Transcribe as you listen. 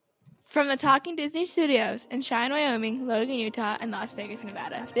From the Talking Disney Studios in Cheyenne, Wyoming, Logan, Utah, and Las Vegas,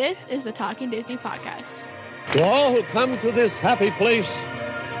 Nevada, this is the Talking Disney Podcast. To all who come to this happy place,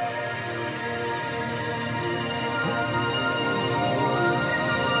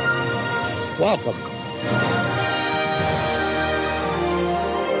 welcome.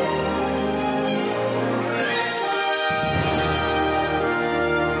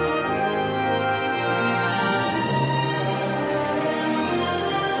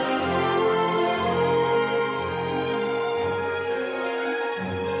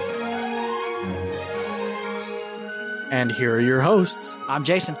 And here are your hosts. I'm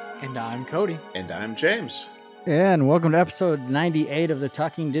Jason. And I'm Cody. And I'm James. And welcome to episode 98 of the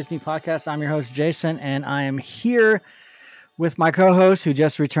Talking Disney Podcast. I'm your host, Jason, and I am here with my co-host who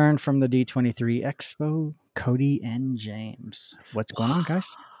just returned from the D23 Expo, Cody and James. What's going on,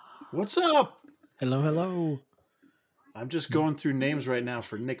 guys? What's up? Hello, hello. I'm just going through names right now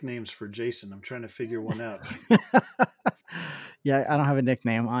for nicknames for Jason. I'm trying to figure one out. Yeah, I don't have a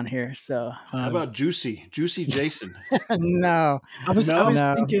nickname on here, so. How about Juicy? Juicy Jason. No. I was No.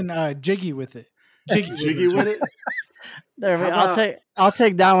 thinking Jiggy with it. Jiggy with it? There, How about- I'll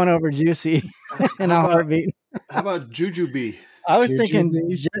take that one over Juicy in a heartbeat. How about Jujubee? I was Juju thinking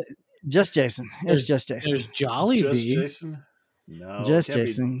Bee? just Jason. It's just Jason. There's Jolly Just Bee. Jason? No. Just can't be-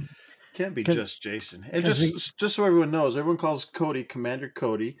 Jason. Can't be 'Cause- just Jason. And 'cause just so everyone knows, everyone calls Cody Commander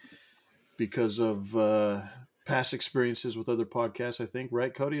Cody because of past experiences with other podcasts, I think.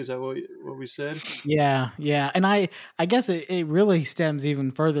 Right, Cody? Is that what we said? Yeah. And I guess it really stems even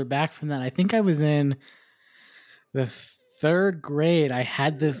further back from that. I think I was in the third grade. I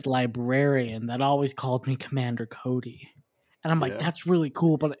had this librarian that always called me Commander Cody. And I'm like, Yeah. that's really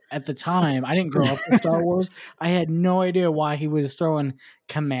cool. But at the time, I didn't grow up with Star Wars. I had no idea why he was throwing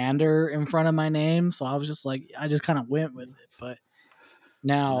Commander in front of my name. So I was just like, I just kind of went with it. But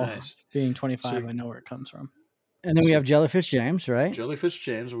now, Nice. being 25, So- I know where it comes from. And then we have Jellyfish James, right? Jellyfish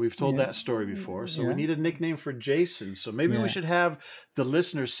James, we've told Yeah. that story before. So Yeah. we need a nickname for Jason. So maybe Yeah. we should have the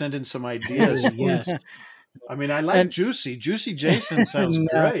listeners send in some ideas. Yes. I mean, I like And- Juicy. Juicy Jason sounds No.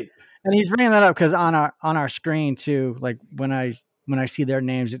 great. And he's bringing that up because on our screen too, like when I see their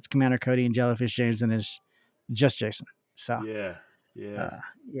names, it's Commander Cody and Jellyfish James, and it's just Jason. So Yeah. yeah.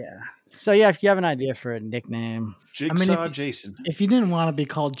 So yeah, if you have an idea for a nickname, Jigsaw if- Jason. If you didn't want to be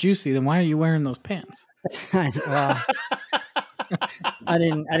called Juicy, then why are you wearing those pants? well, I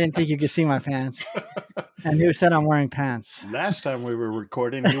didn't think you could see my pants. And who said I'm wearing pants? Last time we were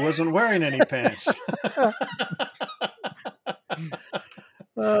recording, he wasn't wearing any pants.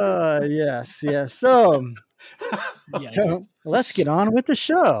 Yes. So Yeah, let's get on with the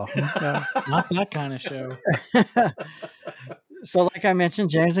show. not that kind of show. So, like I mentioned,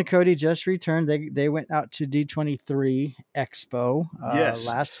 James and Cody just returned. They went out to D23 Expo Yes.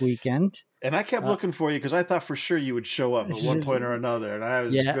 last weekend. And I kept looking for you because I thought for sure you would show up at one point or another. And I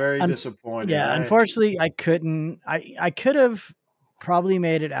was Yeah. very disappointed. Yeah, unfortunately, I couldn't. I could have probably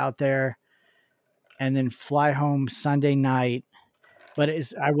made it out there and then fly home Sunday night, but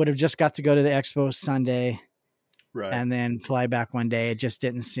I would have just got to go to the expo Sunday Right. and then fly back one day. It just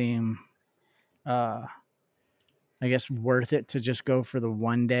didn't seem, I guess, worth it to just go for the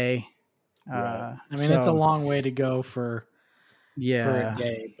one day. Right. I mean, it's a long way to go for yeah. a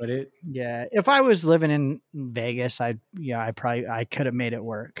day, but Yeah, if I was living in Vegas, I could have made it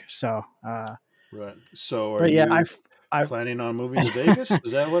work. So, Right. So are but yeah, you I planning on moving to Vegas?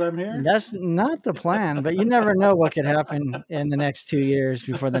 Is that what I'm hearing? that's not the plan, but you never know what could happen in the next 2 years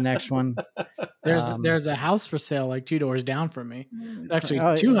before the next one. there's a house for sale like 2 doors down from me. Actually,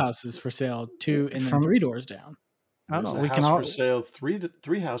 Oh, two yeah. houses for sale, two and then From- 3 doors down. I There's don't a know. We house can all for sale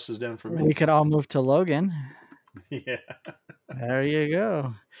three houses down from me. we could all move to Logan. Yeah, There you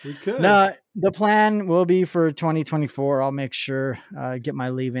go. we could. No, the plan will be for 2024. I'll make sure get my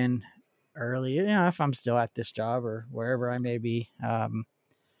leave in early. If I'm still at this job or wherever I may be.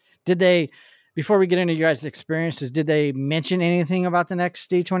 Did they? Before we get into your guys' experiences, did they mention anything about the next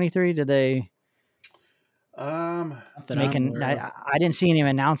D23? Did they Not that make I'm an? aware of. I didn't see any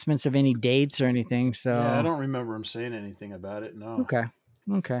announcements of any dates or anything. So Yeah, I don't remember him saying anything about it. No.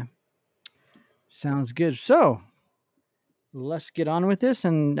 Okay. Sounds good. So let's get on with this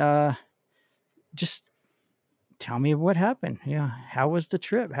and just tell me what happened. Yeah. How was the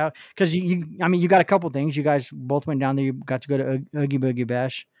trip? Because you got a couple things. You guys both went down there. You got to go to Oogie Boogie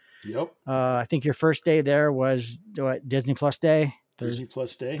Bash. Yep. I think your first day there was Disney Plus Day. Disney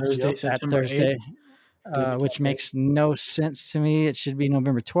Plus Day. Thursday, Yep. September Thursday, 8th. Disney which Plus Day. makes no sense to me. It should be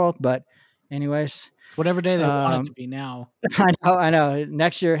November 12th, but anyways, It's whatever day they want it to be now. I know.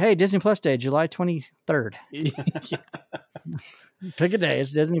 Next year, hey, Disney Plus Day, July 23rd. Pick a day.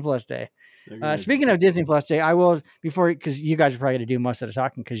 It's Disney Plus Day. They're gonna- Speaking of Disney Plus Day, I will because you guys are probably going to do most of the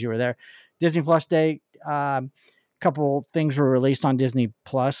talking because you were there. Disney Plus Day. Couple things were released on Disney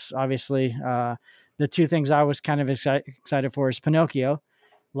Plus. Obviously, the two things I was kind of excited for is Pinocchio,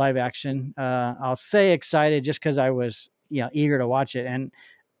 live action. I'll say excited just because I was eager to watch it, and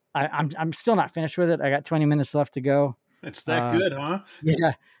I'm still not finished with it. I got 20 minutes left to go. It's that good, huh?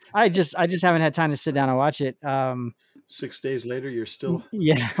 Yeah, I just haven't had time to sit down and watch it. 6 days later, you're still.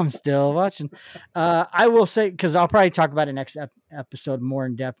 Yeah, I'm still watching. I will say, because I'll probably talk about it next episode more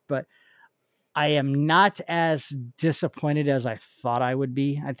in depth, but I am not as disappointed as I thought I would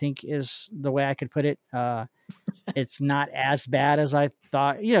be, I think is the way I could put it. It's not as bad as I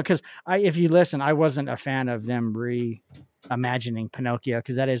thought, because if you listen, I wasn't a fan of them reimagining Pinocchio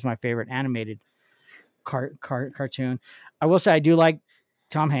because that is my favorite animated cartoon. I will say I do like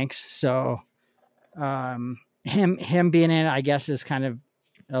Tom Hanks. So him being in it, I guess, is kind of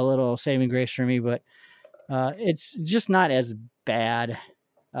a little saving grace for me, but it's just not as bad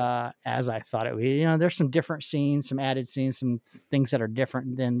as I thought it would be. There's some different scenes, some added scenes, some things that are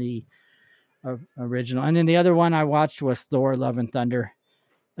different than the original. And then the other one I watched was Thor: Love and Thunder.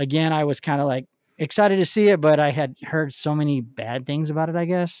 Again, I was kind of like excited to see it, but I had heard so many bad things about it, I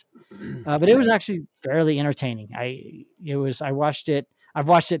guess. But it was actually fairly entertaining. I've watched it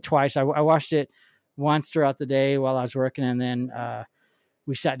twice. I watched it once throughout the day while I was working, and then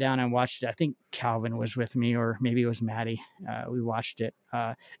we sat down and watched it. I think Calvin was with me, or maybe it was Maddie. We watched it.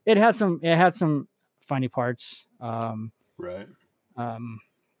 It had some funny parts. Right.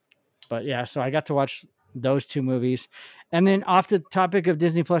 But yeah, so I got to watch those two movies. And then off the topic of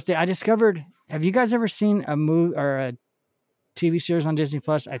Disney Plus Day, I discovered, have you guys ever seen a movie or a TV series on Disney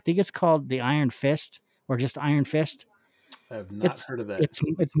Plus? I think it's called The Iron Fist, or just Iron Fist. I have not heard of that. It's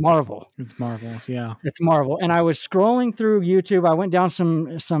Marvel. It's Marvel, yeah. It's Marvel. And I was scrolling through YouTube. I went down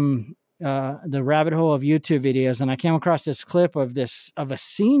some the rabbit hole of YouTube videos, and I came across this clip of a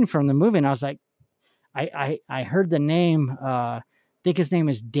scene from the movie, and I was like, I heard the name. I think his name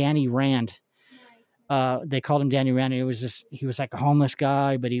is Danny Rand. They called him Danny Rand. He was like a homeless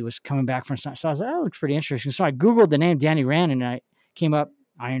guy, but he was coming back from something. So I was like, oh, it looks pretty interesting. So I Googled the name Danny Rand, and I came up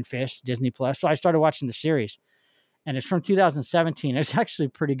Iron Fist, Disney Plus. So I started watching the series. And it's from 2017. It's actually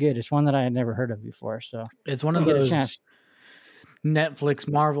pretty good. It's one that I had never heard of before. So it's one of those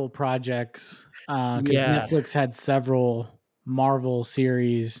Netflix Marvel projects. Because Netflix had several Marvel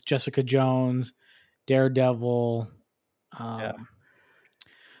series: Jessica Jones, Daredevil.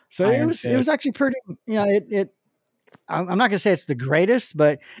 So it was actually pretty. I'm not gonna say it's the greatest,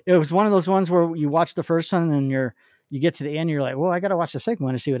 but it was one of those ones where you watch the first one and then you get to the end, you're like, well, I got to watch the second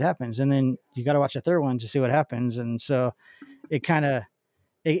one to see what happens. And then you got to watch the third one to see what happens. And so it kind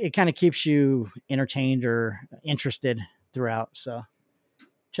of keeps you entertained or interested throughout. So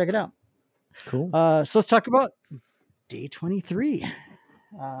check it out. Cool. So let's talk about day 23.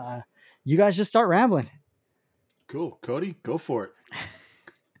 You guys just start rambling. Cool. Cody, go for it.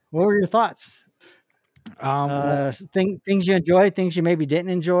 What were your thoughts? Things you enjoyed, things you maybe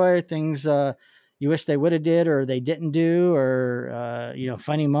didn't enjoy, things, you wish they would have did or they didn't do, or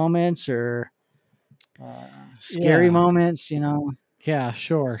funny moments or scary moments, Yeah,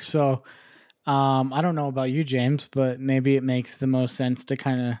 sure. So I don't know about you, James, but maybe it makes the most sense to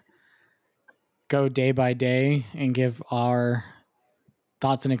kind of go day by day and give our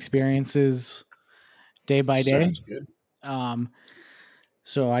thoughts and experiences day by day. Sounds good.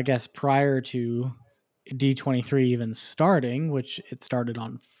 So I guess prior to D23 even starting, which it started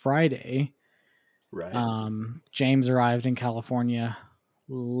on Friday, right. James arrived in California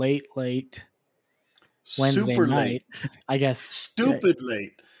late Wednesday Super night. late. I guess Stupid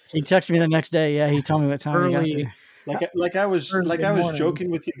late. He texted me the next day. Yeah, he told me what time early. he got there. Like I was morning. joking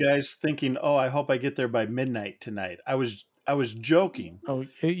with you guys, thinking, "Oh, I hope I get there by midnight tonight." I was joking. Oh,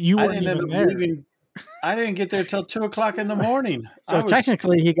 you weren't even there. I didn't get there till 2:00 in the morning. So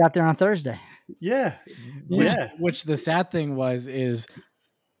technically, he got there on Thursday. Yeah. Which the sad thing is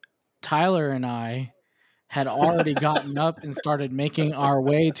Tyler and I had already gotten up and started making our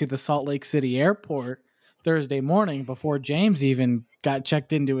way to the Salt Lake City airport Thursday morning before James even got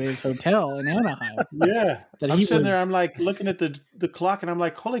checked into his hotel in Anaheim. Yeah. I'm sitting there, I'm like looking at the clock and I'm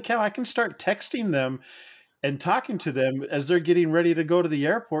like, holy cow, I can start texting them and talking to them as they're getting ready to go to the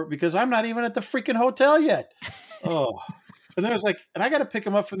airport because I'm not even at the freaking hotel yet. Oh. And then I was like, and I got to pick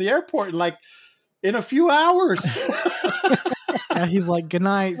him up from the airport in a few hours. Yeah, he's like, good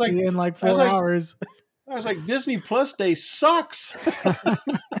night. See you in 4 hours. I was like, Disney Plus Day sucks.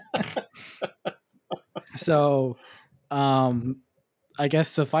 So, I I guess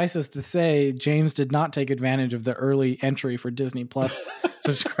suffices to say, James did not take advantage of the early entry for Disney Plus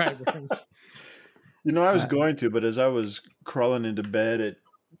subscribers. I was going to, but as I was crawling into bed at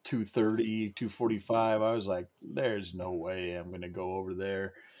 2:30, 2:45, I was like, there's no way I'm going to go over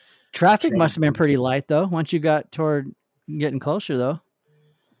there. Traffic must have been pretty light, though, once you got toward getting closer, though.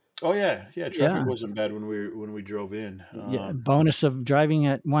 Oh, yeah. Yeah, traffic wasn't bad when we drove in. Bonus of driving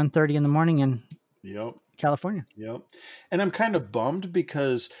at 1:30 in the morning in California. Yep. And I'm kind of bummed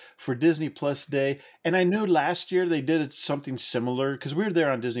because for Disney Plus Day, and I knew last year they did something similar because we were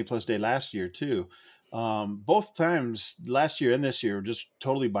there on Disney Plus Day last year too. Both times, last year and this year, just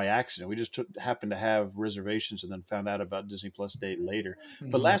totally by accident. We just happened to have reservations and then found out about Disney Plus Day later.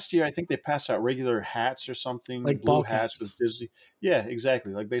 But last year, I think they passed out regular hats or something, like blue ball hats caps. with Disney. Yeah,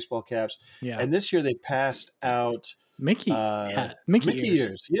 exactly, like baseball caps. Yeah. And this year they passed out Mickey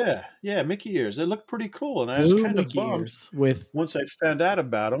ears. Yeah, Mickey ears. They look pretty cool, and I was kind of bummed once I found out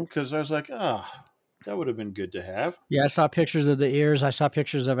about them because I was like, that would have been good to have. Yeah, I saw pictures of the ears. I saw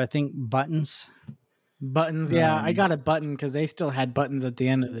pictures of, I think, buttons. Yeah, I got a button because they still had buttons at the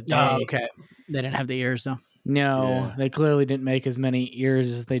end of the day. Oh, okay. They didn't have the ears, though. No, they clearly didn't make as many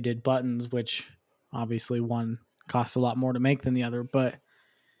ears as they did buttons, which obviously one costs a lot more to make than the other. But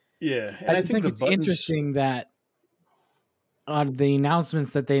yeah, and I think it's interesting that the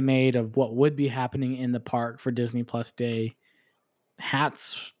announcements that they made of what would be happening in the park for Disney Plus Day,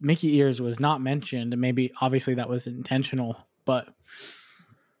 hats, Mickey ears was not mentioned, and maybe obviously that was intentional, but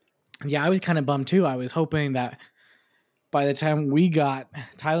yeah, I was kind of bummed too. I was hoping that by the time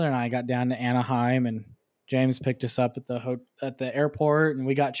Tyler and I got down to Anaheim, and James picked us up at the airport, and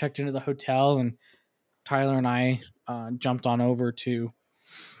we got checked into the hotel, and Tyler and I jumped on over to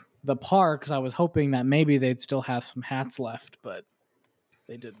the park because I was hoping that maybe they'd still have some hats left, but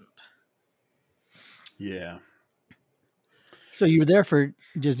they didn't. Yeah. So you were there for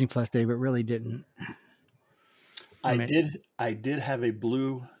Disney Plus Day, but really didn't. I did have a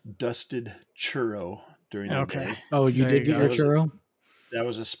blue dusted churro during the day. Oh, you did get your churro? That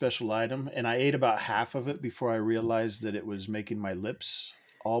was a special item, and I ate about half of it before I realized that it was making my lips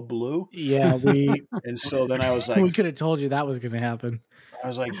all blue. Yeah, and so then I was like, we could have told you that was going to happen. I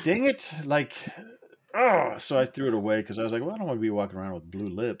was like, dang it. So I threw it away because I was like, well, I don't want to be walking around with blue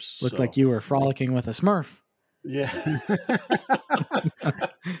lips. Looked like you were frolicking with a Smurf. Yeah.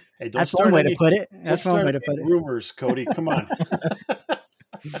 Hey, that's one way to put it. That's one way to put it. Rumors, Cody. Come on.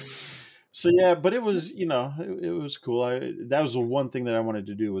 So yeah, but it was, it was cool. That was the one thing that I wanted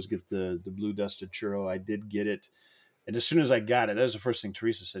to do was get the blue dusted churro. I did get it. And as soon as I got it, that was the first thing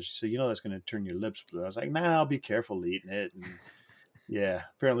Teresa said. She said, that's going to turn your lips blue. I was like, nah, I'll be careful eating it. And yeah,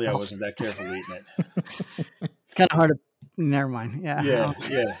 apparently I wasn't that careful eating it. It's kind of hard to, never mind. Yeah.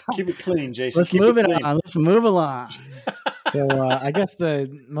 Keep it clean, Jason. Let's move it on. Let's move along. So I guess the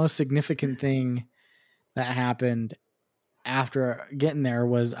most significant thing that happened after getting there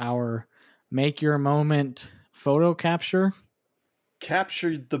was our Make Your Moment photo capture. Capture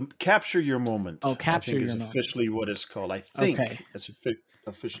your moment. Oh, capture your moment. Officially what it's called. I think that's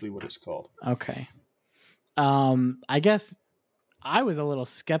officially what it's called. Okay. I guess I was a little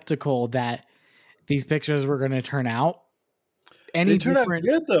skeptical that these pictures were going to turn out they turn out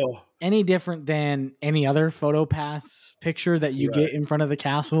good though. Any different than any other PhotoPass picture that you get in front of the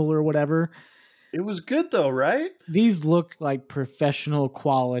castle or whatever. It was good though, right? These looked like professional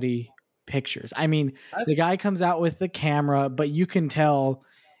quality pictures. I mean, the guy comes out with the camera, but you can tell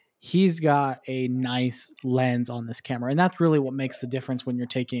he's got a nice lens on this camera. And that's really what makes the difference when you're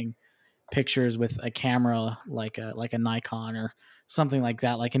taking pictures with a camera like a Nikon or something like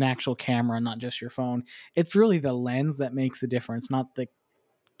that, like an actual camera, not just your phone. It's really the lens that makes the difference, not the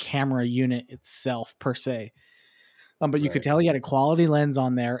camera unit itself per se. But you could tell he had a quality lens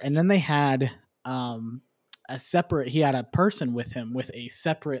on there. And then they had he had a person with him with a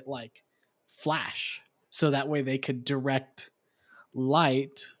separate like flash. So that way they could direct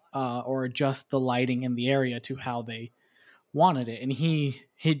light or adjust the lighting in the area to how they wanted it. And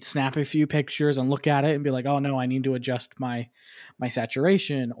he'd snap a few pictures and look at it and be like, oh no, I need to adjust my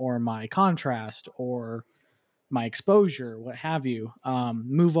saturation or my contrast or my exposure, what have you.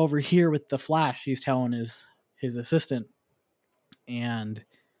 Move over here with the flash, he's telling his assistant. And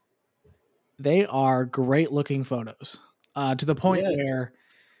they are great looking photos to the point where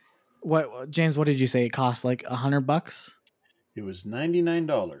James, what did you say? It cost like $100? It was $99.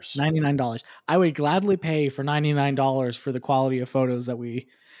 $99. I would gladly pay for $99 for the quality of photos that we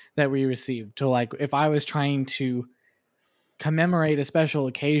received. To like, if I was trying to commemorate a special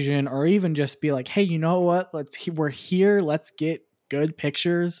occasion, or even just be like, hey, you know what? We're here. Let's get good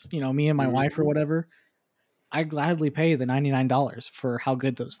pictures. Me and my wife or whatever. I'd gladly pay the $99 for how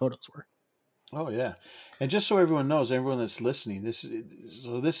good those photos were. Oh yeah, and just so everyone knows, everyone that's listening, this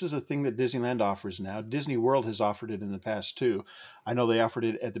is a thing that Disneyland offers now. Disney World has offered it in the past too. I know they offered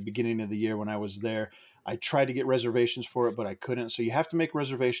it at the beginning of the year when I was there. I tried to get reservations for it, but I couldn't. So you have to make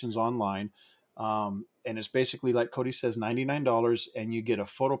reservations online, and it's basically like Cody says, $99, and you get a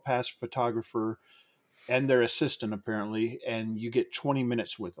PhotoPass photographer and their assistant apparently, and you get 20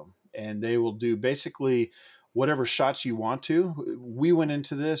 minutes with them, and they will do basically whatever shots you want to.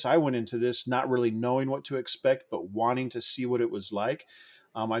 I went into this not really knowing what to expect, but wanting to see what it was like.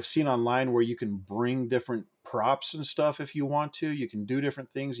 I've seen online where you can bring different props and stuff if you want to. You can do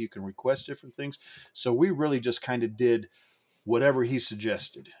different things. You can request different things. So we really just kind of did whatever he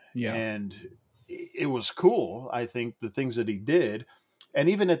suggested. Yeah. And it was cool, I think, the things that he did. And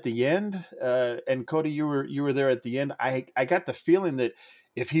even at the end, and Cody, you were there at the end, I got the feeling that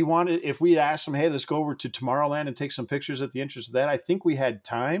if we asked him, hey, let's go over to Tomorrowland and take some pictures at the entrance of that, I think we had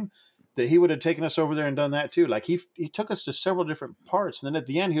time that he would have taken us over there and done that too. Like he took us to several different parts. And then at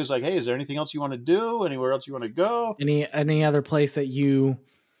the end, he was like, hey, is there anything else you want to do? Anywhere else you want to go? Any other place that you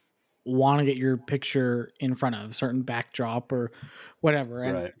want to get your picture in front of, a certain backdrop or whatever.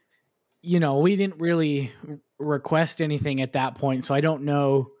 And, right. We didn't really request anything at that point. So I don't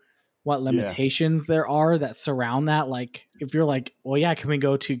know what limitations there are that surround that. Like if you're like, well, yeah, can we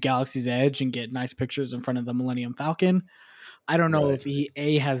go to Galaxy's Edge and get nice pictures in front of the Millennium Falcon? I don't know if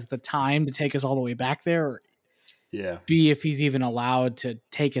he has the time to take us all the way back there, or B, if he's even allowed to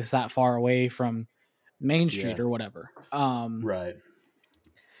take us that far away from Main Street or whatever. Right.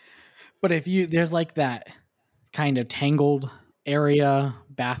 But there's like that kind of tangled area,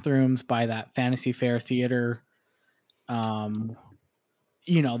 bathrooms by that Fantasy Fair theater.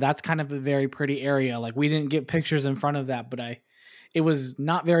 That's kind of a very pretty area. Like we didn't get pictures in front of that, but it was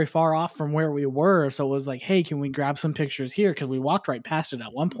not very far off from where we were. So it was like, hey, can we grab some pictures here? Cause we walked right past it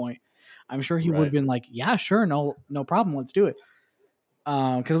at one point. I'm sure he would have been like, yeah, sure. No problem. Let's do it.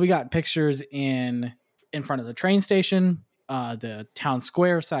 Cause we got pictures in front of the train station, the town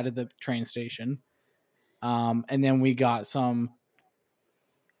square side of the train station. And then we got some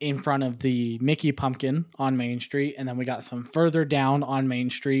in front of the Mickey Pumpkin on Main Street. And then we got some further down on Main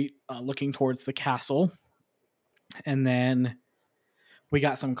Street, looking towards the castle. And then we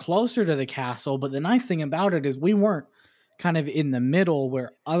got some closer to the castle. But the nice thing about it is we weren't kind of in the middle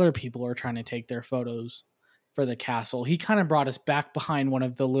where other people are trying to take their photos for the castle. He kind of brought us back behind one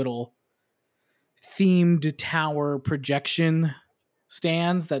of the little themed tower projection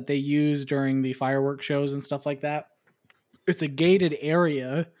stands that they use during the fireworks shows and stuff like that. It's a gated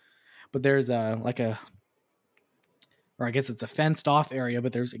area, but there's or I guess it's a fenced off area,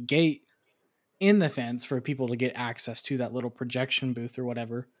 but there's a gate in the fence for people to get access to that little projection booth or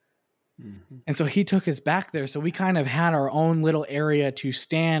whatever. Mm-hmm. And so he took us back there. So we kind of had our own little area to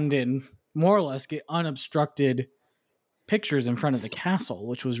stand and more or less get unobstructed pictures in front of the castle,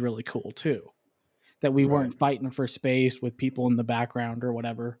 which was really cool too. That we weren't fighting for space with people in the background or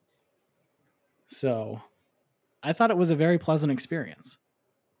whatever. So I thought it was a very pleasant experience.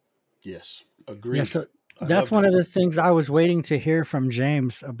 Yes, agreed. Yeah, so that's one of the things I was waiting to hear from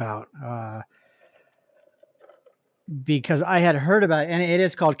James about, because I had heard about it, and it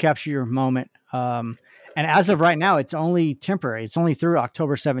is called Capture Your Moment. And as of right now, it's only temporary. It's only through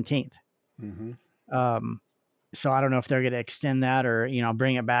October 17th. Mm-hmm. So I don't know if they're going to extend that or,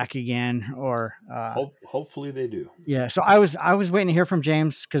 bring it back again or, hopefully they do. Yeah. So I was waiting to hear from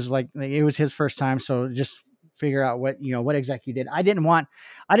James cause like it was his first time. So just figure out what exactly you did. I didn't want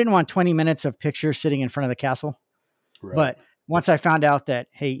 20 minutes of pictures sitting in front of the castle, but once I found out that,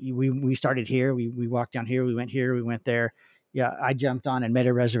 hey, we started here, we walked down here, we went there. Yeah. I jumped on and made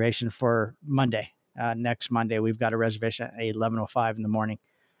a reservation for Monday. Next Monday, we've got a reservation at 11:05 in the morning,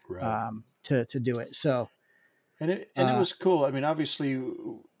 to do it. So, And it was cool. I mean, obviously,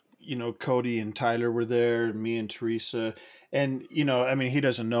 Cody and Tyler were there, me and Teresa. And, he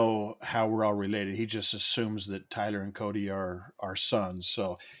doesn't know how we're all related. He just assumes that Tyler and Cody are our sons.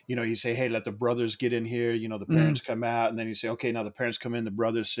 So, you say, hey, let the brothers get in here. The parents come out. And then you say, okay, now the parents come in, the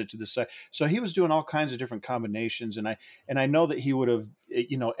brothers sit to the side. So he was doing all kinds of different combinations. And I know that he would have,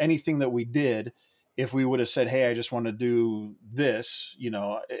 anything that we did, if we would have said, hey, I just want to do this,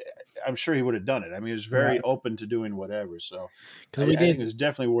 I'm sure he would have done it. I mean, he was very open to doing whatever. So I think it was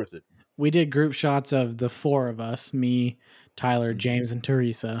definitely worth it. We did group shots of the four of us, me, Tyler, James, and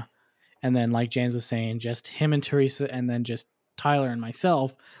Teresa. And then like James was saying, just him and Teresa and then just Tyler and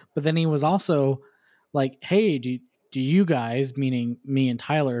myself. But then he was also like, hey, do you guys, meaning me and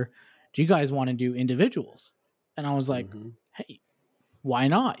Tyler, do you guys want to do individuals? And I was like, hey, why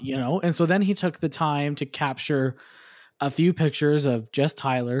not, you know? And so then he took the time to capture a few pictures of just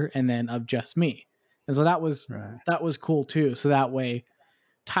Tyler and then of just me. And so that was cool too. So that way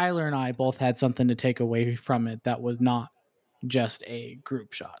Tyler and I both had something to take away from it that was not just a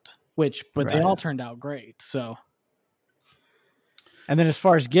group shot, but they all turned out great. So. And then as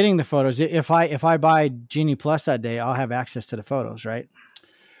far as getting the photos, if I buy Genie Plus that day, I'll have access to the photos, right?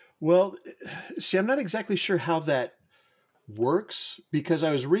 Well, see, I'm not exactly sure how that works because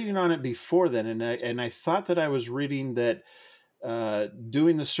I was reading on it before then, and I thought that I was reading that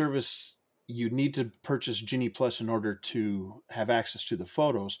doing the service, you need to purchase Genie Plus in order to have access to the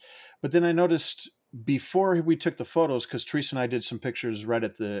photos. But then I noticed before we took the photos, because Teresa and I did some pictures right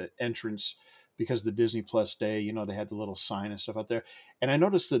at the entrance because the Disney Plus day, you know, they had the little sign and stuff out there. And I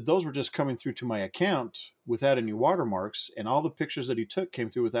noticed that those were just coming through to my account without any watermarks. And all the pictures that he took came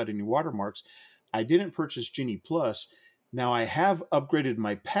through without any watermarks. I didn't purchase Genie Plus. Now I have upgraded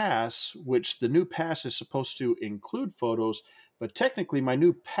my pass, which the new pass is supposed to include photos, but technically my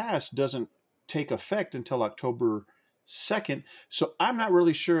new pass doesn't take effect until October 2nd. So I'm not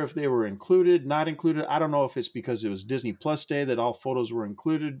really sure if they were included, not included. I don't know if it's because it was Disney Plus Day that all photos were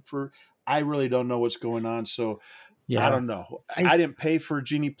included for. I really don't know what's going on. So I don't know. I didn't pay for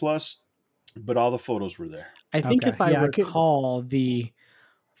Genie Plus, but all the photos were there. I think if I recall, the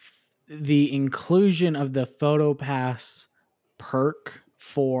inclusion of the Photo Pass perk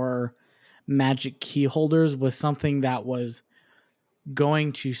for Magic Key holders was something that was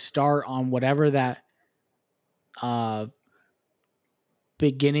going to start on whatever that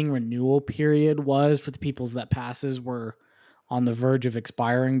beginning renewal period was for the people's that passes were on the verge of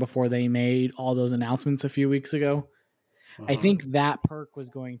expiring before they made all those announcements a few weeks ago. I think that perk was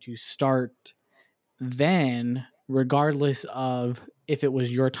going to start then, regardless of if it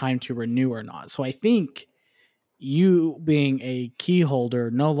was your time to renew or not. So I think you, being a key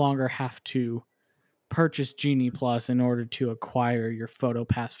holder, no longer have to purchase Genie Plus in order to acquire your Photo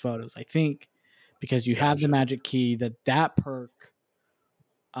Pass photos. I think because you have the Magic Key, that perk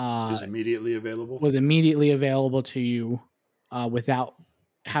is immediately available. Was immediately available to you without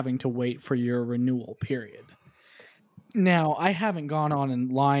having to wait for your renewal period. Now, I haven't gone on in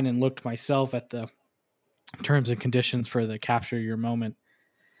line and looked myself at the terms and conditions for the capture your moment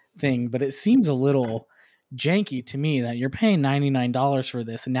thing, but it seems a little janky to me that you're paying $99 for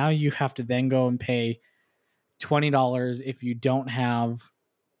this, and now you have to then go and pay $20 if you don't have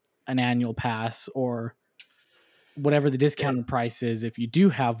an annual pass or whatever the discounted price is if you do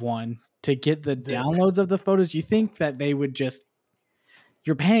have one to get the downloads of the photos. You think that they would just,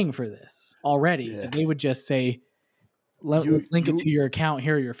 you're paying for this already, that they would just say, let's link it to your account,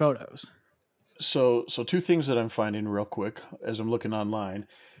 here are your photos. So two things that I'm finding real quick as I'm looking online.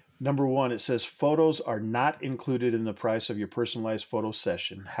 Number one, it says photos are not included in the price of your personalized photo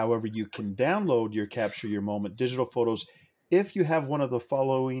session. However, you can download your Capture Your Moment digital photos if you have one of the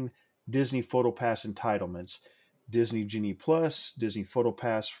following Disney Photo Pass entitlements: Disney Genie Plus, Disney Photo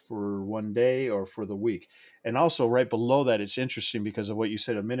Pass for one day or for the week. And also right below that, it's interesting because of what you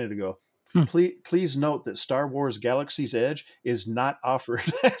said a minute ago. Please note that Star Wars Galaxy's Edge is not offered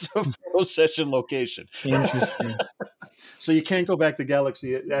as a photo session location. Interesting. So you can't go back to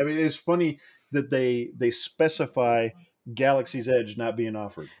Galaxy. I mean, it's funny that they specify Galaxy's Edge not being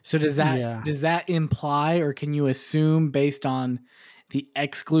offered. So does that imply, or can you assume based on the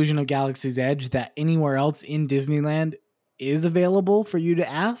exclusion of Galaxy's Edge that anywhere else in Disneyland is available for you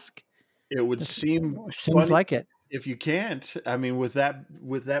to ask? It would seems like it. If you can't, I mean, with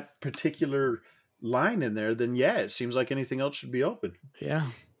that particular line in there, then yeah, it seems like anything else should be open. Yeah.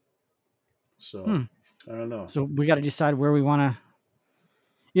 So I don't know. So we got to decide where we want to.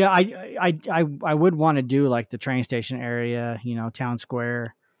 Yeah, I would want to do like the train station area, town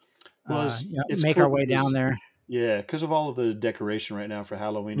square. Well, make our way down there. Yeah, because of all of the decoration right now for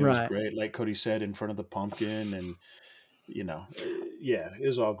Halloween, it was great. Like Cody said, in front of the pumpkin, and it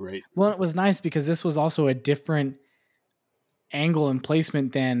was all great. Well, it was nice because this was also a different angle and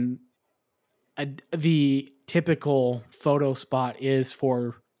placement than the typical photo spot is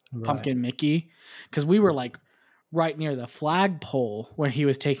for Pumpkin Mickey, because we were like right near the flagpole when he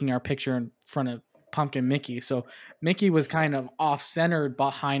was taking our picture in front of Pumpkin Mickey. So Mickey was kind of off-centered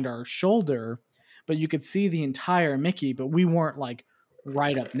behind our shoulder, but you could see the entire Mickey, but we weren't like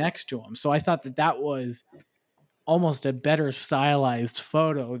right up next to him. So I thought that was almost a better stylized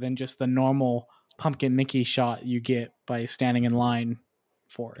photo than just the normal Pumpkin Mickey shot you get by standing in line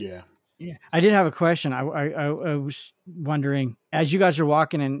for it. Yeah. Yeah, I did have a question. I was wondering, as you guys are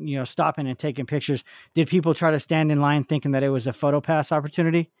walking and stopping and taking pictures, did people try to stand in line thinking that it was a photo pass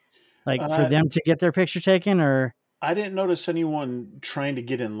opportunity, like for them to get their picture taken, or I didn't notice anyone trying to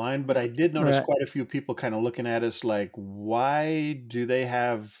get in line, but I did notice Right. quite a few people kind of looking at us like, why do they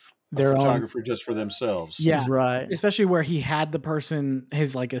have a Their own- photographer just for themselves? Yeah. Right. Especially where he had the person,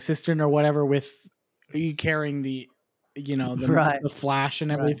 his like assistant or whatever, with you carrying the, Right. the flash and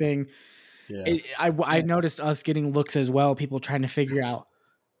Right. everything. Yeah. I noticed us getting looks as well. People trying to figure out,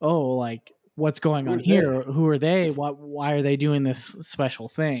 like what's going on Who are here? Who are they? Why are they doing this special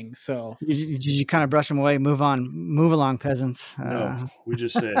thing? So Did you kind of brush them away? Move along, peasants. No, we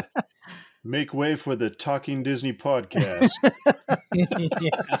just said, make way for the Talking Disney podcast.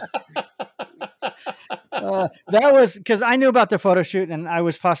 That was because I knew about the photo shoot and I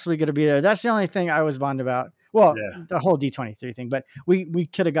was possibly going to be there. That's the only thing I was bummed about. Well, Yeah. the whole D23 thing, but we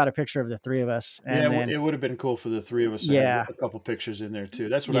could have got a picture of the three of us. And Yeah, then, it would have been cool for the three of us to Yeah. have a couple pictures in there too.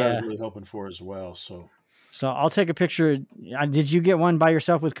 That's what I was Yeah. really hoping for as well. So so I'll take a picture. Did you get one by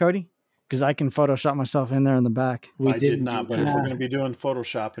yourself with Cody? Because I can Photoshop myself in there in the back. we I did didn't not, do but if that. we're going to be doing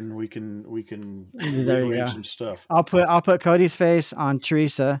Photoshopping, we can There you rearrange go. some stuff. I'll put Cody's face on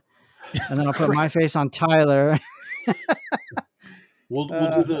Teresa, and then I'll put my face on Tyler. We'll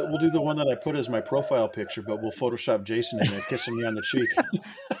do the one that I put as my profile picture, but we'll Photoshop Jason in there kissing me on the cheek.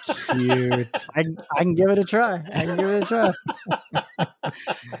 Cute. I can give it a try.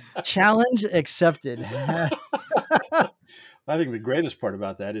 Challenge accepted. I think the greatest part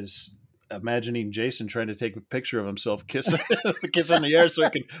about that is imagining Jason trying to take a picture of himself kissing kiss on the air so he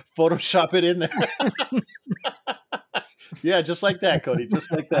can Photoshop it in there. Yeah, just like that, Cody.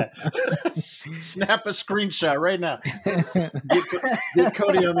 Just like that. Snap a screenshot right now. Get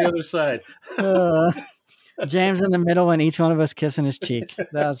Cody on the other side. James in the middle and each one of us kissing his cheek.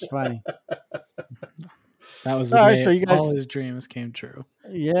 That's funny. That was the All right, day so you guys- all his dreams came true.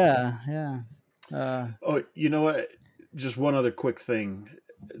 Yeah. Oh, you know what? Just one other quick thing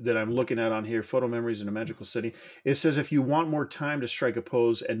that I'm looking at on here, Photo Memories in a Magical City. It says if you want more time to strike a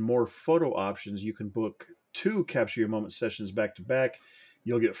pose and more photo options, you can book 2 Capture Your Moment sessions back to back.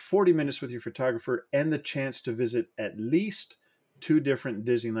 You'll get 40 minutes with your photographer and the chance to visit at least 2 different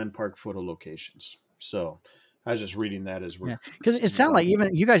Disneyland Park photo locations. So I was just reading that as we're Because it sounded like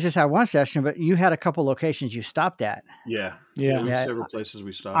even you guys just had one session, but you had a couple locations you stopped at. Yeah. Yeah. Yeah. Several places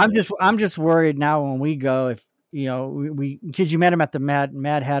we stopped. I'm just worried now when we go, if we because you met him at the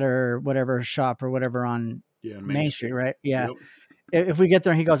Mad Hatter or whatever shop or whatever on Main Street, right? Yeah. Yep. If we get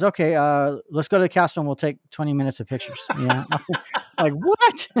there and he goes, okay, let's go to the castle and we'll take 20 minutes of pictures. Yeah. Like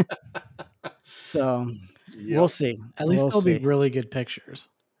what? So Yep. we'll see. At least We'll they'll see. be really good pictures.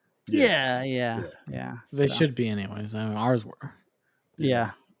 Yeah. They So, should be anyways. I mean, ours were.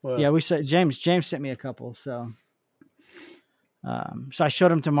 Yeah. Well, Yeah. We said James sent me a couple. So I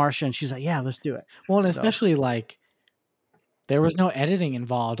showed them to Marcia and she's like, yeah, let's do it. Well, and So- especially like there was no editing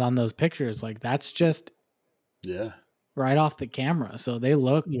involved on those pictures. Like that's just Yeah. right off the camera. So they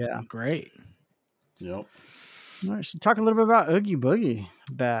look Yeah. great. Yep. All right, so talk a little bit about Oogie Boogie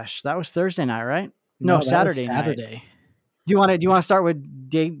Bash. That was Thursday night, right? No, that was Saturday night. Saturday. Do you want to start with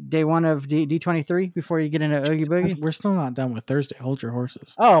day one of D23 before you get into Oogie Boogie? We're still not done with Thursday. Hold your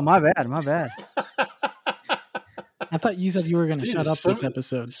horses. Oh, my bad. I thought you said you were going to shut up this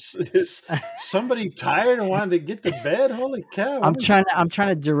episode. Is somebody tired and wanted to get to bed? Holy cow. I'm trying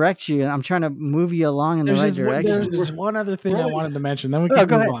to direct you. I'm trying to move you along in the right direction. There's one other thing I Really? wanted to mention. Then we Oh, can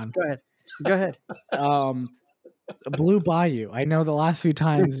go move ahead. on. Go ahead. Blue Bayou. I know the last few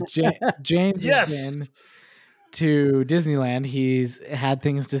times James Yes. has been to Disneyland, he's had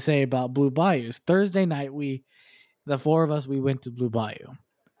things to say about Blue Bayous. Thursday night, the 4 of us, we went to Blue Bayou.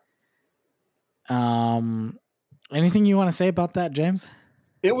 Anything you want to say about that, James?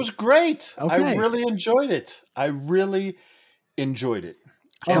 It was great. I Okay. really enjoyed it.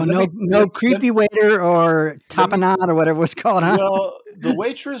 So let no me- creepy waiter or tapenade or whatever it's called, huh? Well, the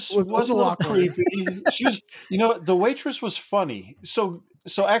waitress was a little creepy. She was, the waitress was funny. So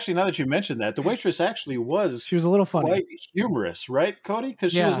actually, now that you mentioned that, the waitress actually was She was a little funny. quite humorous, right, Cody?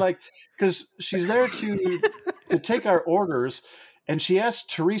 Because she Yeah. was like, because she's there to take our orders, and she asked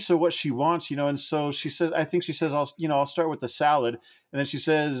Teresa what she wants, and so she says, I think she says, I'll start with the salad, and then she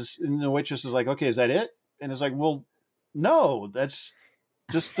says, and the waitress is like, okay, is that it? And it's like, well, no, that's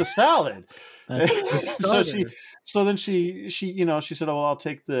just the salad. That's the starter. So then she said, oh, well, I'll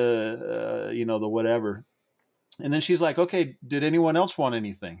take the the whatever. And then she's like, okay, did anyone else want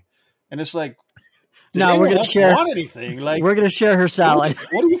anything? And it's like, No, anyone we're gonna else share- want anything? Like, We're gonna share her salad.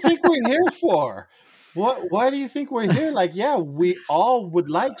 what do you think we're here for? Why do you think we're here? Like, yeah, we all would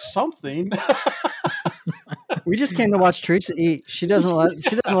like something. We just came to watch Teresa eat. She doesn't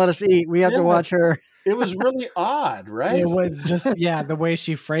let us eat. We have to Yeah. watch her. It was really odd, right? It was just, the way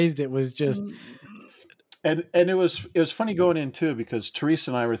she phrased it was just, And it was funny going in too, because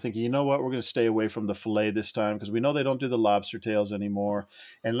Teresa and I were thinking, you know what, we're going to stay away from the fillet this time because we know they don't do the lobster tails anymore.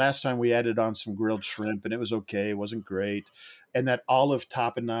 And last time we added on some grilled shrimp and it was okay, it wasn't great. And that olive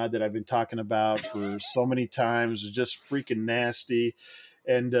tapenade that I've been talking about for so many times is just freaking nasty.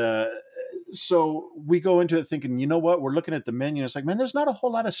 And so we go into it thinking, you know what, we're looking at the menu. It's like, man, there's not a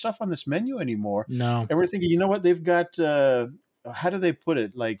whole lot of stuff on this menu anymore. No. And we're thinking, you know what, they've got how do they put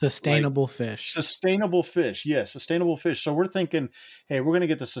it? Like sustainable fish. Sustainable fish. Yes, sustainable fish. So we're thinking, hey, we're going to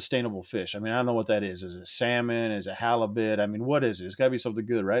get the sustainable fish. I mean, I don't know what that is. Is it salmon? Is it halibut? I mean, what is it? It's got to be something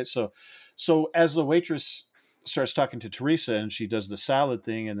good, right? So as the waitress starts talking to Teresa and she does the salad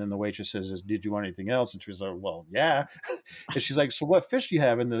thing, and then the waitress says, did you want anything else? And Teresa's like, well, yeah. And she's like, so what fish do you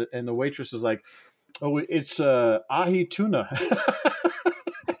have? And the waitress is like, oh, it's ahi tuna.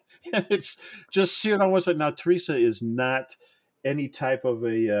 And it's just seared on one side. Now, Teresa is not any type of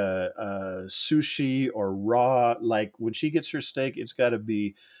a sushi or raw. Like when she gets her steak, it's got to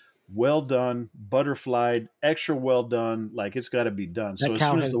be well done, butterflied, extra well done. Like it's got to be done. That so as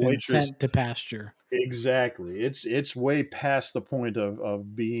cow soon has as the been waitress sent to pasture. Exactly, it's way past the point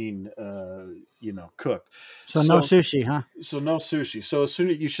of being cooked. So no sushi, huh? So no sushi. So as soon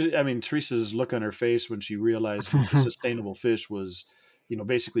as you should, I mean, Teresa's look on her face when she realized that the sustainable fish was,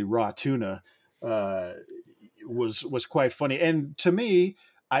 basically raw tuna. Was quite funny. And to me,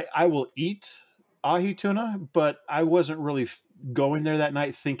 I will eat ahi tuna, but I wasn't really going there that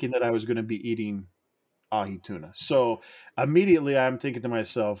night thinking that I was going to be eating ahi tuna. So immediately I'm thinking to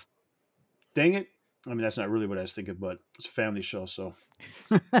myself, dang it. I mean, that's not really what I was thinking, but it's a family show. So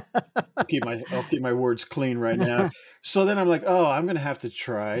I'll keep my words clean right now. So then I'm like, oh, I'm going to have to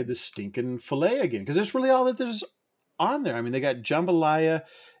try the stinking filet again. Cause there's really all that there's on there. I mean, they got jambalaya,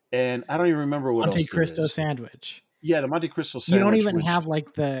 and I don't even remember what Monte else Cristo sandwich. Yeah, the Monte Cristo sandwich. You don't even have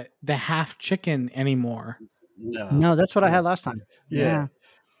like the half chicken anymore. No, that's what I had last time. Yeah.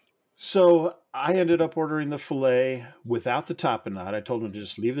 So I ended up ordering the filet without the tapenade. I told him to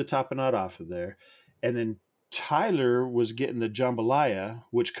just leave the tapenade off of there. And then Tyler was getting the jambalaya,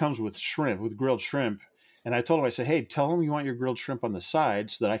 which comes with shrimp, with grilled shrimp. And I told him, I said, hey, tell him you want your grilled shrimp on the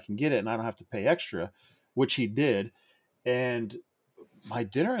side so that I can get it and I don't have to pay extra, which he did. And my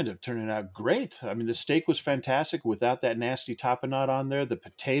dinner ended up turning out great. I mean, the steak was fantastic without that nasty tapenade on there. The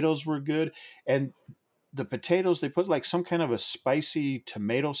potatoes were good. And the potatoes, they put like some kind of a spicy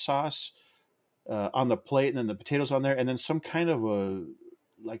tomato sauce on the plate, and then the potatoes on there, and then some kind of a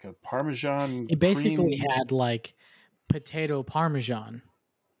Parmesan. It basically had like potato Parmesan.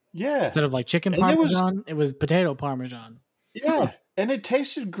 Yeah. Instead of like chicken Parmesan, it was potato Parmesan. Yeah. And it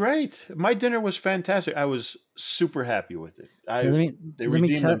tasted great. My dinner was fantastic. I was super happy with it. They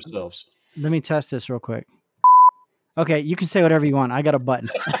redeemed themselves. Let me test this real quick. Okay, you can say whatever you want. I got a button.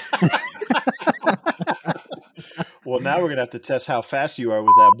 Well, now we're going to have to test how fast you are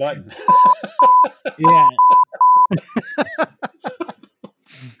with that button. Yeah.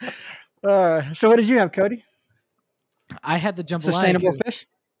 So what did you have, Cody? I had the jambalaya. Sustainable fish?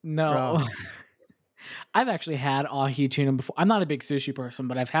 No. Bro. I've actually had ahi tuna before. I'm not a big sushi person,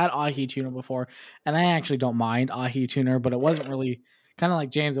 but I've had ahi tuna before, and I actually don't mind ahi tuna, but it wasn't really, kind of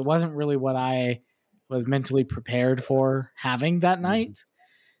like James, it wasn't really what I was mentally prepared for having that night.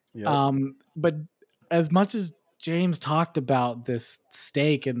 Yep. But as much as James talked about this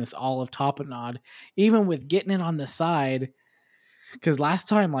steak and this olive tapenade, even with getting it on the side, because last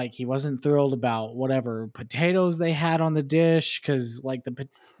time, like, he wasn't thrilled about whatever potatoes they had on the dish, because, like,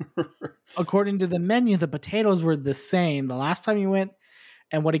 according to the menu, the potatoes were the same the last time he went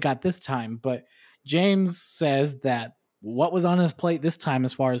and what he got this time. But James says that what was on his plate this time,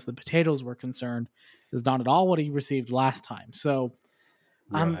 as far as the potatoes were concerned, is not at all what he received last time. So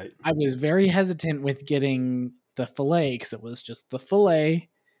I was very hesitant with getting the filet, because it was just the filet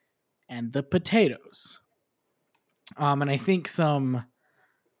and the potatoes. And I think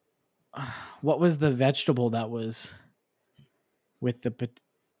what was the vegetable that was with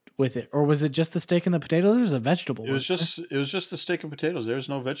it, or was it just the steak and the potatoes? There was a vegetable. It was just the steak and potatoes. There's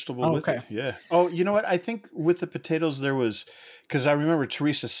no vegetable with it. Yeah. Oh, you know what? I think with the potatoes there was, because I remember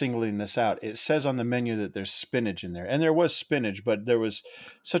Teresa singling this out. It says on the menu that there's spinach in there, and there was spinach, but there was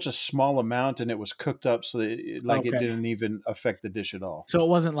such a small amount, and it was cooked up so that it didn't even affect the dish at all. So it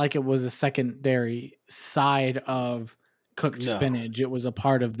wasn't like it was a secondary side of cooked spinach. It was a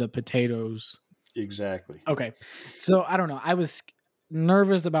part of the potatoes. Exactly. Okay. So I don't know. I was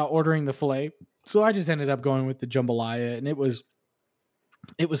nervous about ordering the filet, so I just ended up going with the jambalaya, and it was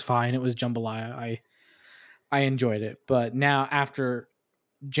fine. It was jambalaya. I enjoyed it. But now, after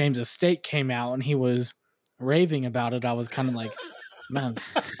James's steak came out and he was raving about it, I was kind of like, man,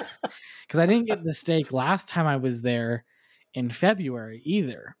 because I didn't get the steak last time I was there in February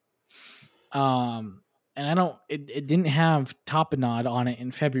either. And I don't, it didn't have tapenade on it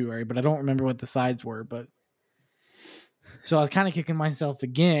in February, but I don't remember what the sides were. But so I was kind of kicking myself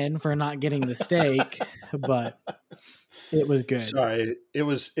again for not getting the steak, but it was good. Sorry, it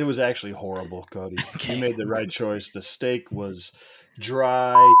was actually horrible, Cody. Okay. You made the right choice. The steak was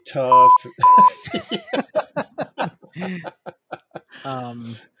dry, tough.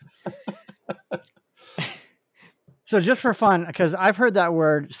 So just for fun, because I've heard that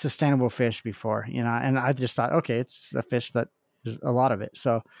word sustainable fish before, and I just thought, okay, it's a fish that is a lot of it.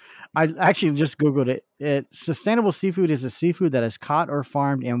 So I actually just Googled it. Sustainable seafood is a seafood that is caught or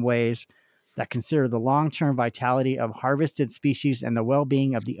farmed in ways that consider the long-term vitality of harvested species and the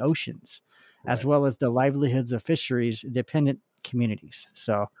well-being of the oceans, as well as the livelihoods of fisheries dependent communities.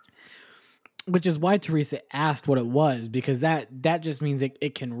 So, which is why Teresa asked what it was, because that just means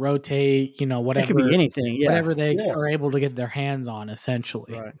it can rotate, whatever. It could be anything, whatever they are able to get their hands on,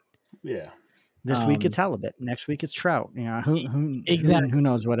 essentially. Right. Yeah. This week it's halibut. Next week it's trout. Exactly. Who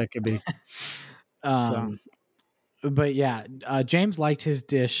knows what it could be. But yeah, James liked his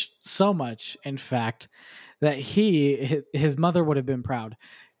dish so much, in fact, that his mother would have been proud.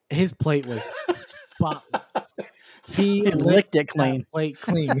 His plate was spotless. He licked it clean. Plate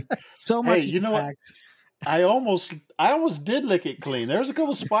clean. So much. Hey, you know what? I almost did lick it clean. There was a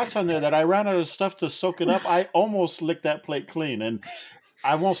couple spots on there that I ran out of stuff to soak it up. I almost licked that plate clean, and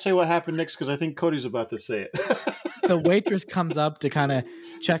I won't say what happened next because I think Cody's about to say it. The waitress comes up to kind of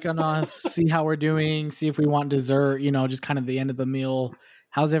check on us, see how we're doing, see if we want dessert, just kind of the end of the meal.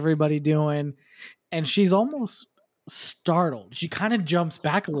 How's everybody doing? And she's almost startled. She kind of jumps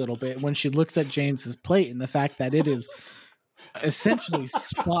back a little bit when she looks at James's plate and the fact that it is essentially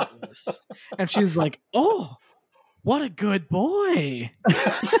spotless. And she's like, "Oh, what a good boy."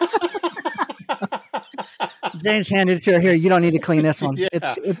 James handed it to her. Here, you don't need to clean this one. Yeah.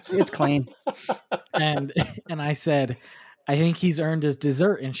 It's clean. And I said, "I think he's earned his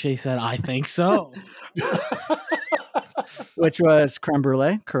dessert." And she said, "I think so." Which was creme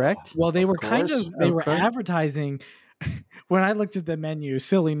brulee, correct? Well, they were were Okay. advertising. When I looked at the menu,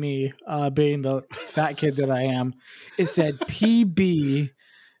 silly me, being the fat kid that I am, it said PB,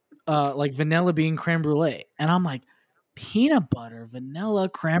 like vanilla bean creme brulee. And I'm like, peanut butter, vanilla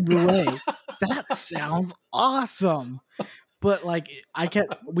creme brulee. That sounds awesome. But like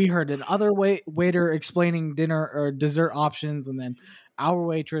we heard another waiter explaining dinner or dessert options. And then our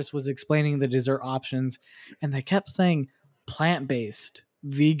waitress was explaining the dessert options. And they kept saying plant-based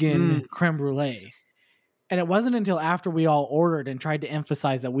vegan creme brulee. And it wasn't until after we all ordered and tried to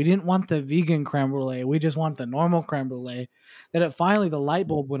emphasize that we didn't want the vegan creme brulee, we just want the normal creme brulee, that it finally, the light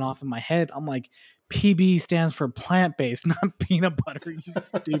bulb went off in my head. I'm like, PB stands for plant-based, not peanut butter, you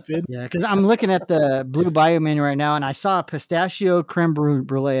stupid. Yeah, because I'm looking at the Blue Bayou menu right now, and I saw a pistachio creme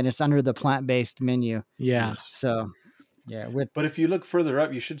brulee, and it's under the plant-based menu. Yeah. So, yeah. But if you look further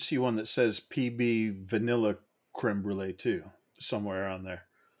up, you should see one that says PB vanilla creme brulee too, somewhere on there.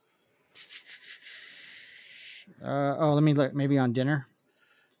 Let me look. Maybe on dinner.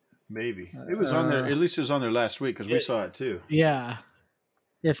 Maybe it was on there. At least it was on there last week because we saw it too. Yeah.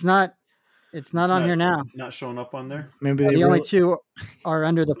 It's not on here now. Not showing up on there. Maybe The only two are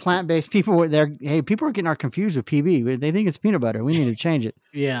under the plant-based. People were there. Hey, people are getting confused with PB. They think it's peanut butter. We need to change it.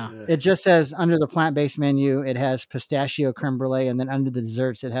 Yeah. It just says under the plant-based menu, it has pistachio creme brulee, and then under the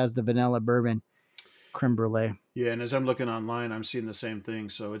desserts, it has the vanilla bourbon creme brulee. Yeah, and as I'm looking online, I'm seeing the same thing.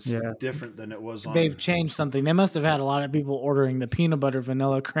 So it's different than it was on. They've changed something. They must have had a lot of people ordering the peanut butter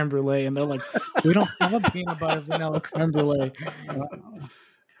vanilla creme brulee, and they're like, "We don't have a peanut butter vanilla creme brulee."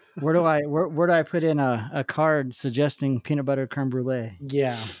 Where do I put in a card suggesting peanut butter creme brulee?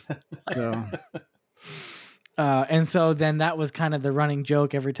 Yeah. So, and so then that was kind of the running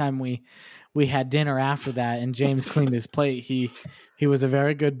joke every time we had dinner after that, and James cleaned his plate. He was a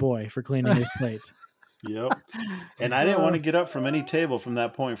very good boy for cleaning his plate. Yep. And I didn't want to get up from any table from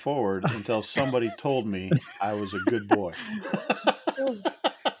that point forward until somebody told me I was a good boy.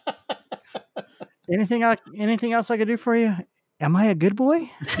 anything else I could do for you? Am I a good boy?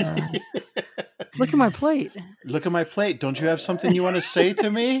 Look at my plate. Look at my plate. Don't you have something you want to say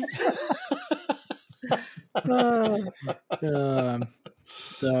to me?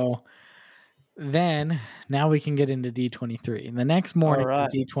 So then now we can get into D23. And the next morning is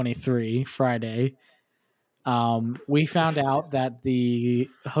D23, Friday. We found out that the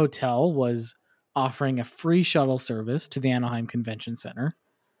hotel was offering a free shuttle service to the Anaheim Convention Center.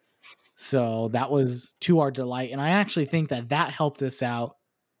 So that was to our delight. And I actually think that helped us out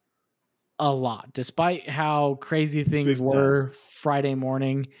a lot. Despite how crazy things were Friday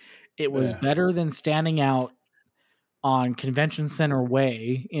morning, It was Yeah. better than standing out on Convention Center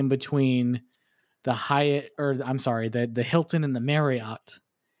Way in between the Hyatt, or I'm sorry, the Hilton and the Marriott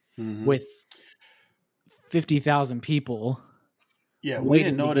Mhm. with 50,000 people Yeah,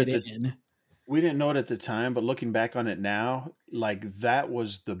 waiting to get in. we didn't know it at the time, but looking back on it now, like that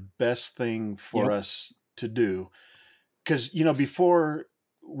was the best thing for Yep. us to do. Because, you know, before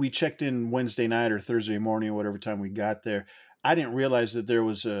we checked in Wednesday night or Thursday morning or whatever time we got there, I didn't realize that there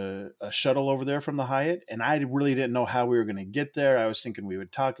was a shuttle over there from the Hyatt. And I really didn't know how we were going to get there. I was thinking we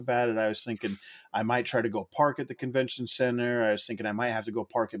would talk about it. I was thinking I might try to go park at the convention center. I was thinking I might have to go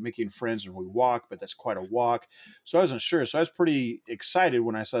park at Mickey and Friends and we walk, but that's quite a walk. So I wasn't sure. So I was pretty excited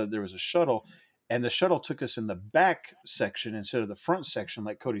when I saw that there was a shuttle. And the shuttle took us in the back section instead of the front section,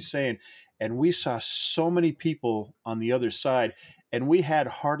 like Cody's saying. And we saw so many people on the other side, and we had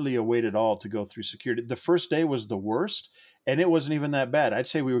hardly a wait at all to go through security. The first day was the worst, and it wasn't even that bad. I'd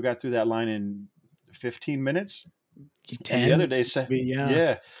say we got through that line in 15 minutes. 10, and the other day,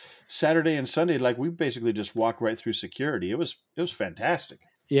 yeah. Saturday and Sunday, like we basically just walked right through security. It was fantastic.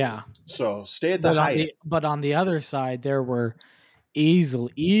 Yeah. So stay at the Hyatt. But on the other side, there were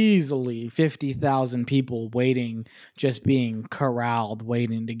easily 50,000 people waiting, just being corralled,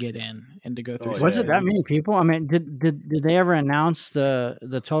 waiting to get in and to go through. Oh, Was yeah. it that many people? I mean, did they ever announce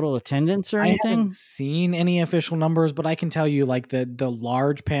the total attendance or I anything? haven't seen any official numbers, but I can tell you, like the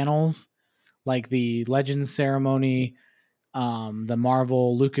large panels, like the Legends ceremony, the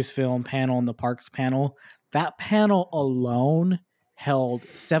Marvel Lucasfilm panel, and the Parks panel. That panel alone held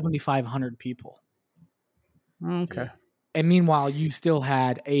 7,500 people. Okay. Yeah. And meanwhile, you still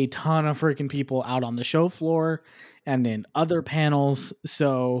had a ton of freaking people out on the show floor and in other panels.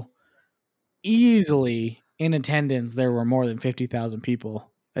 So easily in attendance, there were more than 50,000 people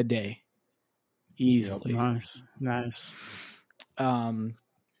a day. Easily. Nice.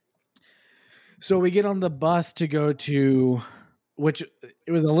 So we get on the bus to go to, which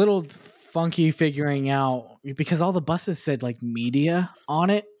it was a little funky figuring out because all the buses said like media on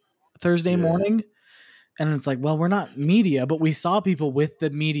it Thursday morning. And it's like, well, we're not media, but we saw people with the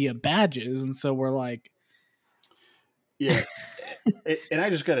media badges. And so we're like, yeah. And I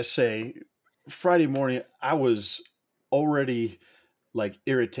just got to say, Friday morning, I was already like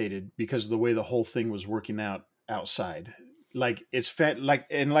irritated because of the way the whole thing was working out outside. Like it's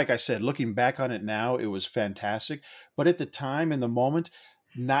like I said, looking back on it now, it was fantastic. But at the time, in the moment,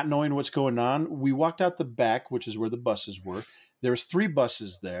 not knowing what's going on, we walked out the back, which is where the buses were. There's 3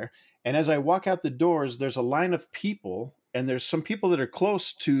 buses there. And as I walk out the doors, there's a line of people, and there's some people that are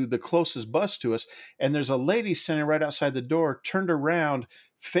close to the closest bus to us. And there's a lady standing right outside the door, turned around,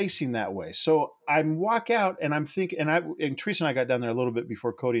 facing that way. So I walk out, and I'm thinking, and Teresa and I got down there a little bit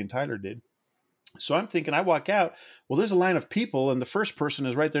before Cody and Tyler did. So I'm thinking, I walk out, well, there's a line of people, and the first person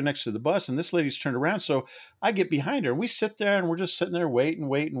is right there next to the bus, and this lady's turned around. So I get behind her, and we sit there, and we're just sitting there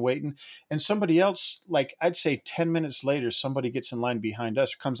waiting. And somebody else, like I'd say 10 minutes later, somebody gets in line behind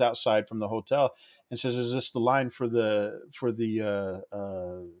us, comes outside from the hotel, and says, "Is this the line for the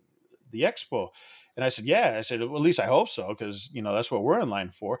expo?" And I said, "Yeah." I said, "Well, at least I hope so, because that's what we're in line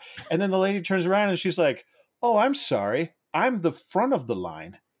for." And then the lady turns around and she's like, "Oh, I'm sorry, I'm the front of the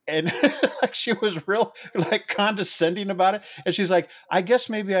line." And like she was real like condescending about it. And she's like, "I guess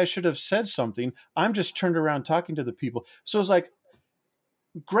maybe I should have said something. I'm just turned around talking to the people." So it's like,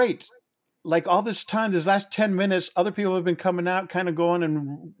 great. Like all this time, this last 10 minutes, other people have been coming out, kind of going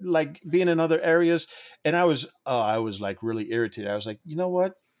and like being in other areas. And I was like really irritated. I was like, you know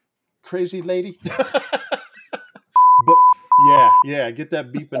what? Crazy lady. But get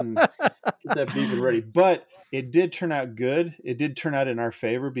that beeping ready. But it did turn out good. It did turn out in our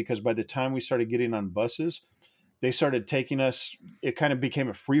favor because by the time we started getting on buses, they started taking us. It kind of became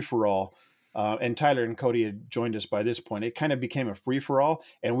a free for all. And Tyler and Cody had joined us by this point. It kind of became a free for all,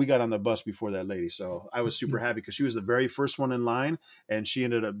 and we got on the bus before that lady. So I was super happy because she was the very first one in line, and she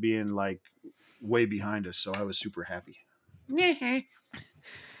ended up being like way behind us. So I was super happy.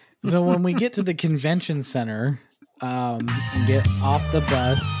 So when we get to the convention center, get off the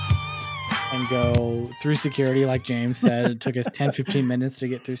bus and go through security, like James said, it took us 10-15 minutes to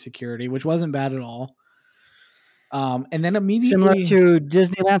get through security, which wasn't bad at all. And then immediately, similar to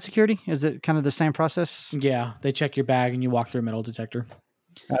Disneyland security, is it kind of the same process? Yeah, they check your bag and you walk through a metal detector.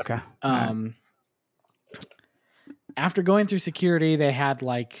 Okay. After going through security, they had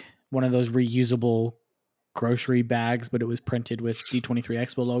like one of those reusable grocery bags, but it was printed with D23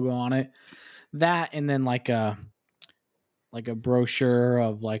 Expo logo on it. That, and then like a brochure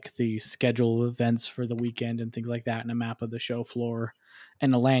of like the schedule of events for the weekend and things like that, and a map of the show floor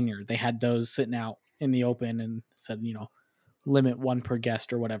and a lanyard. They had those sitting out in the open and said, limit one per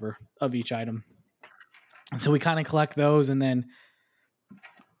guest or whatever of each item. And so we kind of collect those, and then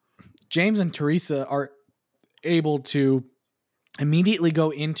James and Teresa are able to immediately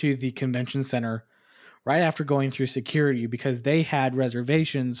go into the convention center right after going through security because they had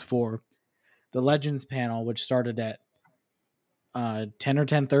reservations for the Legends panel, which started at 10 or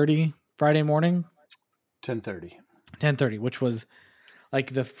 10:30 Friday morning. 10:30. 10:30, which was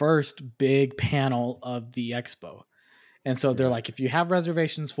like the first big panel of the expo. And so they're like, if you have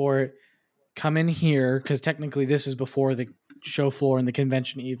reservations for it, come in here, because technically this is before the show floor and the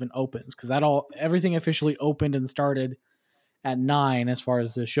convention even opens, because everything officially opened and started at 9 as far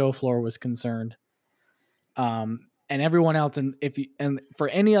as the show floor was concerned. And everyone else, and for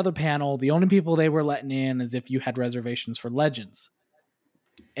any other panel, the only people they were letting in is if you had reservations for Legends.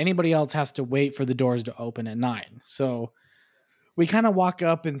 Anybody else has to wait for the doors to open at 9. So we kind of walk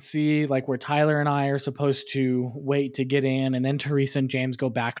up and see like where Tyler and I are supposed to wait to get in, and then Teresa and James go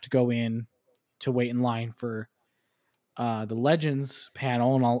back to go in to wait in line for the Legends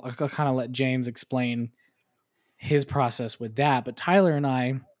panel, and I'll kind of let James explain his process with that. But Tyler and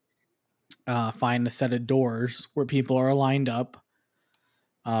I find a set of doors where people are lined up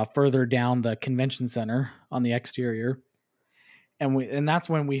further down the convention center on the exterior. And that's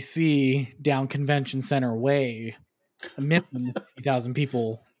when we see down Convention Center Way a minimum of 50,000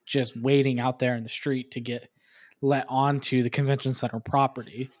 people just waiting out there in the street to get let onto the convention center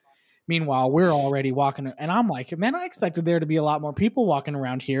property. Meanwhile, we're already walking, and I'm like, man, I expected there to be a lot more people walking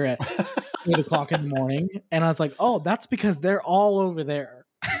around here at 8 o'clock in the morning. And I was like, oh, that's because they're all over there.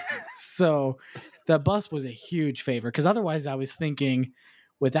 So the bus was a huge favor, because otherwise I was thinking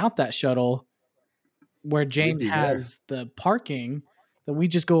without that shuttle where James has the parking, that we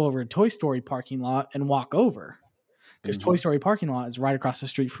just go over a Toy Story parking lot and walk over, because Toy Story parking lot is right across the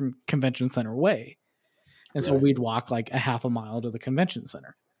street from Convention Center Way. And so we'd walk like a half a mile to the convention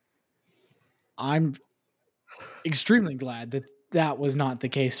center. I'm extremely glad that that was not the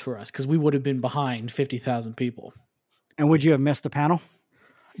case for us, because we would have been behind 50,000 people. And would you have missed the panel?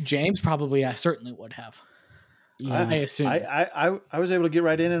 James probably, I certainly would have. I assume. I was able to get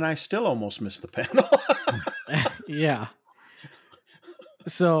right in, and I still almost missed the panel. Yeah.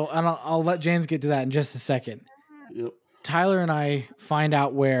 So I'll let James get to that in just a second. Yep. Tyler and I find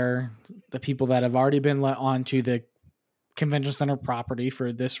out where the people that have already been let onto the convention center property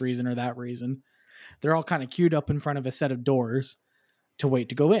for this reason or that reason, they're all kind of queued up in front of a set of doors to wait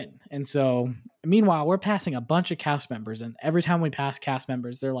to go in. And so meanwhile, we're passing a bunch of cast members, and every time we pass cast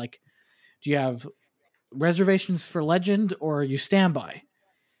members, they're like, do you have reservations for Legend or are you standby?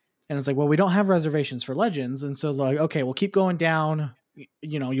 And it's like, well, we don't have reservations for Legends. And so they're like, okay, we'll keep going down.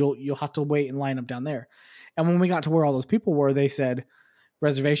 You know, you'll have to wait and line up down there. And when we got to where all those people were, they said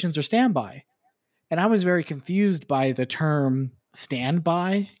reservations or standby. And I was very confused by the term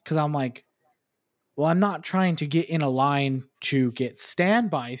standby, because I'm like, well, I'm not trying to get in a line to get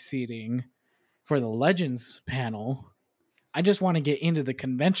standby seating for the Legends panel. I just want to get into the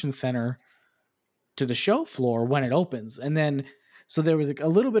convention center to the show floor when it opens. And then, so there was a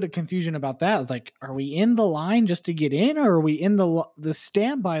little bit of confusion about that. It's like, are we in the line just to get in, or are we in the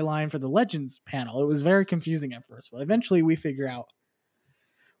standby line for the Legends panel? It was very confusing at first, but eventually we figure out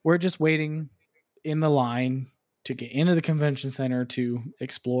we're just waiting in the line to get into the convention center to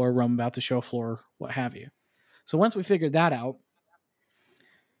explore, roam about the show floor, what have you. So once we figured that out,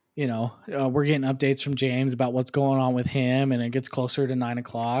 you know, we're getting updates from James about what's going on with him, and it gets closer to 9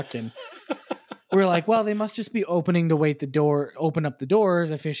 o'clock, and we're like, well, they must just be open up the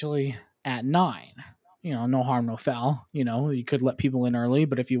doors officially at 9. You know, no harm, no foul. You know, you could let people in early,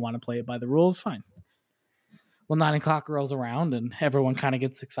 but if you want to play it by the rules, fine. Well, 9 o'clock rolls around and everyone kind of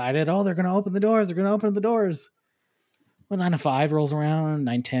gets excited. Oh, they're going to open the doors. They're going to open the doors. Well, 9 to 5 rolls around,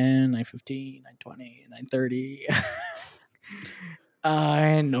 9:10, 9:15, 9:20, 9:30.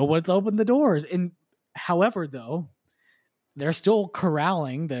 And no one's opened the doors. And however, though, they're still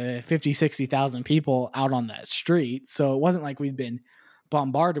corralling the 50, 60,000 people out on that street. So it wasn't like we've been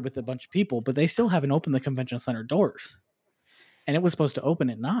bombarded with a bunch of people, but they still haven't opened the convention center doors. And it was supposed to open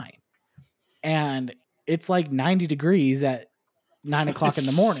at 9. And it's like 90 degrees at 9 o'clock in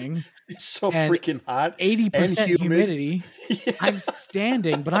the morning. It's so freaking hot. 80% humidity. Yeah. I'm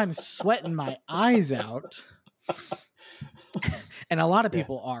standing, but I'm sweating my eyes out. And a lot of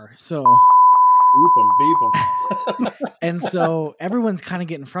people are. So beep them. And so everyone's kind of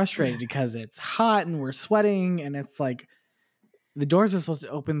getting frustrated because it's hot and we're sweating, and it's like the doors are supposed to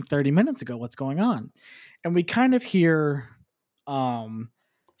open 30 minutes ago. What's going on? And we kind of hear some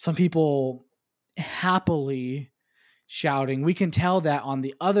people happily shouting. We can tell that on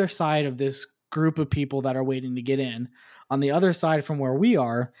the other side of this group of people that are waiting to get in. On the other side from where we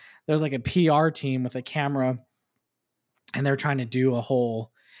are, there's like a PR team with a camera, and they're trying to do a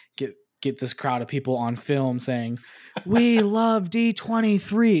whole get this crowd of people on film saying, "We love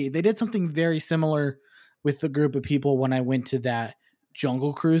D23." They did something very similar with the group of people when I went to that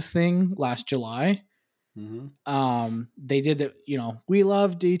Jungle Cruise thing last July. Mm-hmm. They did it, "We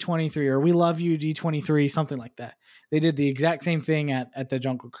love D23" or "We love you D23," something like that. They did the exact same thing at the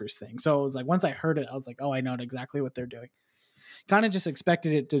Jungle Cruise thing. So it was like, once I heard it, I was like, oh, I know exactly what they're doing. Kind of just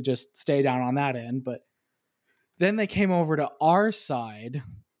expected it to just stay down on that end. But then they came over to our side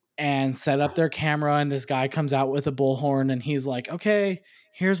and set up their camera, and this guy comes out with a bullhorn, and he's like, "Okay,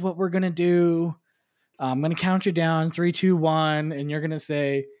 here's what we're going to do. I'm going to count you down, 3, 2, 1, and you're going to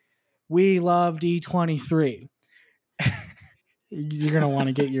say, 'We love D23.'" You're going to want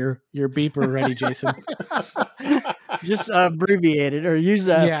to get your beeper ready, Jason. Just abbreviate it or use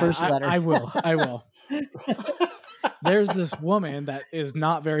that first letter. I will. There's this woman that is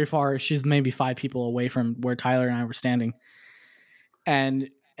not very far. She's maybe 5 people away from where Tyler and I were standing. And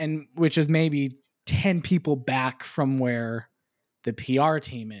which is maybe 10 people back from where the PR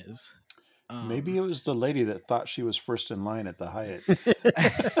team is. Maybe it was the lady that thought she was first in line at the Hyatt.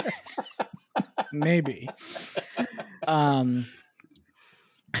 Maybe.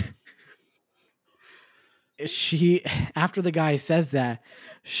 She, after the guy says that,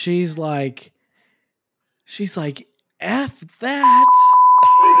 she's like, "F that."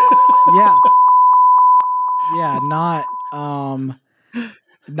 Yeah,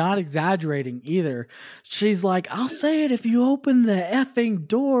 not exaggerating either. She's like, "I'll say it if you open the effing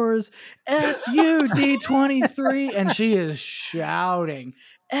doors. F you, D23." And she is shouting,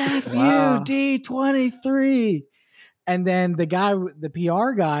 "F you, D23." And then the guy, the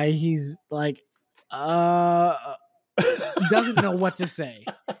PR guy, he's like, doesn't know what to say,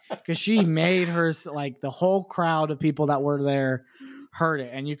 because she made her, like, the whole crowd of people that were there heard it,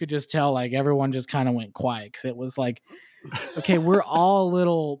 and you could just tell, like, everyone just kind of went quiet, because it was like, okay, we're all a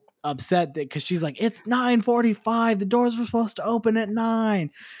little upset that, because she's like, "It's 9:45, the doors were supposed to open at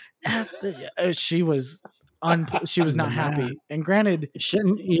 9. She was not happy. And granted,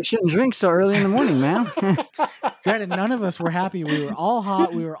 you shouldn't drink so early in the morning, man. Granted, none of us were happy. We were all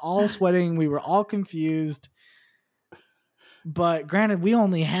hot, we were all sweating, we were all confused. But granted, we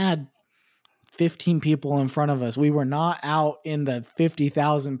only had 15 people in front of us. We were not out in the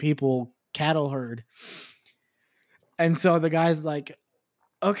 50,000 people cattle herd. And so the guy's like,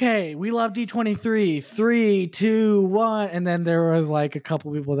 "Okay, we love D23. 3, 2, 1." And then there was like a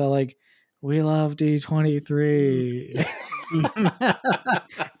couple people that like, "We love D23."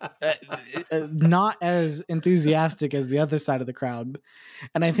 Not as enthusiastic as the other side of the crowd.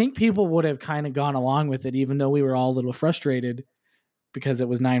 And I think people would have kind of gone along with it, even though we were all a little frustrated because it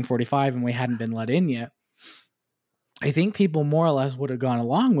was 9:45 and we hadn't been let in yet. I think people more or less would have gone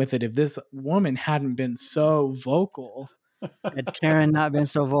along with it if this woman hadn't been so vocal. Had Karen not been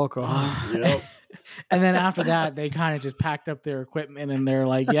so vocal. Yep. And then after that, they kind of just packed up their equipment and they're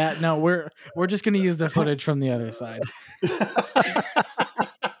like, "Yeah, no, we're just going to use the footage from the other side."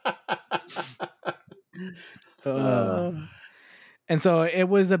 And so it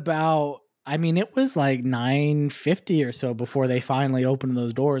was about, it was like 9:50 or so before they finally opened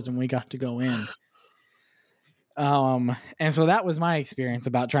those doors and we got to go in. And so that was my experience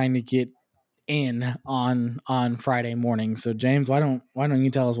about trying to get in on Friday morning. So James, why don't you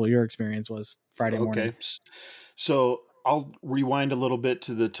tell us what your experience was Friday morning? Okay. So I'll rewind a little bit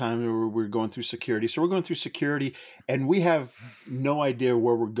to the time where we're going through security. So we're going through security and we have no idea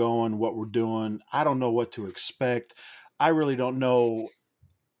where we're going, what we're doing. I don't know what to expect. I really don't know.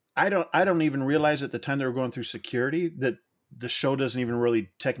 I don't even realize at the time that we're going through security that the show doesn't even really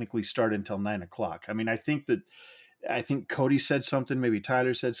technically start until 9:00. I think Cody said something, maybe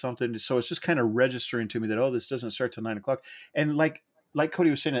Tyler said something. So it's just kind of registering to me that, oh, this doesn't start till 9:00. And like Cody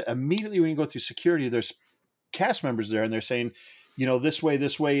was saying, immediately when you go through security, there's cast members there and they're saying, this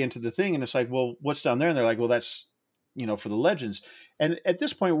way into the thing. And it's like, well, what's down there? And they're like, well, that's, for the legends. And at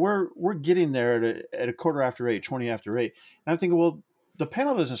this point we're getting there at a 8:15, 20 after 8. And I'm thinking, well, the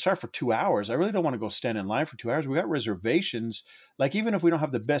panel doesn't start for 2 hours. I really don't want to go stand in line for 2 hours. We got reservations. Like, even if we don't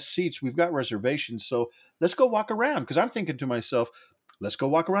have the best seats, we've got reservations. So let's go walk around. Cause I'm thinking to myself, let's go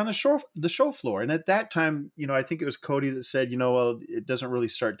walk around the show floor. And at that time, I think it was Cody that said, well, it doesn't really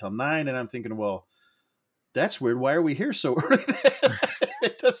start till 9. And I'm thinking, well, that's weird. Why are we here so early?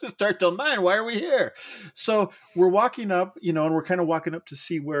 It doesn't start till 9. Why are we here? So we're walking up, and we're kind of walking up to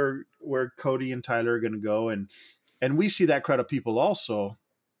see where Cody and Tyler are going to go. And we see that crowd of people also.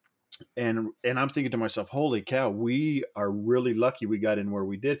 And I'm thinking to myself, holy cow, we are really lucky we got in where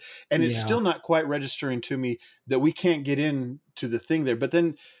we did. And it's Yeah. still not quite registering to me that we can't get in to the thing there. But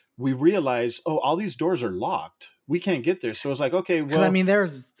then we realize, oh, all these doors are locked. We can't get there. So it's like, okay, Because well, I mean,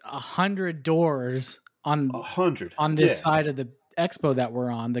 there's 100 doors on 100 this side of the expo that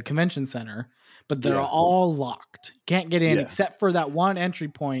we're on, the convention center, but they're Yeah. all locked. Can't get in Yeah. except for that one entry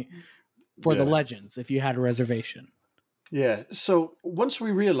point for the Yeah. Legends if you had a reservation. Yeah. So once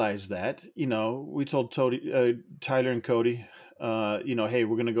we realized that, we told Tyler and Cody, hey,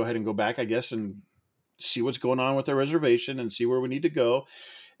 we're going to go ahead and go back, I guess, and see what's going on with our reservation and see where we need to go.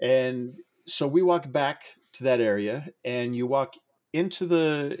 And so we walk back to that area, and you walk into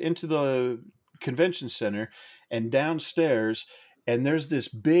the convention center and downstairs, and there's this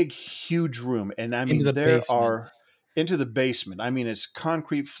big, huge room. And I mean, Into the basement. into the basement. I mean, it's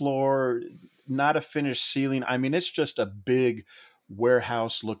concrete floor, not a finished ceiling. I mean, it's just a big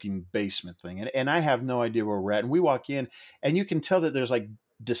warehouse looking basement thing. And I have no idea where we're at. And we walk in, and you can tell that there's like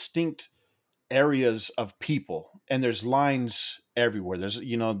distinct areas of people, and there's lines everywhere. There's,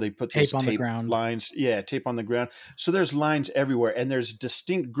 they put Tape those on the tape ground. lines. Yeah, tape on the ground. So there's lines everywhere, and there's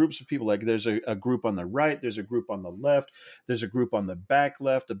distinct groups of people. Like there's a group on the right, there's a group on the left, there's a group on the back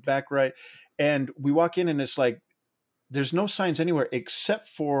left, the back right. And we walk in, and it's like, there's no signs anywhere except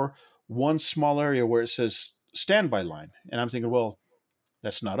for one small area where it says standby line. And I'm thinking, well,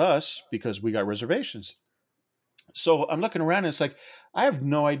 that's not us because we got reservations. So I'm looking around, and it's like, I have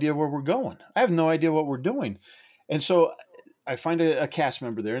no idea where we're going. I have no idea what we're doing. And so I find a cast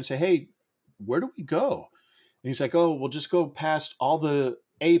member there and say, hey, where do we go? And he's like, oh, we'll just go past all the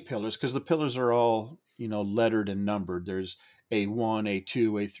A pillars, because the pillars are all, lettered and numbered. There's A1,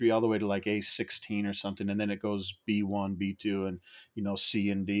 A2, A3, all the way to like A16 or something. And then it goes B1, B2, and, C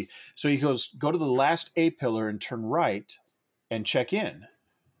and D. So he goes, go to the last A pillar and turn right and check in.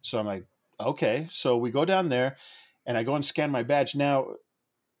 So I'm like, okay. So we go down there, and I go and scan my badge. Now,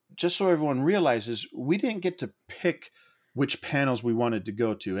 just so everyone realizes, we didn't get to pick which panels we wanted to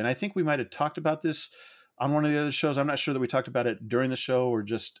go to. And I think we might have talked about this on one of the other shows. I'm not sure that we talked about it during the show or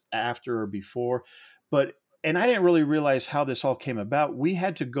just after or before. And I didn't really realize how this all came about. We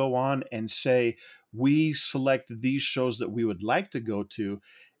had to go on and say, we select these shows that we would like to go to.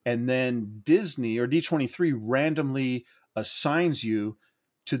 And then Disney or D23 randomly assigns you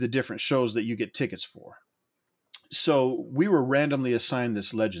to the different shows that you get tickets for. So we were randomly assigned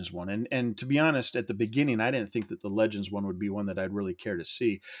this Legends one. And to be honest, at the beginning, I didn't think that the Legends one would be one that I'd really care to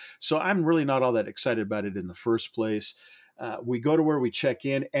see. So I'm really not all that excited about it in the first place. We go to where we check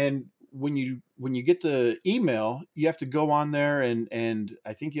in, and when you get the email, you have to go on there and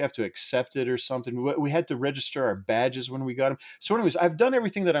I think you have to accept it or something. We had to register our badges when we got them. So anyways, I've done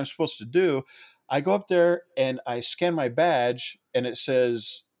everything that I'm supposed to do. I go up there and I scan my badge, and it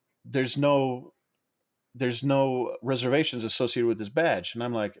says there's no reservations associated with this badge. And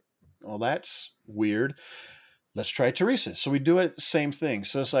I'm like, well, that's weird. Let's try Teresa. So we do it, same thing.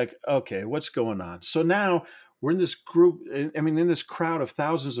 So it's like, okay, what's going on? So now we're in this group, in this crowd of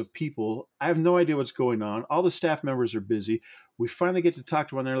thousands of people. I have no idea what's going on. All the staff members are busy. We finally get to talk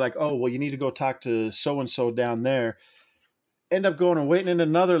to one. They're like, oh, well, you need to go talk to so-and-so down there. End up going and waiting in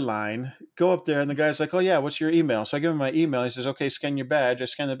another line, go up there, and the guy's like, oh, yeah, what's your email? So I give him my email. He says, okay, scan your badge. I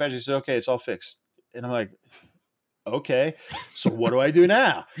scan the badge. He says, okay, it's all fixed. And I'm like, okay, so what do I do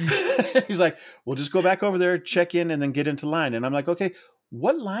now? He's like, well, just go back over there, check in, and then get into line. And I'm like, okay,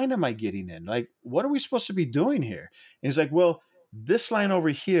 what line am I getting in? Like, what are we supposed to be doing here? And he's like, well, this line over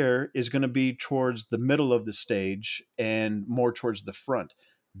here is going to be towards the middle of the stage and more towards the front.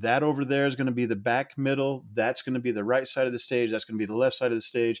 That over there is going to be the back middle. That's going to be the right side of the stage. That's going to be the left side of the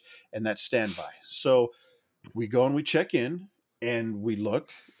stage. And that's standby. So we go and we check in, and we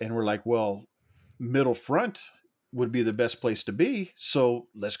look, and we're like, well, middle front would be the best place to be. So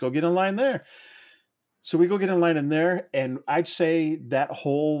let's go get in line there. So we go get in line in there. And I'd say that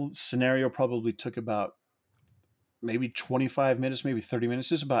whole scenario probably took about maybe 25 minutes, maybe 30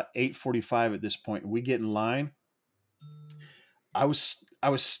 minutes. It's about 8:45 at this point. And we get in line. I was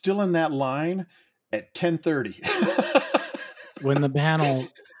still in that line at 10:30. When the panel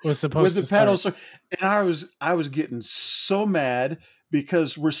was supposed to start. And I was getting so mad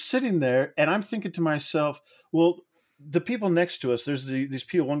because we're sitting there, and I'm thinking to myself, well, the people next to us, there's these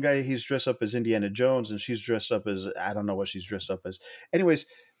people. One guy, he's dressed up as Indiana Jones, and she's dressed up as, I don't know what she's dressed up as. Anyways,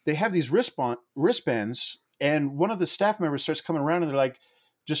 they have these wristbands, and one of the staff members starts coming around, and they're like,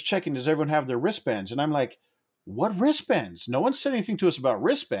 just checking, does everyone have their wristbands? And I'm like, what wristbands? No one said anything to us about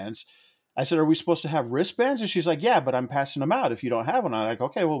wristbands. I said, are we supposed to have wristbands? And she's like, yeah, but I'm passing them out if you don't have one. I'm like,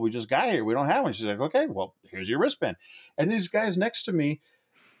 okay, well, we just got here. We don't have one. She's like, okay, well, here's your wristband. And these guys next to me,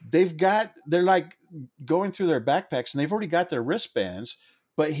 they're like going through their backpacks and they've already got their wristbands,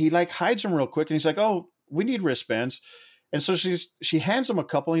 but he like hides them real quick and he's like, oh, we need wristbands. And so she hands him a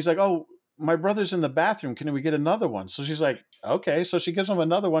couple and he's like, oh, my brother's in the bathroom. Can we get another one? So she's like, okay. So she gives him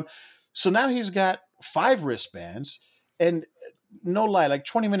another one. So now he's got 5 wristbands, and no lie, like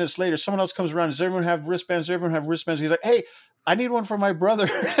 20 minutes later, someone else comes around. Does everyone have wristbands? Does everyone have wristbands? He's like, hey, I need one for my brother.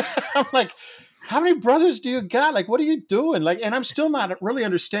 I'm like, how many brothers do you got? Like, what are you doing? Like, and I'm still not really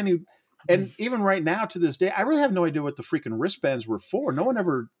understanding. And even right now to this day, I really have no idea what the freaking wristbands were for. No one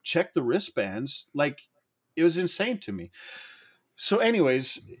ever checked the wristbands. Like, it was insane to me. So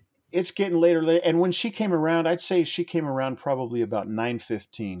anyways, it's getting later. And when she came around, I'd say she came around probably about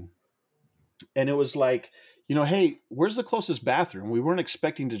 9:15. And it was like, hey, where's the closest bathroom? We weren't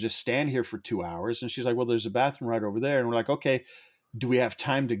expecting to just stand here for 2 hours. And she's like, well, there's a bathroom right over there. And we're like, okay, do we have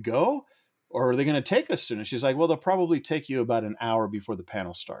time to go? Or are they going to take us soon? And she's like, well, they'll probably take you about an hour before the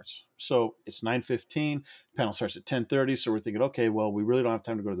panel starts. So it's 9:15. Panel starts at 10:30. So we're thinking, okay, well, we really don't have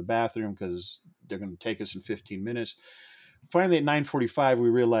time to go to the bathroom because they're going to take us in 15 minutes. Finally, at 9:45, we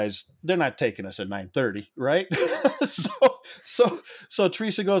realized they're not taking us at 9:30, right? So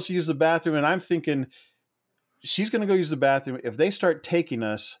Teresa goes to use the bathroom, and I'm thinking she's going to go use the bathroom. If they start taking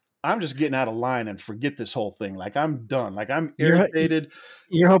us, I'm just getting out of line and forget this whole thing. Like, I'm done. Like, I'm irritated.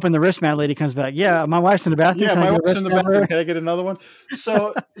 You're hoping the wristband lady comes back. Yeah, my wife's in the bathroom. Yeah, my wife's in the bathroom. Can I get another one?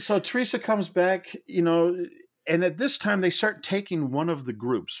 So Teresa comes back, and at this time they start taking one of the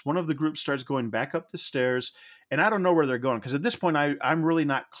groups. One of the groups starts going back up the stairs, and I don't know where they're going because at this point I'm really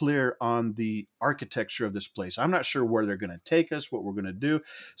not clear on the architecture of this place. I'm not sure where they're going to take us, what we're going to do.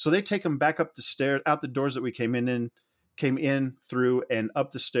 So they take them back up the stairs, out the doors that we came in through, and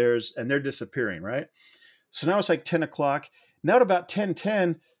up the stairs, and they're disappearing, right? So now it's like 10 o'clock. Now at about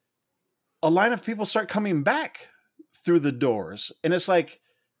 10:10, a line of people start coming back through the doors, and it's like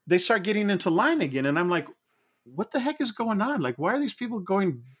they start getting into line again, and I'm like, what the heck is going on? Like, why are these people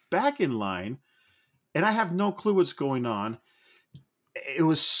going back in line? And I have no clue what's going on. It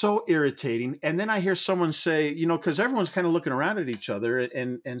was so irritating. And then I hear someone say, because everyone's kind of looking around at each other,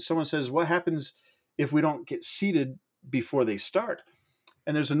 and someone says, what happens if we don't get seated before they start?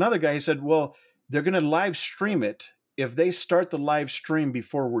 And there's another guy who said, well, they're going to live stream it. If they start the live stream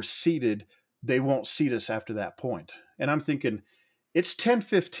before we're seated, they won't seat us after that point. And I'm thinking, it's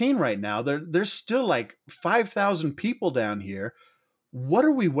 10:15 right now. There's still like 5,000 people down here. What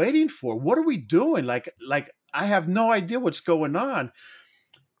are we waiting for? What are we doing? Like I have no idea what's going on.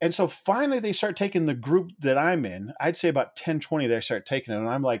 And so finally they start taking the group that I'm in. I'd say about 10:20 they start taking it. And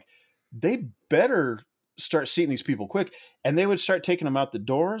I'm like, they better start seating these people quick. And they would start taking them out the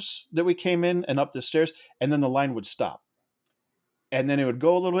doors that we came in and up the stairs. And then the line would stop. And then it would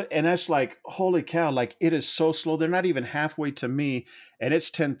go a little bit. And that's like, holy cow, like it is so slow. They're not even halfway to me. And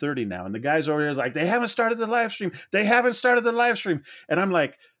it's 10:30 now. And the guys over there is like, they haven't started the live stream. They haven't started the live stream. And I'm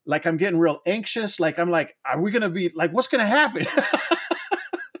like I'm getting real anxious. Like, I'm like, are we going to be like, what's going to happen?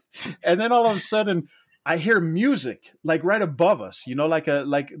 And then all of a sudden I hear music like right above us,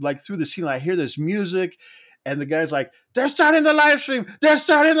 like through the ceiling. I hear this music and the guy's like, they're starting the live stream. They're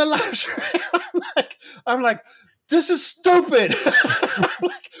starting the live stream. I'm like, this is stupid.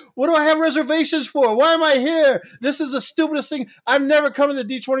 Like, what do I have reservations for? Why am I here? This is the stupidest thing. I'm never coming to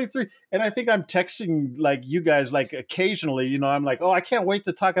D23. And I think I'm texting like you guys, like occasionally, I'm like, oh, I can't wait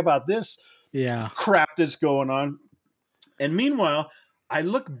to talk about this crap that's going on. And meanwhile, I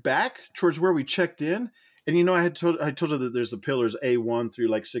look back towards where we checked in. And, I told her that there's the pillars A1 through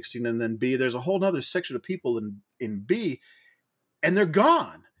like 16 and then B. There's a whole nother section of people in B, and they're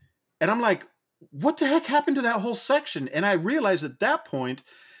gone. And I'm like, what the heck happened to that whole section? And I realized at that point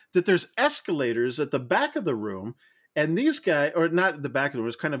that there's escalators at the back of the room, and these guys, or not at the back of the room, it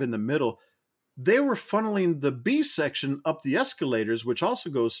was kind of in the middle. They were funneling the B section up the escalators, which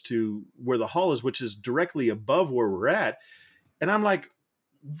also goes to where the hall is, which is directly above where we're at. And I'm like,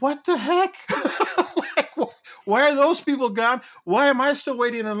 what the heck? Why are those people gone? Why am I still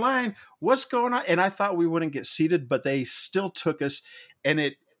waiting in line? What's going on? And I thought we wouldn't get seated, but they still took us, and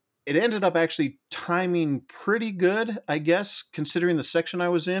it ended up actually timing pretty good, I guess, considering the section I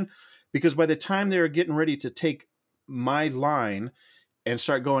was in, because by the time they were getting ready to take my line and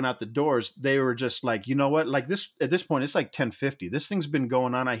start going out the doors, they were just like, you know what? Like this, at this point, it's like 10:50. This thing's been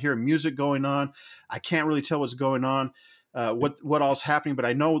going on. I hear music going on. I can't really tell what's going on, what all's happening, but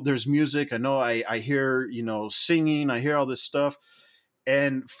I know there's music. I know I hear, singing. I hear all this stuff.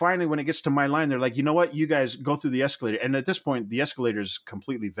 And finally, when it gets to my line, they're like, you know what? You guys go through the escalator. And at this point, the escalator is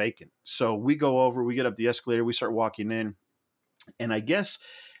completely vacant. So we go over, we get up the escalator, we start walking in. And I guess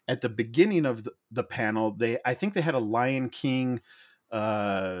at the beginning of the panel, I think they had a Lion King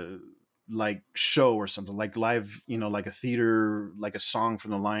like show or something, like live, like a theater, like a song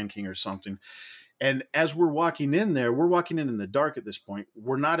from the Lion King or something. And as we're walking in there, we're walking in the dark at this point.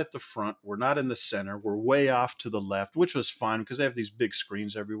 We're not at the front. We're not in the center. We're way off to the left, which was fun because they have these big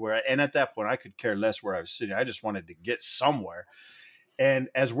screens everywhere. And at that point, I could care less where I was sitting. I just wanted to get somewhere. And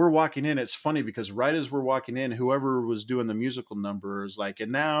as we're walking in, it's funny because right as we're walking in, whoever was doing the musical number is like,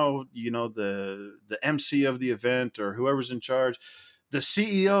 and now, the MC of the event or whoever's in charge, the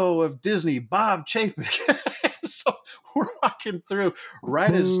CEO of Disney, Bob Chapek. So we're walking through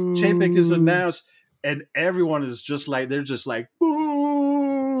right as Chapek is announced, and everyone is just like, they're just like,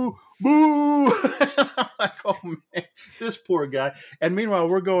 boo, boo. I'm like, oh man, this poor guy. And meanwhile,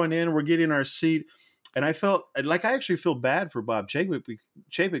 we're going in, we're getting our seat. And I actually feel bad for Bob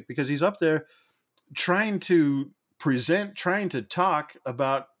Chapek because he's up there trying to present, trying to talk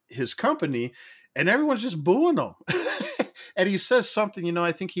about his company, and everyone's just booing him. And he says something,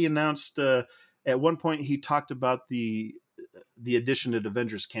 I think he announced at one point he talked about the addition at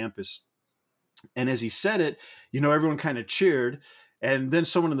Avengers Campus. And as he said it, everyone kind of cheered. And then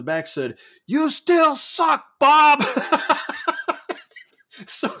someone in the back said, "You still suck, Bob."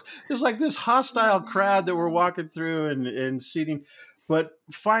 So there's like this hostile crowd that we're walking through and seating. But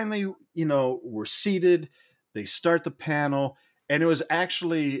finally, we're seated. They start the panel. And it was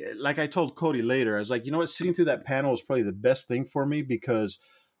actually, like I told Cody later, I was like, sitting through that panel was probably the best thing for me because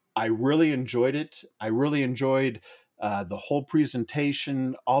I really enjoyed it. I really enjoyed the whole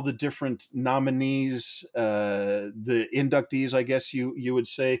presentation, all the different nominees, the inductees, I guess you would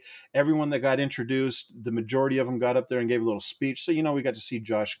say, everyone that got introduced, the majority of them got up there and gave a little speech. So, we got to see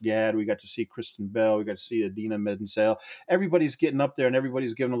Josh Gad, we got to see Kristen Bell, we got to see Idina Menzel. Everybody's getting up there and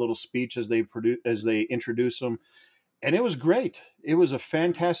everybody's giving a little speech as they introduce them. And it was great. It was a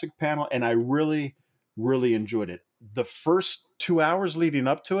fantastic panel, and I really, really enjoyed it. The first 2 hours leading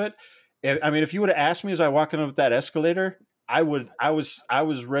up to it, I mean, if you would have asked me as I walked up that escalator, I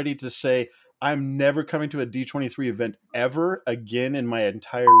was ready to say, I'm never coming to a D23 event ever again in my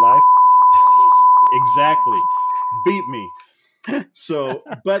entire life. Exactly. Beat me. So,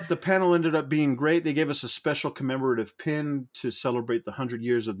 but the panel ended up being great. They gave us a special commemorative pin to celebrate the 100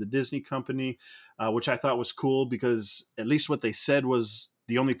 years of the Disney company, which I thought was cool because at least what they said was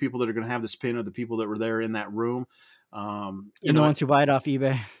the only people that are going to have this pin are the people that were there in that room. The ones who buy it off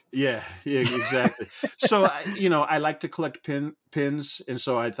eBay. Yeah, exactly. So, I like to collect pins. And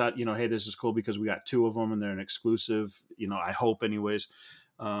so I thought, hey, this is cool because we got 2 of them and they're an exclusive, I hope anyways.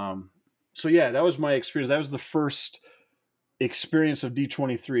 So yeah, that was my experience. That was the first experience of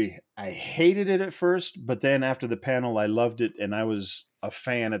D23. I hated it at first, but then after the panel, I loved it. And I was a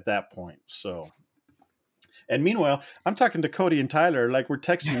fan at that point. So, and meanwhile, I'm talking to Cody and Tyler, like we're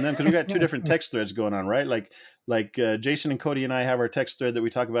texting them because we got 2 different text threads going on, right? Like Jason and Cody and I have our text thread that we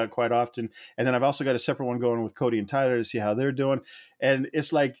talk about quite often. And then I've also got a separate one going with Cody and Tyler to see how they're doing. And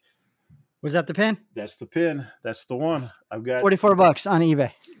it's like, was that the pin? That's the pin. That's the one. I've got $44 on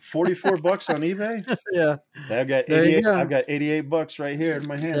eBay. $44 on eBay. Yeah. I've got 88. I've got $88 right here in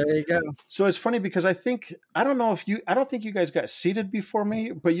my hand. There you go. So it's funny because I don't think you guys got seated before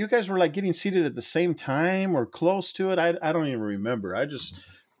me, but you guys were like getting seated at the same time or close to it. I don't even remember. I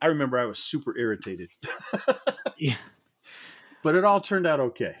remember I was super irritated. Yeah. But it all turned out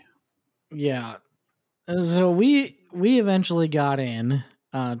okay. Yeah. So we eventually got in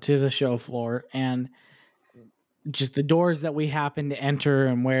to the show floor, and just the doors that we happened to enter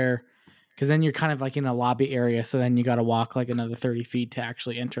and where, because then you're kind of like in a lobby area, so then you got to walk like another 30 feet to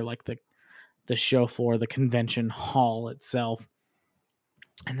actually enter like the show floor, the convention hall itself.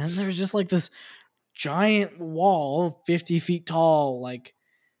 And then there's just like this giant wall 50 feet tall, like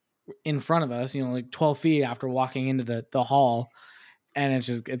in front of us, like 12 feet after walking into the hall. And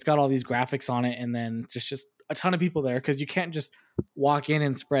it's got all these graphics on it, and then just a ton of people there because you can't just walk in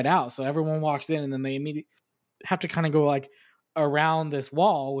and spread out. So everyone walks in, and then they immediately have to kind of go like around this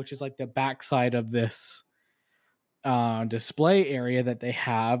wall, which is like the backside of this display area that they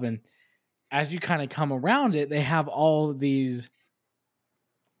have. And as you kind of come around it, they have all these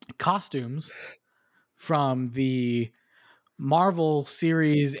costumes from the Marvel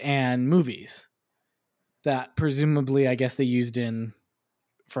series and movies that presumably, I guess, they used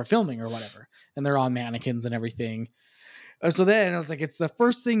for filming or whatever. And they're on mannequins and everything. So then it's like, it's the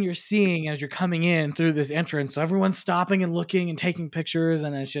first thing you're seeing as you're coming in through this entrance. So everyone's stopping and looking and taking pictures.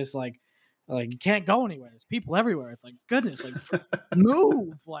 And it's just like you can't go anywhere. There's people everywhere. It's like, goodness, like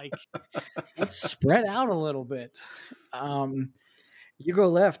move, like let's spread out a little bit. You go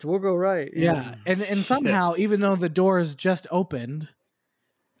left, we'll go right. Yeah. And somehow, even though the doors just opened,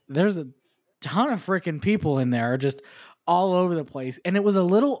 there's a ton of freaking people in there just all over the place. And it was a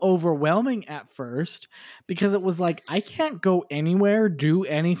little overwhelming at first because it was like, I can't go anywhere, do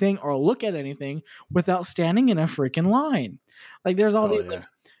anything, or look at anything without standing in a freaking line. Like there's all these like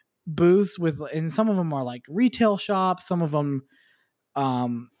booths with, and some of them are like retail shops, some of them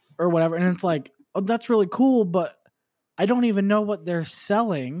or whatever. And it's like, oh, that's really cool, but I don't even know what they're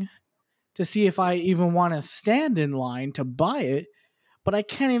selling to see if I even want to stand in line to buy it. But I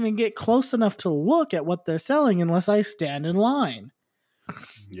can't even get close enough to look at what they're selling unless I stand in line.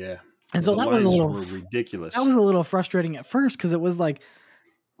 Yeah. And so that was a little ridiculous. That was a little frustrating at first because it was like,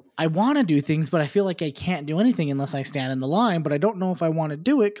 I want to do things, but I feel like I can't do anything unless I stand in the line. But I don't know if I want to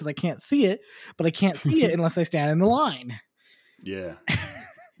do it because I can't see it. But I can't see it unless I stand in the line. Yeah.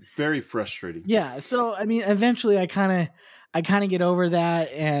 Very frustrating. Yeah. So, I mean, eventually I kind of get over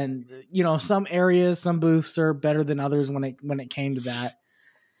that. And, you know, some areas, some booths are better than others when it came to that.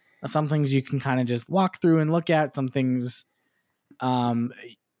 Some things you can kind of just walk through and look at. Some things,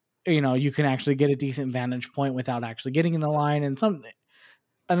 you know, you can actually get a decent vantage point without actually getting in the line. And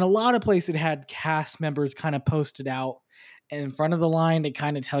a lot of places had cast members kind of posted out in front of the line to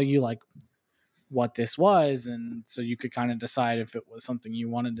kind of tell you like what this was. And so you could kind of decide if it was something you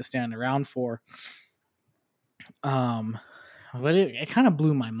wanted to stand around for. But it kind of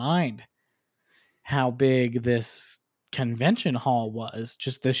blew my mind how big this convention hall was,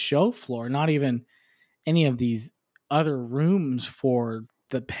 just the show floor, not even any of these other rooms for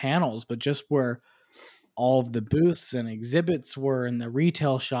the panels, but just where all of the booths and exhibits were in the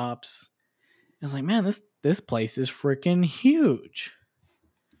retail shops. I was like, man, this place is freaking huge.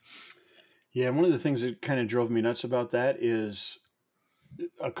 Yeah, one of the things that kind of drove me nuts about that is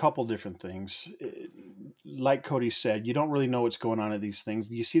a couple different things. Like Cody said, you don't really know what's going on at these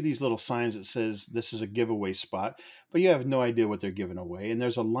things. You see these little signs that says this is a giveaway spot, but you have no idea what they're giving away. And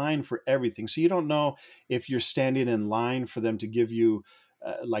there's a line for everything. So you don't know if you're standing in line for them to give you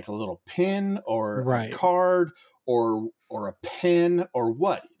like a little pin or a card or a pen or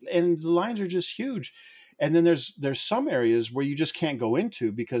what. And the lines are just huge. And then there's some areas where you just can't go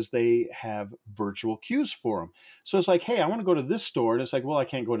into because they have virtual queues for them. So it's like, hey, I want to go to this store. And it's like, well, I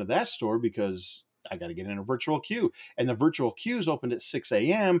can't go to that store because I got to get in a virtual queue. And the virtual queues opened at 6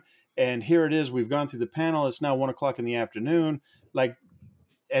 a.m. And here it is. We've gone through the panel. It's now 1 o'clock in the afternoon.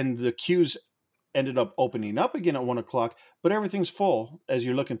 And the queues ended up opening up again at 1 o'clock, but everything's full as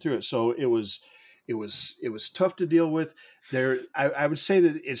you're looking through it. So it was tough to deal with there. I would say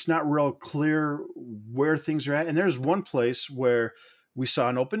that it's not real clear where things are at. And there's one place where we saw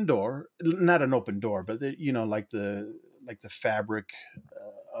an open door, not an open door, but like the fabric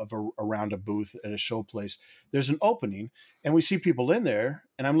around a booth at a show place. There's an opening and we see people in there,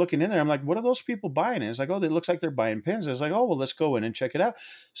 and I'm looking in there. I'm like, what are those people buying? And it's like, oh, it looks like they're buying pins. I was like, oh, well, let's go in and check it out.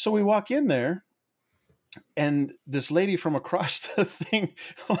 So we walk in there, and this lady from across the thing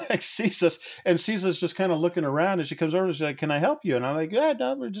sees us just kind of looking around, and she comes over and she's like, can I help you? And I'm like, yeah,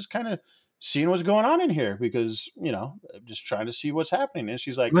 no, we're just kind of seeing what's going on in here because, just trying to see what's happening. And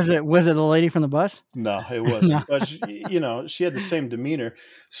she's like, was it the lady from the bus? No, it wasn't. No. But she had the same demeanor.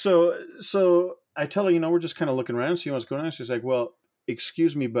 So I tell her, we're just kind of looking around, seeing what's going on. She's like, well,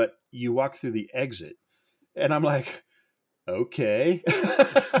 excuse me, but you walk through the exit. And I'm like, okay.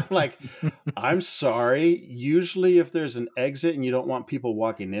 Like, I'm sorry. Usually if there's an exit and you don't want people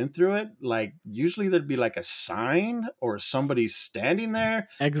walking in through it, like usually there'd be like a sign or somebody standing there.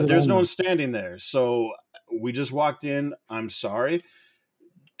 Exit, but there's no one standing there. So we just walked in. I'm sorry.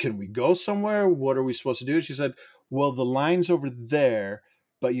 Can we go somewhere? What are we supposed to do? She said, well, the line's over there,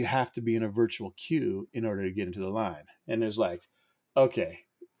 but you have to be in a virtual queue in order to get into the line. And there's like, okay,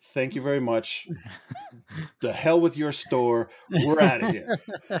 thank you very much. The hell with your store. We're out of here.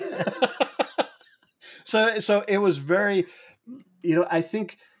 So it was very, I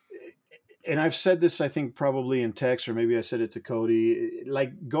think, and I've said this, I think probably in text, or maybe I said it to Cody,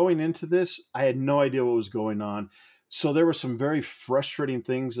 like going into this, I had no idea what was going on. So there were some very frustrating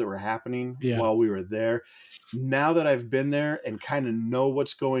things that were happening while we were there. Now that I've been there and kind of know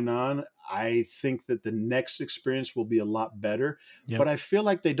what's going on, I think that the next experience will be a lot better. Yep. But I feel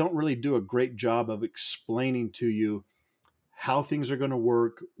like they don't really do a great job of explaining to you how things are going to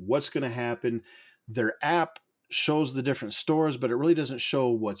work, what's going to happen. Their app shows the different stores, but it really doesn't show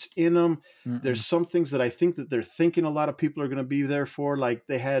what's in them. Mm-mm. There's some things that I think that they're thinking a lot of people are going to be there for. Like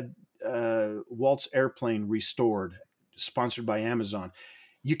they had Walt's Airplane restored, sponsored by Amazon.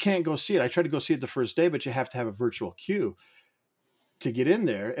 You can't go see it. I tried to go see it the first day, but you have to have a virtual queue to get in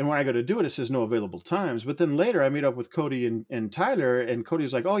there. And when I go to do it, it says no available times. But then later I meet up with Cody and Tyler, and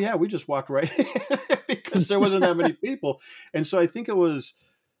Cody's like, oh yeah, we just walked right in because there wasn't that many people. And so I think it was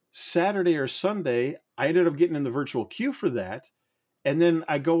Saturday or Sunday, I ended up getting in the virtual queue for that. And then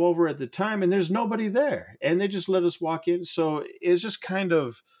I go over at the time and there's nobody there. And they just let us walk in. So it's just kind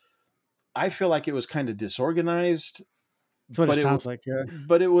of, I feel like it was kind of disorganized. That's what it sounds like, yeah.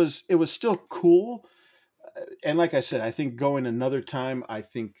 But it was still cool. And like I said, I think going another time, I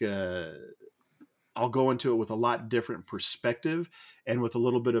think I'll go into it with a lot different perspective and with a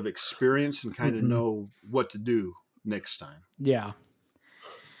little bit of experience and kind of know what to do next time. Yeah.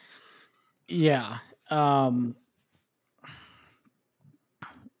 Yeah.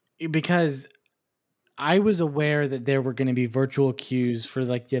 Because I was aware that there were going to be virtual queues for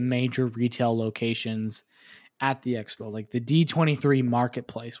like the major retail locations at the expo. Like the D23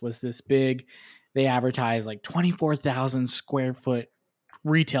 marketplace was this big, they advertised like 24,000 square foot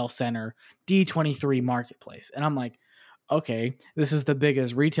retail center, D23 marketplace. And I'm like, okay, this is the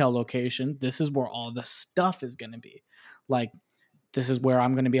biggest retail location. This is where all the stuff is going to be. Like, this is where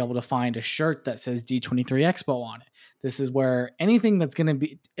I'm going to be able to find a shirt that says D23 Expo on it. This is where anything that's going to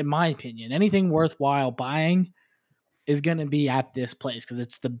be, in my opinion, anything worthwhile buying is going to be at this place because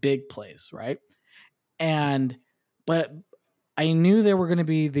it's the big place, right? But I knew there were going to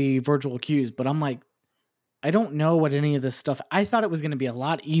be the virtual queues, but I'm like, I don't know what any of this stuff. I thought it was going to be a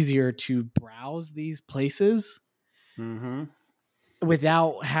lot easier to browse these places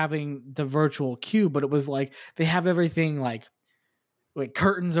without having the virtual queue, but it was like they have everything like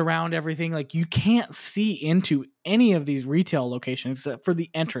curtains around everything. Like you can't see into any of these retail locations except for the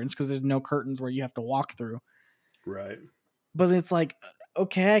entrance because there's no curtains where you have to walk through. Right. But it's like,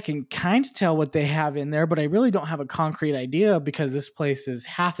 okay, I can kind of tell what they have in there, but I really don't have a concrete idea because this place is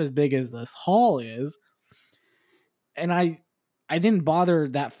half as big as this hall is. And I didn't bother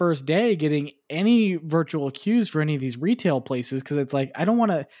that first day getting any virtual queues for any of these retail places because it's like, I don't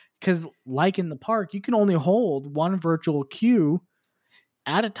want to, because like in the park, you can only hold one virtual queue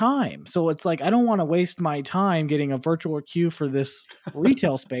at a time. So it's like, I don't want to waste my time getting a virtual queue for this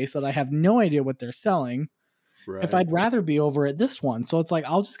retail space that I have no idea what they're selling. Right. If I'd rather be over at this one. So it's like,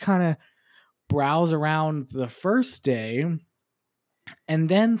 I'll just kind of browse around the first day and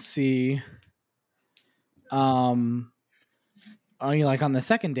then see, like on the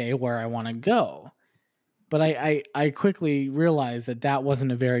second day where I want to go. But I quickly realized that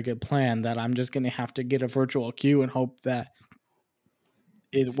wasn't a very good plan, that I'm just going to have to get a virtual queue and hope that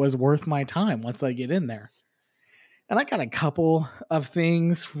it was worth my time once I get in there. And I got a couple of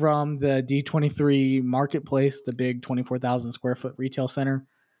things from the D23 marketplace, the big 24,000 square foot retail center.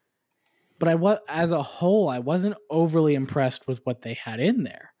 But as a whole, I wasn't overly impressed with what they had in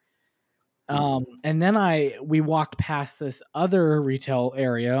there. And then we walked past this other retail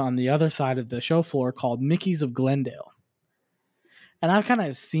area on the other side of the show floor called Mickey's of Glendale. And I've kind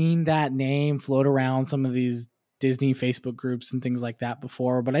of seen that name float around some of these Disney Facebook groups and things like that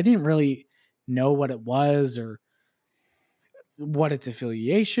before, but I didn't really know what it was or what its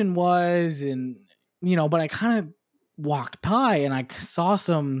affiliation was. And, but I kind of walked by and I saw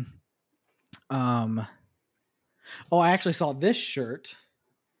some, I actually saw this shirt.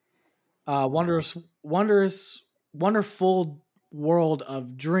 Wonderful World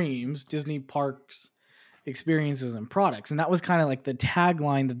of Dreams, Disney Parks Experiences and Products. And that was kind of like the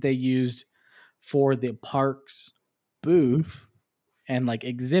tagline that they used for the parks booth and like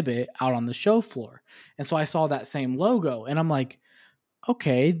exhibit out on the show floor. And so I saw that same logo and I'm like,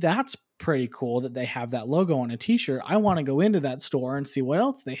 okay, that's pretty cool that they have that logo on a t-shirt. I want to go into that store and see what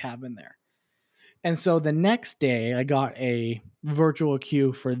else they have in there. And so the next day I got a virtual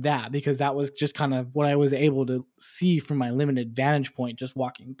queue for that because that was just kind of what I was able to see from my limited vantage point just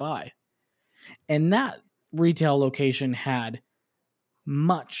walking by. And that retail location had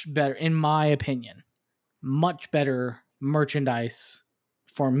much better, in my opinion, much better merchandise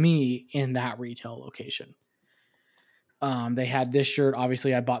for me in that retail location. They had this shirt.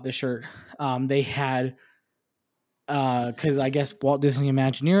 Obviously, I bought this shirt. They had, because I guess Walt Disney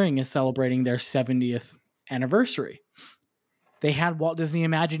Imagineering is celebrating their 70th anniversary. They had Walt Disney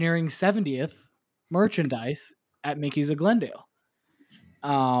Imagineering 70th merchandise at Mickey's of Glendale.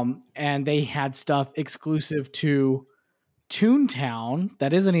 And they had stuff exclusive to Toontown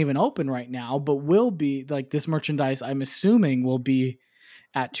that isn't even open right now, but will be, like, this merchandise I'm assuming will be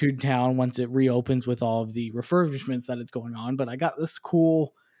at Toontown once it reopens with all of the refurbishments that it's going on. But I got this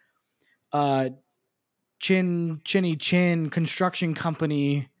cool Chinny Chin Construction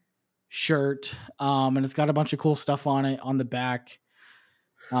Company shirt, and it's got a bunch of cool stuff on it on the back,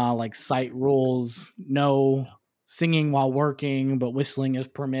 like site rules, no singing while working, but whistling is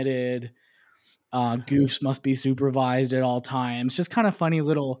permitted. Goofs must be supervised at all times. Just kind of funny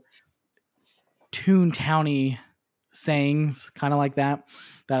little Toontowny sayings, kind of like that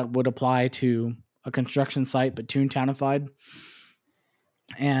would apply to a construction site, but Toontownified.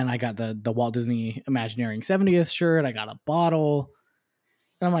 And I got the Walt Disney Imagineering 70th shirt. I got a bottle.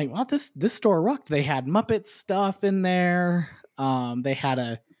 And I'm like, wow, this store rocked. They had Muppet stuff in there. They had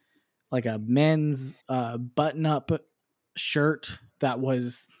a men's button-up shirt that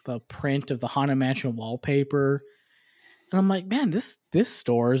was the print of the Haunted Mansion wallpaper. And I'm like, man, this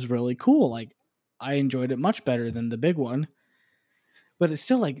store is really cool. Like, I enjoyed it much better than the big one. But it's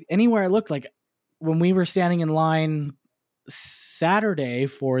still like, anywhere I looked, like when we were standing in line Saturday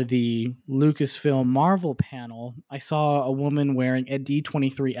for the Lucasfilm Marvel panel, I saw a woman wearing a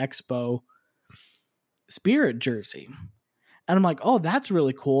D23 Expo Spirit jersey. And I'm like, oh, that's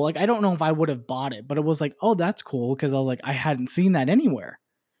really cool. Like, I don't know if I would have bought it, but it was like, oh, that's cool. Because I was like, I hadn't seen that anywhere.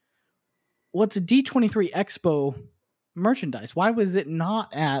 What's a D23 Expo merchandise? Why was it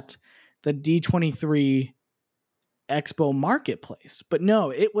not at the D23 Expo marketplace? But no,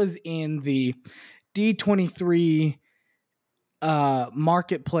 it was in the D23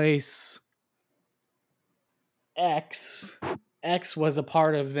 marketplace. X was a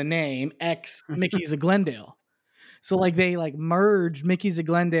part of the name X Mickey's of Glendale. So like they like merged Mickey's of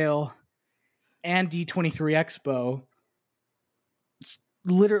Glendale and D23 Expo,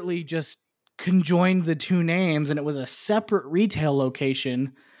 literally just conjoined the two names, and it was a separate retail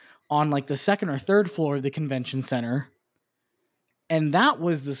location on like the second or third floor of the convention center. And that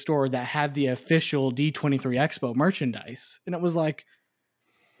was the store that had the official D23 Expo merchandise. And it was like,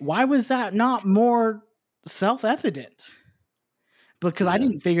 why was that not more self-evident? Because I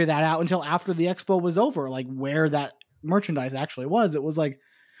didn't figure that out until after the expo was over, like where that merchandise actually was. It was like,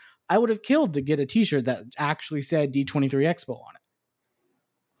 I would have killed to get a t-shirt that actually said D23 Expo on it.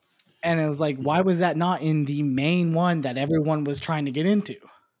 And it was like, why was that not in the main one that everyone was trying to get into?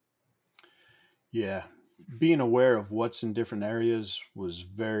 Yeah. Being aware of what's in different areas was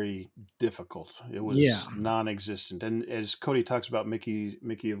very difficult. It was non-existent. And as Cody talks about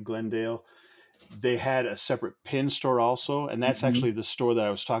Mickey of Glendale, they had a separate pin store also. And that's actually the store that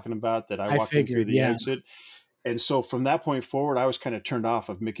I was talking about that I walked in through the exit. And so from that point forward, I was kind of turned off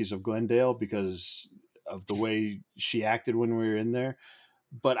of Mickey's of Glendale because of the way she acted when we were in there.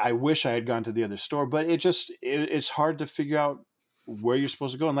 But I wish I had gone to the other store. But it's hard to figure out where you're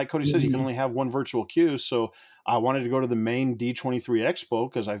supposed to go. And like Cody says, you can only have one virtual queue. So I wanted to go to the main D23 Expo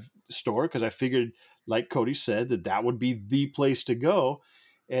because I figured, like Cody said, that would be the place to go.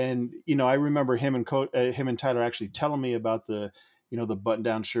 And, you know, I remember him and Tyler actually telling me about the button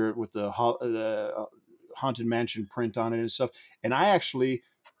down shirt with the Haunted Mansion print on it and stuff. And I actually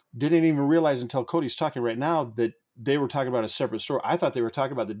didn't even realize until Cody's talking right now that they were talking about a separate store. I thought they were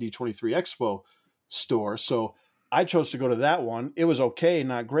talking about the D23 Expo store. So I chose to go to that one. It was okay,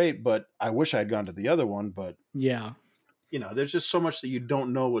 not great, but I wish I had gone to the other one. But yeah, you know, there's just so much that you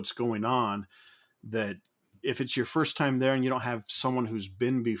don't know what's going on, that if it's your first time there and you don't have someone who's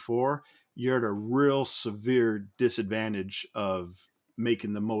been before, you're at a real severe disadvantage of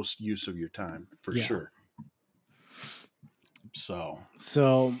making the most use of your time for sure. So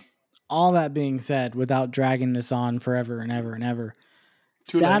all that being said, without dragging this on forever and ever and ever,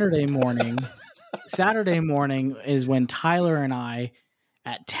 Saturday morning is when Tyler and I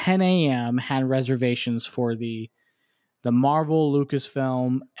at 10 a.m. had reservations for the Marvel,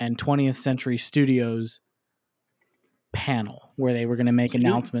 Lucasfilm, and 20th Century Studios panel, where they were going to make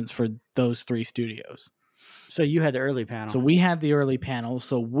announcements for those three studios. So you had the early panel. So we had the early panel.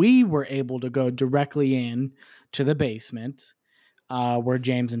 So we were able to go directly in to the basement, where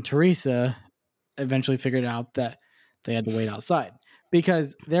James and Teresa eventually figured out that they had to wait outside.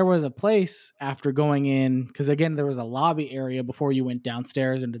 Because there was a place after going in, because again, there was a lobby area before you went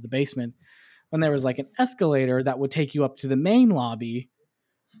downstairs into the basement, when there was like an escalator that would take you up to the main lobby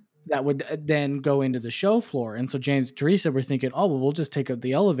that would then go into the show floor. And so James and Teresa were thinking, oh, well, we'll just take up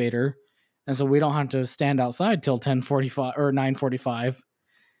the elevator. And so we don't have to stand outside till 10:45 or 9:45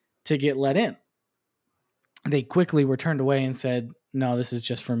 to get let in. They quickly were turned away and said, no, this is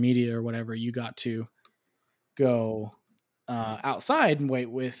just for media or whatever. You got to go outside and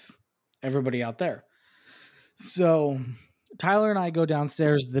wait with everybody out there. So Tyler and I go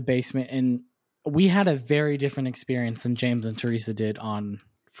downstairs to the basement, and we had a very different experience than James and Teresa did on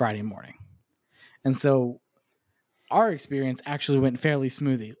Friday morning. And so our experience actually went fairly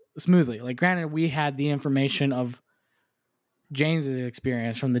smoothly. Like, granted, we had the information of James's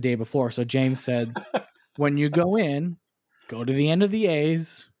experience from the day before. So James said, when you go in, go to the end of the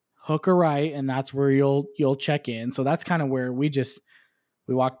A's, hook a right, and that's where you'll check in. So that's kind of where we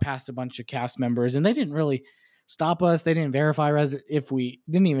walked past a bunch of cast members, and they didn't really. stop us. They didn't verify if we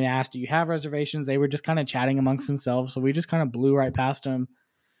didn't even ask, do you have reservations? They were just kind of chatting amongst themselves. So we just kind of blew right past them,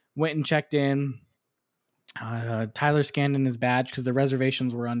 went and checked in. Tyler scanned in his badge because the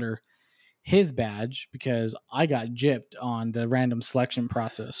reservations were under his badge because I got gypped on the random selection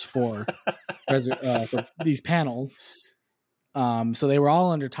process for these panels. So they were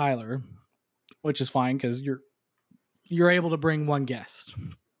all under Tyler, which is fine because you're able to bring one guest.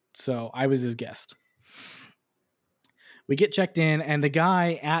 So I was his guest. We get checked in, and the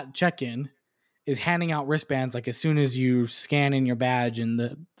guy at check-in is handing out wristbands like as soon as you scan in your badge and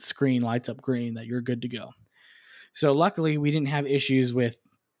the screen lights up green that you're good to go. So luckily we didn't have issues with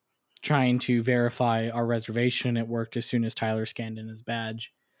trying to verify our reservation. It worked as soon as Tyler scanned in his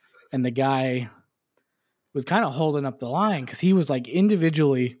badge. And the guy was kind of holding up the line because he was like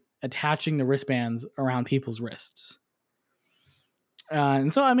individually attaching the wristbands around people's wrists.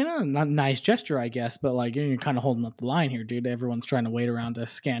 And so, I mean, a nice gesture, I guess, but like you're kind of holding up the line here, dude. Everyone's trying to wait around to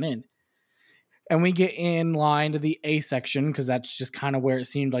scan in. And we get in line to the A section because that's just kind of where it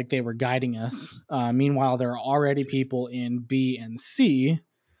seemed like they were guiding us. Meanwhile, there are already people in B and C,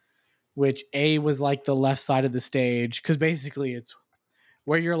 which A was like the left side of the stage because basically it's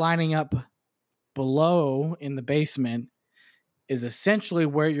where you're lining up below in the basement is essentially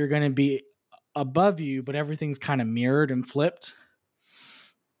where you're going to be above you, but everything's kind of mirrored and flipped.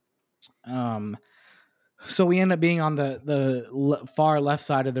 So we end up being on the far left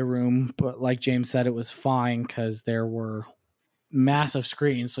side of the room, but like James said, it was fine because there were massive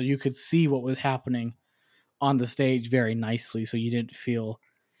screens, so you could see what was happening on the stage very nicely, so you didn't feel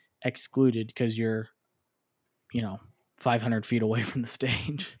excluded because you're, 500 feet away from the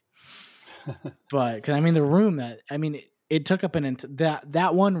stage. But because the room it took up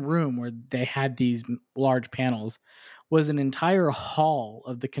that one room where they had these large panels was an entire hall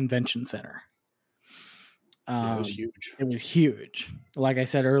of the convention center. It was huge. It was huge. Like I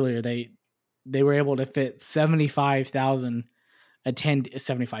said earlier, they were able to fit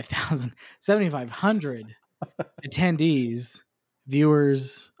 7,500 attendees,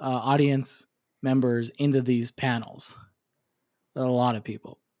 viewers, audience members into these panels. A lot of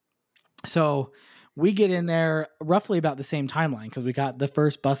people. So we get in there roughly about the same timeline because we got the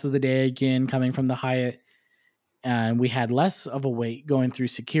first bus of the day again coming from the Hyatt, and we had less of a wait going through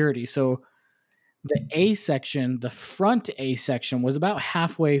security. So the A section, the front A section, was about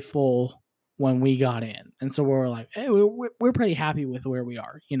halfway full when we got in. And so we were like, hey, we're pretty happy with where we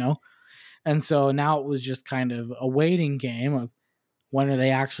are, And so now it was just kind of a waiting game of when are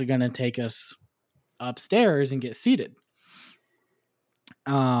they actually going to take us upstairs and get seated.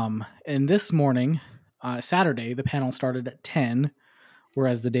 And this morning, Saturday, the panel started at 10,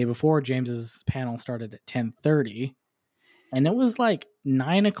 whereas the day before, James's panel started at 10:30. And it was like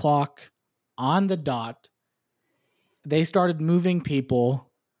 9 o'clock on the dot. They started moving people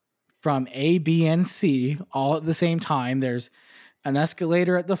from A, B, and C all at the same time. There's an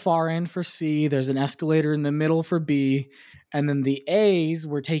escalator at the far end for C. There's an escalator in the middle for B. And then the A's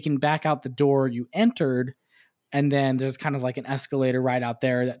were taken back out the door you entered. And then there's kind of like an escalator right out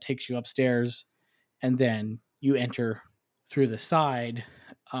there that takes you upstairs. And then you enter through the side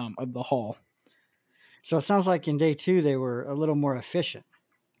of the hall. So it sounds like in day 2, they were a little more efficient.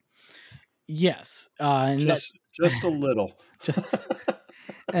 Yes. Just a little.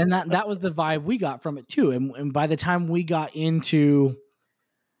 And that was the vibe we got from it too. And by the time we got into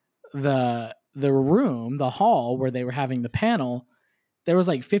the room, the hall where they were having the panel, there was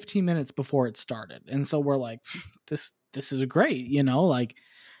like 15 minutes before it started. And so we're like, this is great, like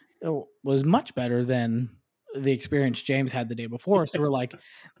it was much better than the experience James had the day before. So we're like,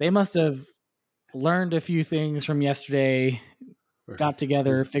 they must have learned a few things from yesterday, got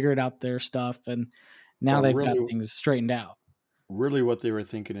together, figured out their stuff, and now they've got things straightened out. Really what they were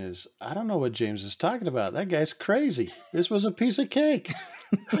thinking is, I don't know what James is talking about. That guy's crazy. This was a piece of cake.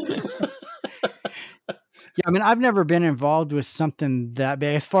 Yeah, I've never been involved with something that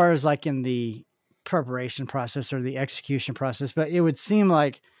big as far as like in the preparation process or the execution process, but it would seem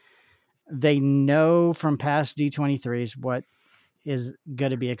like they know from past D23s what is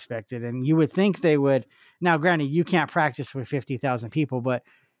going to be expected. And you would think they would. Now, granted, you can't practice with 50,000 people, but,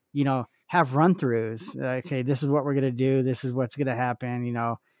 have run-throughs. Okay, this is what we're going to do. This is what's going to happen.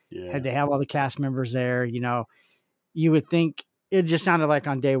 Had they have all the cast members there, you would think. It just sounded like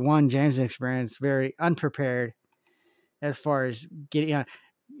on day 1, James' experience, very unprepared as far as getting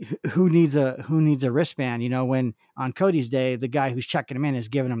who needs a wristband, when on Cody's day, the guy who's checking him in is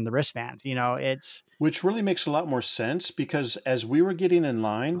giving him the wristband, which really makes a lot more sense because as we were getting in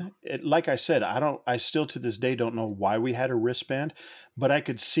line, like I said, I still to this day don't know why we had a wristband, but I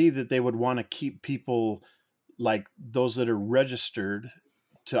could see that they would want to keep people like those that are registered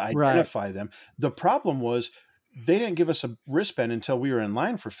to identify them. The problem was they didn't give us a wristband until we were in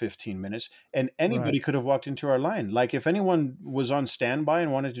line for 15 minutes, and anybody could have walked into our line. Like if anyone was on standby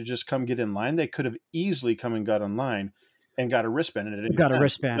and wanted to just come get in line, they could have easily come and got online and got a wristband. And got a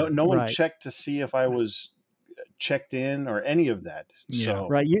wristband. No one checked to see if I was checked in or any of that. Yeah. So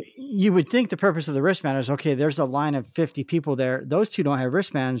Right. You would think the purpose of the wristband is, okay, there's a line of 50 people there. Those two don't have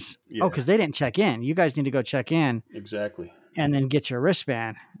wristbands. Yeah. Oh, because they didn't check in. You guys need to go check in exactly. and then get your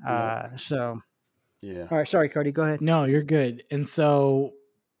wristband. So, Yeah. all right. Sorry, Cody, go ahead. No, you're good. And so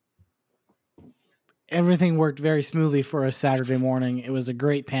everything worked very smoothly for us Saturday morning. It was a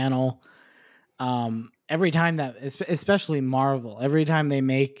great panel. Every time that, especially Marvel, every time they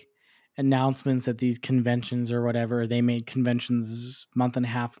make announcements at these conventions or whatever, they made conventions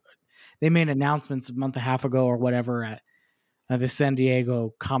they made announcements a month and a half ago or whatever at the San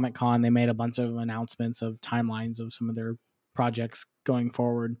Diego Comic-Con. They made a bunch of announcements of timelines of some of their projects going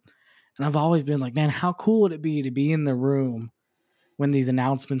forward. And I've always been like, man, how cool would it be to be in the room when these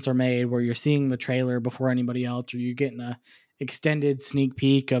announcements are made, where you're seeing the trailer before anybody else, or you're getting a extended sneak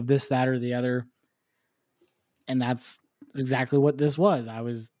peek of this, that, or the other. And that's exactly what this was. I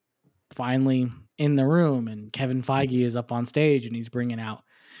was finally in the room, and Kevin Feige is up on stage, and he's bringing out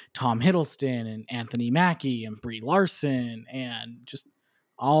Tom Hiddleston and Anthony Mackie and Brie Larson and just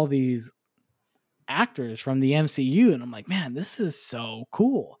all these actors from the MCU. And I'm like, man, this is so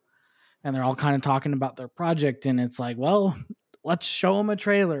cool. And they're all kind of talking about their project, and it's like, well, let's show them a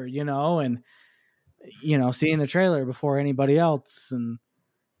trailer, and, seeing the trailer before anybody else. And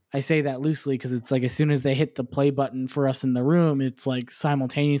I say that loosely because it's like as soon as they hit the play button for us in the room, it's like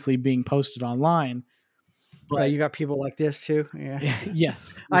simultaneously being posted online. But you got people like this too. Yeah.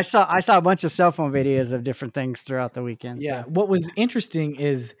 Yes. I saw a bunch of cell phone videos of different things throughout the weekend. Yeah. So. What was interesting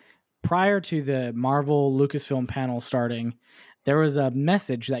is prior to the Marvel Lucasfilm panel starting, there was a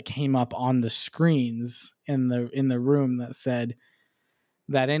message that came up on the screens in the room that said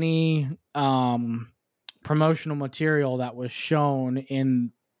that any promotional material that was shown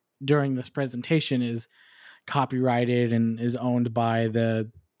during this presentation is copyrighted and is owned by the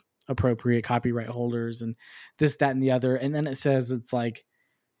appropriate copyright holders and this, that, and the other. And then it says it's like,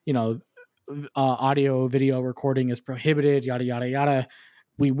 audio video recording is prohibited, yada, yada, yada.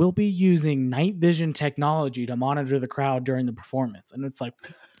 We will be using night vision technology to monitor the crowd during the performance. And it's like,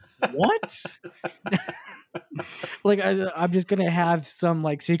 what? Like, I'm just going to have some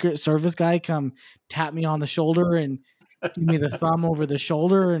like Secret Service guy come tap me on the shoulder and give me the thumb over the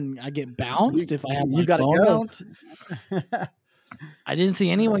shoulder, and I get bounced if I have my phone out. I didn't see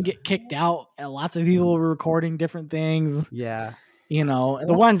anyone get kicked out. Lots of people were recording different things. Yeah.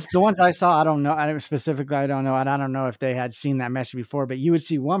 The ones I saw, I don't know. I don't know. And I don't know if they had seen that message before, but you would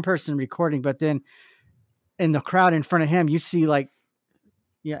see one person recording, but then in the crowd in front of him, you see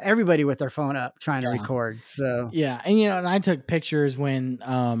everybody with their phone up trying to record. So yeah. And I took pictures when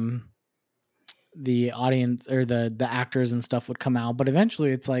the audience or the actors and stuff would come out, but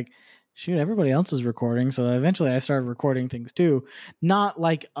eventually it's like, shoot, everybody else is recording. So eventually I started recording things too. Not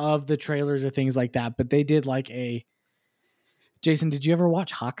like of the trailers or things like that, but they did like Jason, did you ever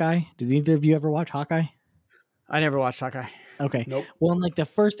watch Hawkeye? Did either of you ever watch Hawkeye? I never watched Hawkeye. Okay. Nope. Well, in like the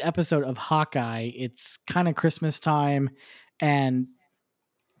first episode of Hawkeye, it's kind of Christmas time, and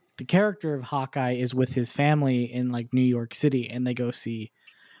the character of Hawkeye is with his family in like New York City, and they go see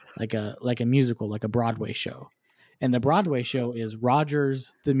like a musical, like a Broadway show. And the Broadway show is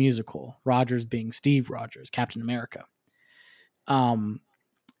Rogers the Musical, Rogers being Steve Rogers, Captain America. And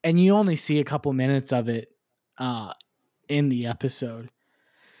you only see a couple minutes of it in the episode.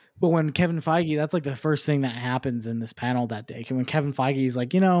 But when Kevin Feige, that's like the first thing that happens in this panel that day. When Kevin Feige is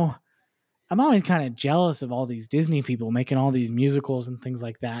like, I'm always kind of jealous of all these Disney people making all these musicals and things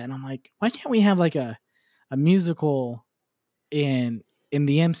like that. And I'm like, why can't we have like a musical in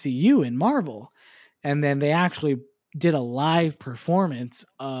the MCU in Marvel? And then they actually did a live performance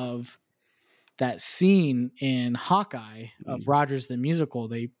of that scene in Hawkeye of Rogers the Musical.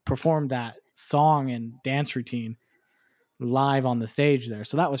 They performed that song and dance routine live on the stage there.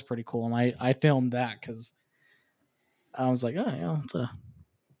 So that was pretty cool. And I filmed that because I was like, oh, it's a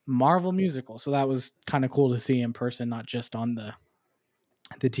Marvel musical. So that was kind of cool to see in person, not just on the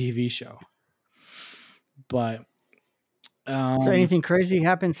TV show. But so anything crazy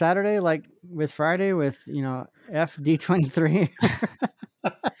happened Saturday, like with Friday with, FD23?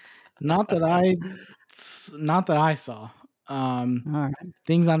 Not that I saw. All right.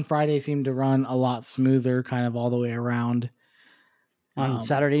 Things on Friday seemed to run a lot smoother, kind of all the way around. On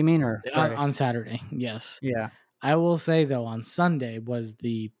Saturday, you mean, or Friday? On Saturday, yes. Yeah. I will say though, on Sunday was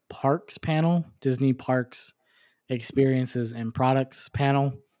the parks panel, Disney Parks experiences and products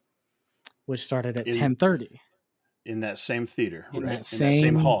panel, which started at 10:30. In that same theater, in right? that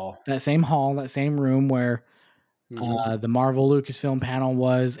same hall, that same room where the Marvel Lucasfilm panel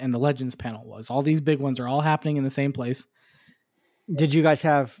was and the Legends panel was. All these big ones are all happening in the same place. Did you guys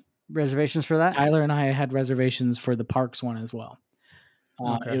have reservations for that? Tyler and I had reservations for the parks one as well.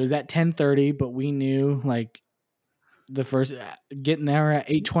 Okay. It was at 10:30, but we knew like the first getting there at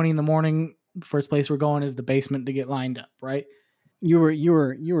 8:20 in the morning. First place we're going is the basement to get lined up, right? You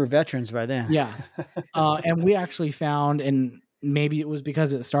were veterans by then. Yeah. And we actually found, and maybe it was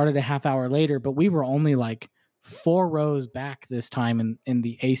because it started a half hour later, but we were only like 4 rows back this time in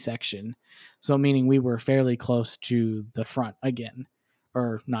the A section. So meaning we were fairly close to the front again,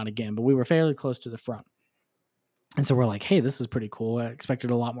 or not again, but we were fairly close to the front. And so we're like, hey, this is pretty cool. I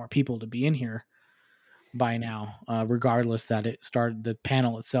expected a lot more people to be in here by now, regardless that the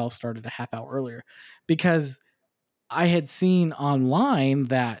panel itself started a half hour earlier, because I had seen online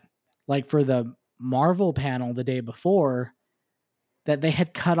that like for the Marvel panel the day before that they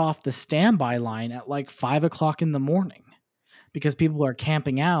had cut off the standby line at like 5 o'clock in the morning because people are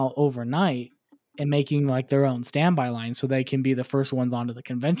camping out overnight and making like their own standby line so they can be the first ones onto the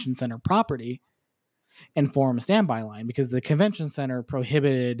convention center property and form a standby line, because the convention center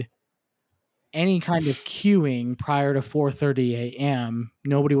prohibited any kind of queuing prior to 4:30 a.m.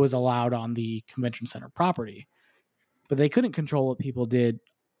 Nobody was allowed on the convention center property. But they couldn't control what people did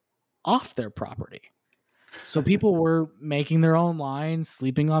off their property. So people were making their own lines,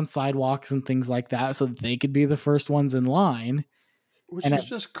 sleeping on sidewalks and things like that so that they could be the first ones in line. Which and is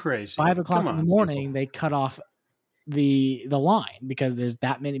just crazy. 5 o'clock in the morning, people. They cut off the line because there's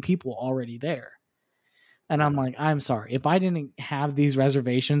that many people already there. And I'm like, I'm sorry. If I didn't have these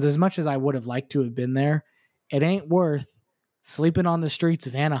reservations, as much as I would have liked to have been there, it ain't worth sleeping on the streets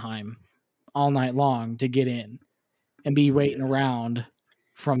of Anaheim all night long to get in. And be waiting around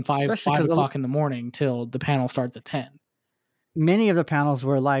from 5 o'clock in the morning till the panel starts at 10. Many of the panels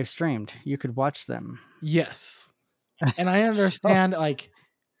were live streamed. You could watch them. Yes. And I understand like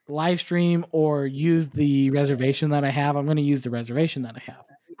live stream or use the reservation that I have. I'm going to use the reservation that I have.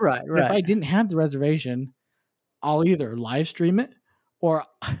 Right. If I didn't have the reservation, I'll either live stream it or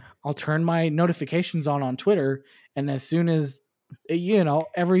I'll turn my notifications on Twitter. And as soon as,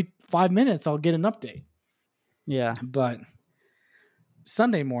 every 5 minutes, I'll get an update. Yeah. But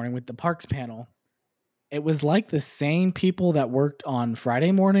Sunday morning with the parks panel, it was like the same people that worked on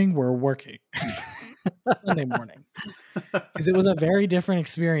Friday morning were working Sunday morning, because it was a very different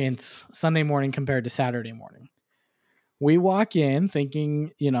experience Sunday morning compared to Saturday morning. We walk in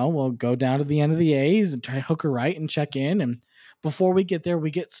thinking, we'll go down to the end of the A's and try to hook a right and check in. And before we get there,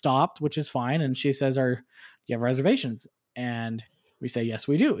 we get stopped, which is fine. And she says, do you have reservations? And we say, yes,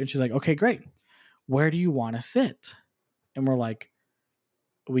 we do. And she's like, okay, great. Where do you want to sit? And we're like,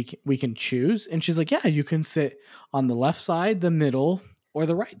 we can choose. And she's like, yeah, you can sit on the left side, the middle, or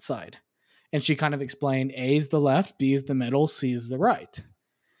the right side. And she kind of explained A is the left, B is the middle, C is the right.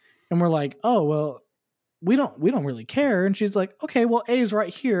 And we're like, oh, well, we don't really care. And she's like, okay, well, A is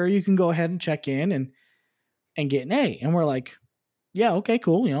right here. You can go ahead and check in and get an A. And we're like, yeah, okay,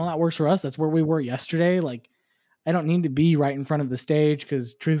 cool. That works for us. That's where we were yesterday. Like, I don't need to be right in front of the stage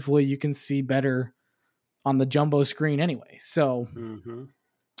because truthfully, you can see better on the jumbo screen anyway. So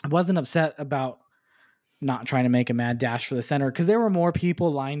I wasn't upset about not trying to make a mad dash for the center because there were more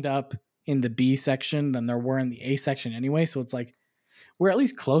people lined up in the B section than there were in the A section anyway. So it's like, we're at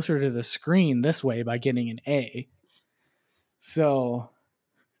least closer to the screen this way by getting an A. So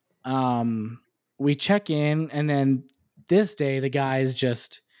we check in, and then this day the guys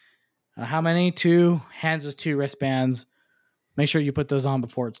just, how many? 2, hands us 2 wristbands. Make sure you put those on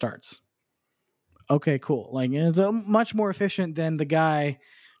before it starts. Okay, cool. Like, it's much more efficient than the guy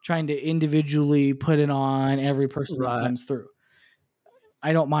trying to individually put it on every person that comes through.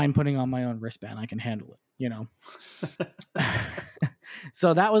 I don't mind putting on my own wristband. I can handle it,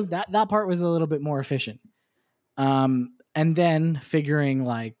 So that part was a little bit more efficient. And then figuring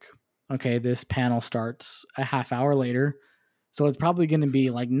like, okay, this panel starts a half hour later. So it's probably going to be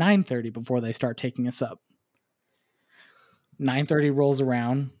like 9:30 before they start taking us up. 9:30 rolls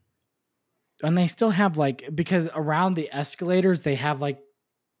around. And they still have like, because around the escalators, they have like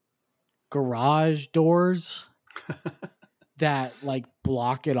garage doors that like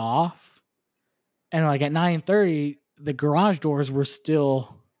block it off. And like at 9:30, the garage doors were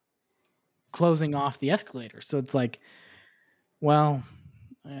still closing off the escalator. So it's like, well,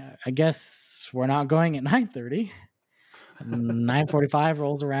 I guess we're not going at 9:30. 9:45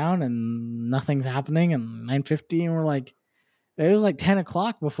 rolls around and nothing's happening. And 9:50, and we're like, it was like 10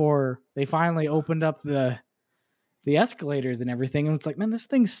 o'clock before they finally opened up the the escalators and everything. And it's like, man, this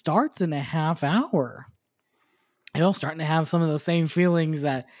thing starts in a half hour. You know, starting to have some of those same feelings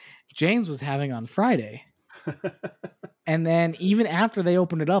that James was having on Friday. And then even after they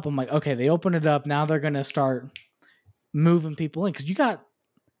opened it up, I'm like, okay, they opened it up. Now they're going to start moving people in, because you got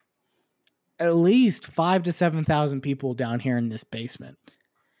at least 5,000 to 7,000 people down here in this basement.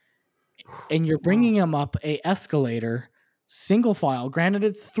 And you're bringing them up a escalator, single file. Granted,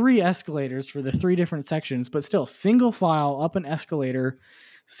 it's 3 escalators for the 3 different sections, but still single file up an escalator,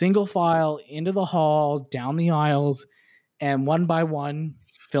 single file into the hall, down the aisles, and one by one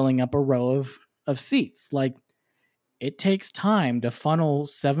filling up a row of seats. Like, it takes time to funnel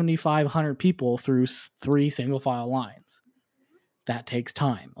 7,500 people through 3 single file lines. That takes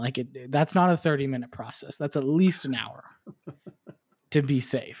time. Like, that's not a 30-minute process. That's at least an hour to be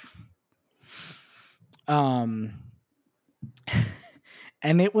safe. And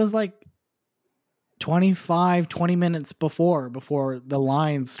it was like 20 minutes before the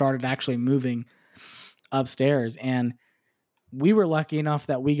lines started actually moving upstairs. And we were lucky enough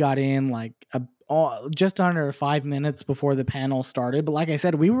that we got in like just under 5 minutes before the panel started. But like I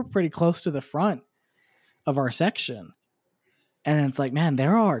said, we were pretty close to the front of our section. And it's like, man,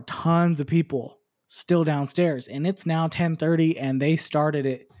 there are tons of people still downstairs, and it's now 10:30 and they started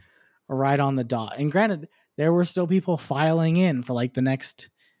it right on the dot. And granted, there were still people filing in for like the next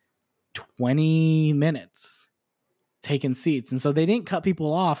 20 minutes taking seats. And so they didn't cut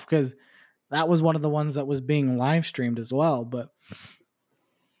people off, because that was one of the ones that was being live streamed as well. But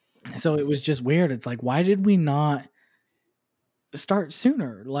so it was just weird. It's like, why did we not start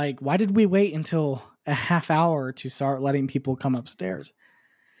sooner? Like, why did we wait until a half hour to start letting people come upstairs?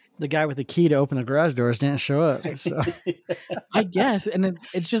 The guy with the key to open the garage doors didn't show up. So. I guess. And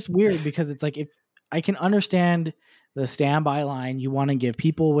it's just weird, because it's like, if I can understand the standby line, you want to give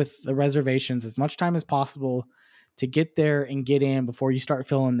people with the reservations as much time as possible to get there and get in before you start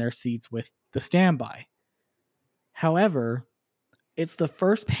filling their seats with the standby. However, it's the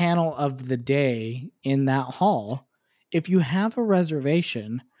first panel of the day in that hall. If you have a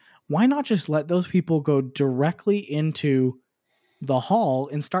reservation, why not just let those people go directly into the hall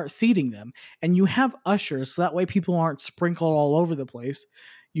and start seating them? And you have ushers, so that way people aren't sprinkled all over the place.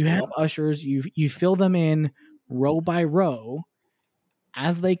 You have ushers, you fill them in row by row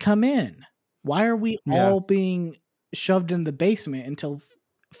as they come in. Why are we all being shoved in the basement until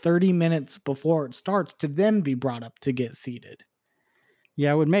 30 minutes before it starts to then be brought up to get seated?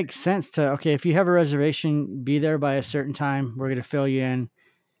 Yeah, it would make sense to, okay, if you have a reservation, be there by a certain time. We're going to fill you in.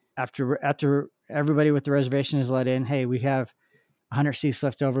 After everybody with the reservation is let in, hey, we have 100 seats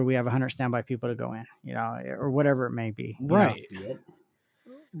left over. We have 100 standby people to go in, or whatever it may be. Right.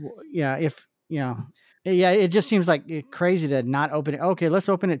 Yeah. It just seems like crazy to not open it. Okay, let's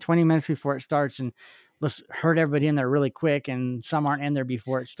open it 20 minutes before it starts, and let's herd everybody in there really quick. And some aren't in there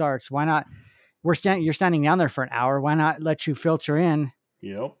before it starts. Why not? You're standing down there for an hour. Why not let you filter in?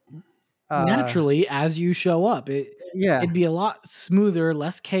 Yep. Naturally, as you show up, it'd be a lot smoother,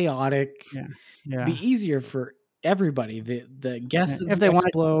 less chaotic. Yeah. Be easier for everybody. The guests if they want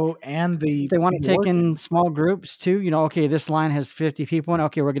Expo and if they want to take in small groups too. Okay, this line has 50 people in.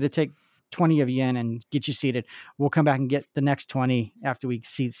 Okay, we're going to take 20 of you in and get you seated. We'll come back and get the next 20 after we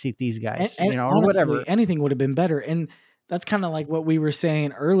seat these guys. And or honestly, whatever. Anything would have been better. And that's kind of like what we were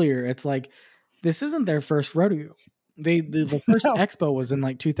saying earlier. It's like, this isn't their first rodeo. The first Expo was in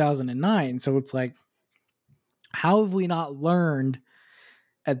like 2009. So it's like, how have we not learned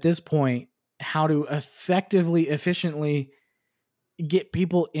at this point how to effectively, efficiently get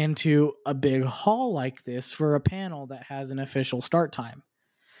people into a big hall like this for a panel that has an official start time?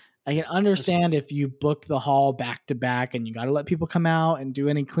 I can understand if you booked the hall back to back and you got to let people come out and do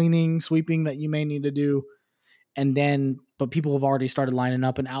any cleaning, sweeping that you may need to do. But people have already started lining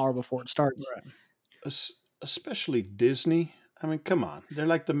up an hour before it starts. Right. Especially Disney. I mean, come on. They're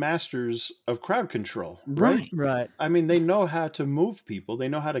like the masters of crowd control, right? Right. I mean, they know how to move people. They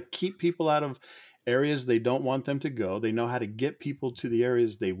know how to keep people out of areas they don't want them to go. They know how to get people to the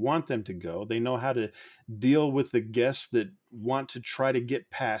areas they want them to go. They know how to deal with the guests that want to try to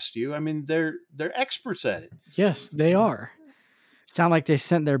get past you. I mean, they're experts at it. Yes, they are. Sound like they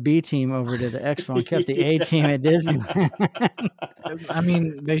sent their B team over to the Expo and kept the A team at Disneyland. I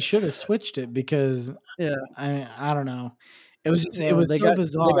mean, they should have switched it, because I don't know. It was so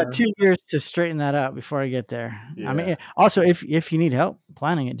bizarre. They got 2 years to straighten that out before I get there. Yeah. I mean, also, if you need help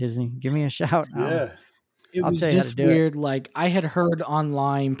planning at Disney, give me a shout. It was just weird. Like, I had heard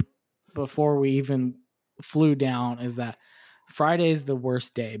online before we even flew down is that Friday is the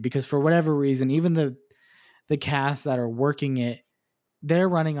worst day, because for whatever reason, even the cast that are working it they're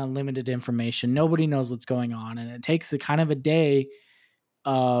running on limited information. Nobody knows what's going on. And it takes a kind of a day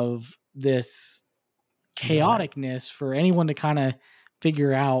of this chaoticness for anyone to kind of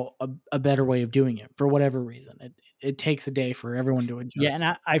figure out a better way of doing it for whatever reason. It takes a day for everyone to adjust. Yeah.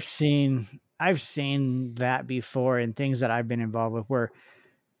 And I've seen that before in things that I've been involved with where,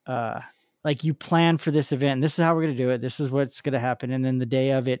 like you plan for this event and this is how we're going to do it. This is what's going to happen. And then the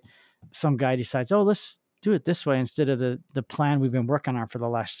day of it, some guy decides, oh, let's do it this way instead of the plan we've been working on for the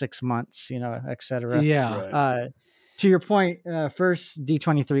last 6 months, et cetera. Yeah. Right. To your point, first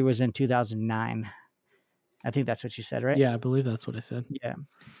D23 was in 2009. I think that's what you said, right? Yeah, I believe that's what I said. Yeah.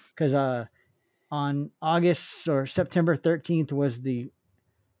 Because on August or September 13th was the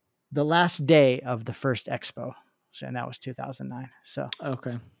last day of the first expo. And that was 2009. So,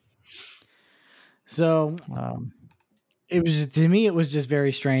 okay. So it was to me, it was just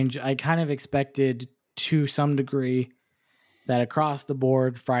very strange. I kind of expected to some degree that across the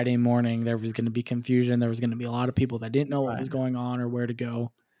board Friday morning, there was going to be confusion. There was going to be a lot of people that didn't know what was going on or where to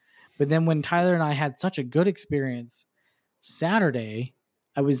go. But then when Tyler and I had such a good experience Saturday,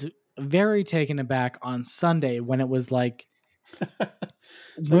 I was very taken aback on Sunday when it was like,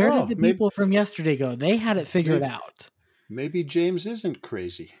 where did the people from yesterday go? They had it figured out. Maybe James isn't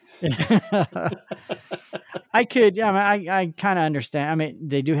crazy. I could, I kind of understand. I mean,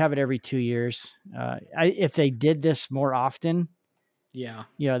 they do have it every 2 years. If they did this more often,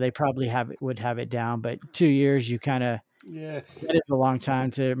 they probably would have it down. But 2 years, you kind of, that is a long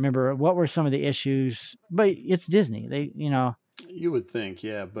time to remember what were some of the issues. But it's Disney. You would think,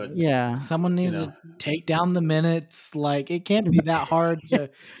 but someone needs to take down the minutes. Like it can't be that hard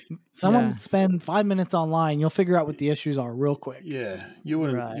to. Someone spend 5 minutes online, you'll figure out what the issues are real quick. Yeah, you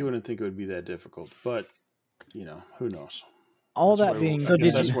wouldn't think it would be that difficult, but who knows? All that being said,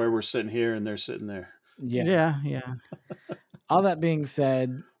 that's why we're sitting here and they're sitting there. Yeah. All that being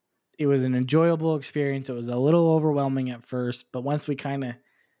said, it was an enjoyable experience. It was a little overwhelming at first, but once we kind of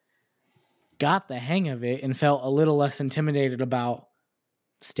got the hang of it and felt a little less intimidated about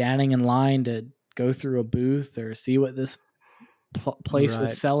standing in line to go through a booth or see what this place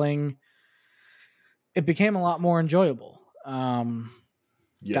was selling, it became a lot more enjoyable.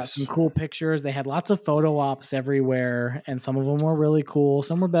 Got some cool pictures. They had lots of photo ops everywhere, and some of them were really cool.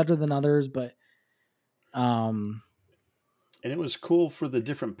 Some were better than others, but and it was cool for the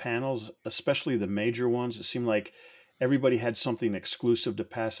different panels, especially the major ones. It seemed like everybody had something exclusive to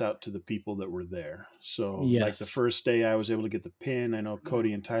pass out to the people that were there. So like the first day I was able to get the pin. I know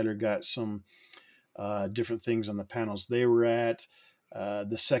Cody and Tyler got some different things on the panels they were at.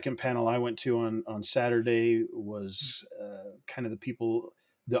 The second panel I went to on Saturday was kind of the people,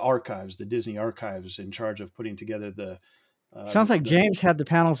 the archives, the Disney archives in charge of putting together the sounds like James had the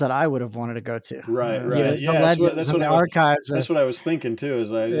panels that I would have wanted to go to. Right. That's what I was thinking too.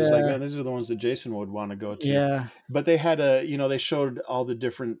 Is I was like, man, these are the ones that Jason would want to go to. Yeah. But they had they showed all the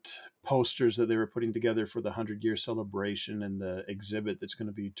different posters that they were putting together for the 100-year celebration and the exhibit that's going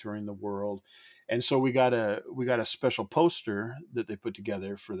to be touring the world. And so we got a special poster that they put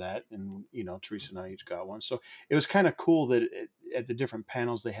together for that, and Teresa and I each got one. So it was kind of cool that at the different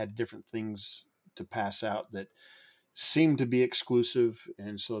panels they had different things to pass out that seemed to be exclusive,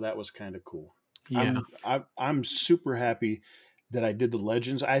 and so that was kind of cool. Yeah, I'm super happy that I did the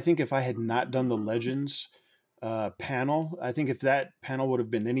Legends. I think if I had not done the Legends panel, I think if that panel would have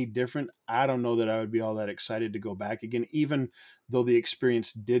been any different, I don't know that I would be all that excited to go back again, even though the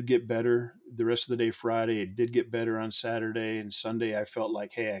experience did get better the rest of the day Friday. It did get better on Saturday and Sunday. I felt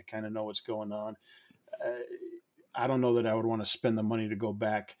like, hey, I kind of know what's going on. I don't know that I would want to spend the money to go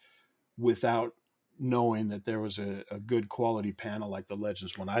back without knowing that there was a good quality panel like the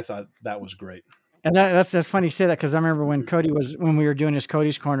Legends one. I thought that was great. And that's funny you say that, because I remember when we were doing his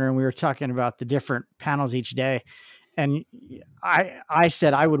Cody's Corner and we were talking about the different panels each day, and I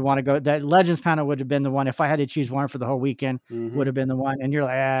said I would want to go. That Legends panel would have been the one if I had to choose one for the whole weekend. Would have been the one. And you're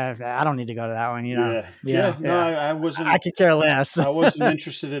like, I don't need to go to that one. Yeah. No, I wasn't. I could care less. I wasn't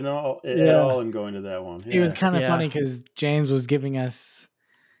interested at all in going to that one. Yeah. It was kind of funny because James was giving us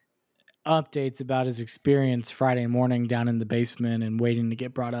updates about his experience Friday morning down in the basement and waiting to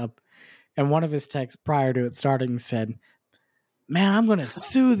get brought up. And one of his texts prior to it starting said, "Man, I'm going to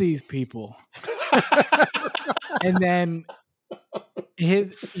sue these people." And then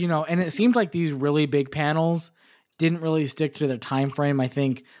and it seemed like these really big panels didn't really stick to their time frame. I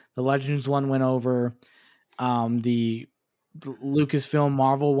think the Legends one went over. The Lucasfilm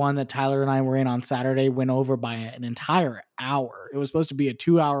Marvel one that Tyler and I were in on Saturday went over by an entire hour. It was supposed to be a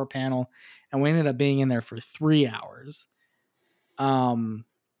 2-hour panel, and we ended up being in there for 3 hours.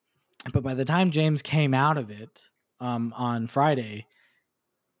 But by the time James came out of it on Friday,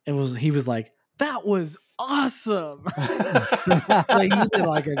 he was like, that was awesome. Like he did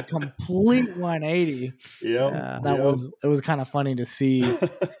like a complete 180. It was kind of funny to see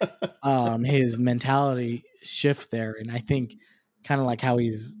his mentality shift there. And I think kind of like how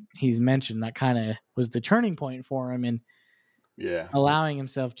he's mentioned, that kind of was the turning point for him, and allowing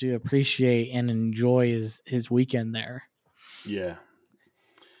himself to appreciate and enjoy his weekend there. Yeah.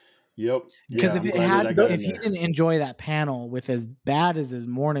 Yep. Because if he didn't enjoy that panel with as bad as his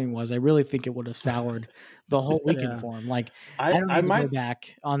morning was, I really think it would have soured the whole weekend for him. Like I might go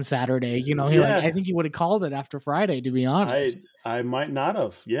back on Saturday. You know, I think he would have called it after Friday. To be honest, I might not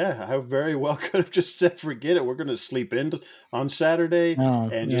have. Yeah, I very well could have just said, "Forget it. We're going to sleep in on Saturday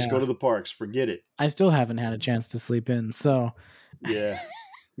and just go to the parks. Forget it." I still haven't had a chance to sleep in. So yeah,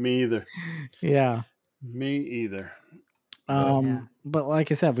 me either. Yeah, me either. But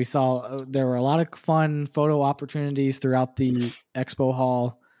like I said, we saw there were a lot of fun photo opportunities throughout the expo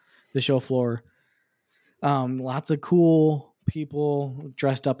hall, the show floor. Lots of cool people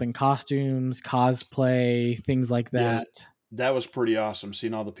dressed up in costumes, cosplay, things like that. Yeah, that was pretty awesome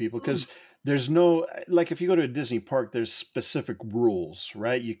seeing all the people, because there's no, like, if you go to a Disney park, there's specific rules,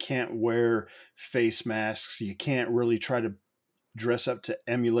 right? You can't wear face masks. You can't really try to dress up to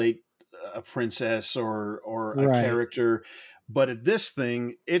emulate a princess or a character. But at this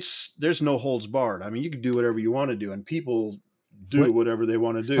thing, there's no holds barred. I mean, you can do whatever you want to do, and people do whatever they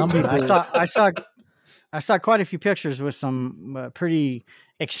want to do. I saw quite a few pictures with some pretty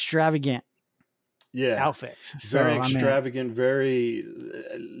extravagant outfits. Very extravagant, very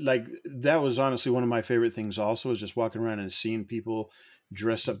like, that was honestly one of my favorite things also, is just walking around and seeing people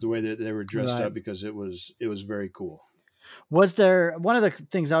dressed up the way that they were dressed up, because it was very cool. Was there, one of the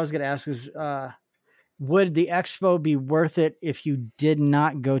things I was going to ask is, would the expo be worth it if you did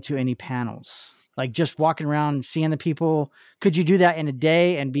not go to any panels? Like just walking around, seeing the people, could you do that in a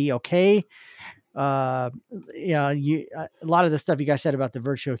day and be okay? A lot of the stuff you guys said about the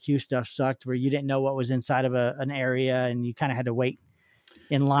virtual queue stuff sucked, where you didn't know what was inside of an area, and you kind of had to wait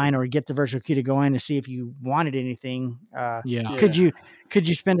in line or get the virtual queue to go in to see if you wanted anything. Could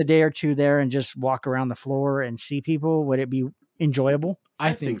you spend a day or two there and just walk around the floor and see people? Would it be enjoyable?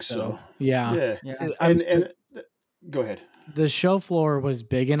 I think so. Yeah. And go ahead. The show floor was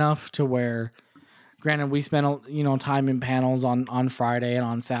big enough to where, granted, we spent time in panels on Friday and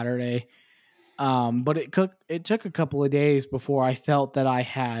on Saturday, but it took a couple of days before I felt that I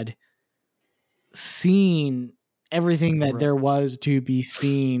had seen everything that there was to be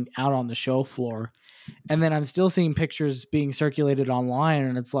seen out on the show floor. And then I'm still seeing pictures being circulated online,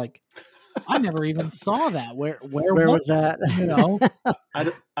 and it's like, I never even saw that. Where was that? You know,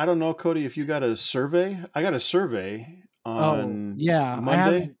 I don't know, Cody, if you got a survey. I got a survey on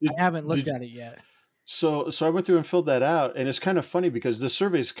Monday. I haven't looked at it yet. So I went through and filled that out, and it's kind of funny because the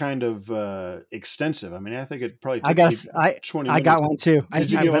survey is kind of extensive. I mean, I think it probably took 20 minutes. I got one too.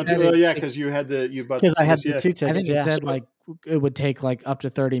 Did you get one too? Yeah, because you had the because I had the 2 tickets. I think it said like it would take like up to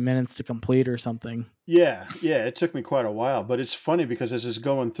 30 minutes to complete or something. Yeah, it took me quite a while, but it's funny because as it's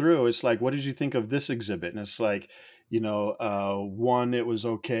going through, it's like, what did you think of this exhibit? And it's like, 1, it was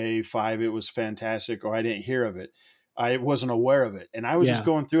okay, 5, it was fantastic, or I didn't hear of it. I wasn't aware of it. And I was just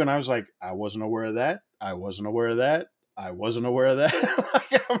going through, and I was like, I wasn't aware of that. I wasn't aware of that. I wasn't aware of that.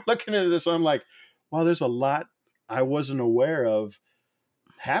 I'm looking at this, and I'm like, wow, there's a lot I wasn't aware of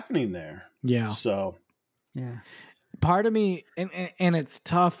happening there. Yeah. So, part of me, and it's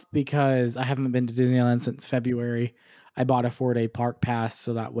tough because I haven't been to Disneyland since February. I bought a 4-day park pass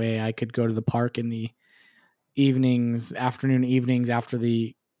so that way I could go to the park in the afternoon evenings after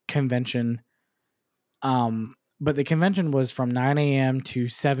the convention. But the convention was from 9 a.m. to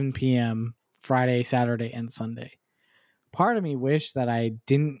 7 p.m. Friday, Saturday, and Sunday. Part of me wished that I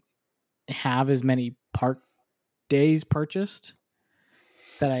didn't have as many park days purchased,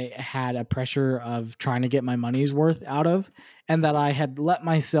 that I had a pressure of trying to get my money's worth out of, and that I had let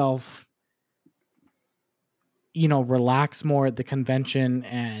myself, relax more at the convention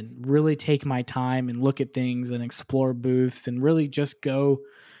and really take my time and look at things and explore booths and really just go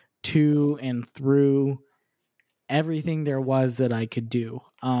to and through everything there was that I could do.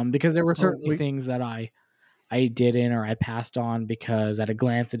 Because there were certainly things that I didn't, or I passed on because at a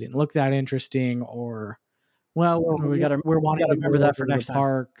glance it didn't look that interesting, or we're wanting to remember that for next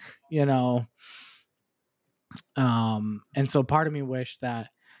park, And so part of me wished that,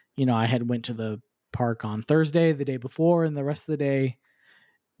 I had went to the park on Thursday, the day before, and the rest of the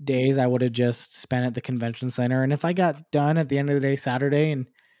days I would have just spent at the convention center. And if I got done at the end of the day, Saturday, and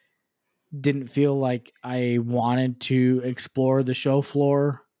didn't feel like I wanted to explore the show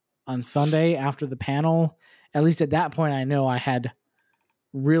floor on Sunday after the panel, at least at that point, I know I had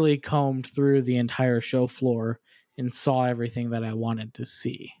really combed through the entire show floor and saw everything that I wanted to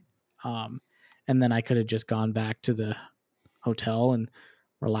see. And then I could have just gone back to the hotel and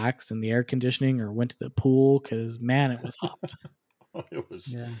relaxed in the air conditioning or went to the pool because, man, it was hot. It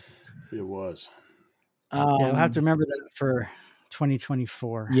was. Yeah. It was. We'll have to remember that for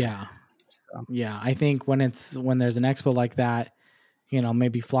 2024. Yeah. So. Yeah. I think when there's an expo like that,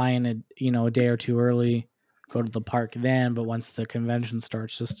 maybe fly in a day or two early, go to the park then. But once the convention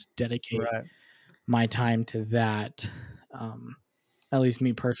starts, just dedicate my time to that. At least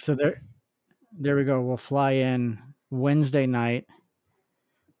me personally. So there we go. We'll fly in Wednesday night.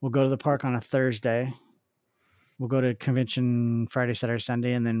 We'll go to the park on a Thursday. We'll go to convention Friday, Saturday,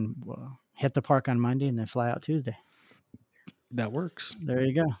 Sunday, and then we'll hit the park on Monday and then fly out Tuesday. That works. There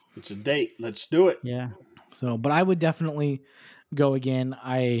you go. It's a date. Let's do it. Yeah. So, but I would definitely go again.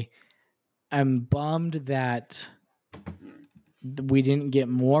 I'm bummed that we didn't get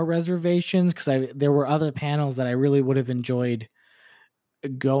more reservations because there were other panels that I really would have enjoyed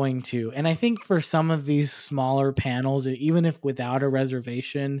going to. And I think for some of these smaller panels, even if without a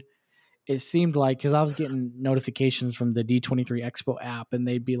reservation, it seemed like, because I was getting notifications from the D23 Expo app and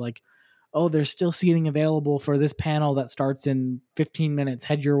they'd be like, oh, there's still seating available for this panel that starts in 15 minutes.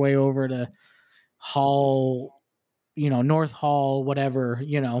 Head your way over to Hall, North Hall, whatever,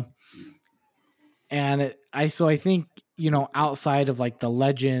 And I think, outside of like the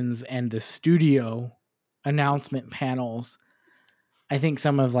Legends and the studio announcement panels, I think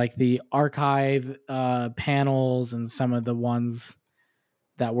some of like the archive panels and some of the ones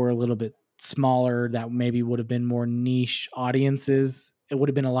that were a little bit smaller that maybe would have been more niche audiences, it would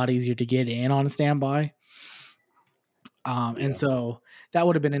have been a lot easier to get in on standby. And so that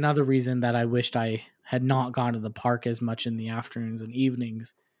would have been another reason that I wished I had not gone to the park as much in the afternoons and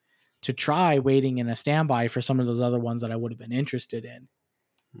evenings to try waiting in a standby for some of those other ones that I would have been interested in.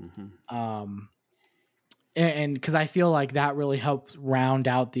 Mm-hmm. And because I feel like that really helps round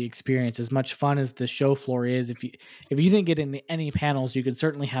out the experience. As much fun as the show floor is, if you didn't get in any panels, you could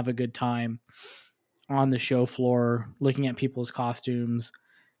certainly have a good time on the show floor, looking at people's costumes,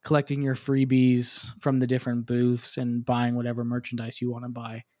 collecting your freebies from the different booths, and buying whatever merchandise you want to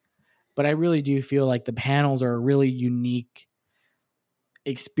buy. But I really do feel like the panels are a really unique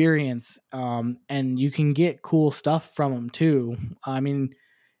experience, and you can get cool stuff from them too. I mean,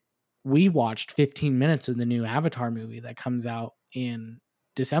 we watched 15 minutes of the new Avatar movie that comes out in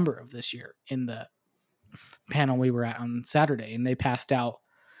December of this year in the panel we were at on Saturday, and they passed out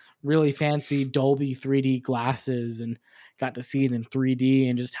really fancy Dolby 3D glasses and got to see it in 3D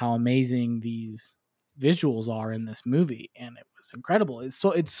and just how amazing these visuals are in this movie. And it was incredible. It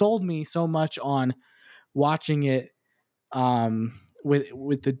sold me so much on watching it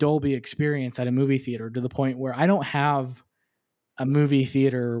with the Dolby experience at a movie theater, to the point where I don't have a movie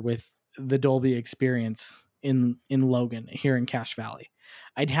theater with the Dolby experience in Logan here in Cache Valley.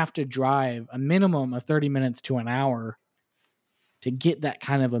 I'd have to drive a minimum of 30 minutes to an hour to get that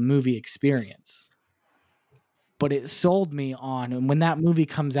kind of a movie experience. But it sold me on, and when that movie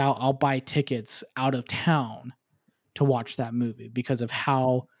comes out, I'll buy tickets out of town to watch that movie because of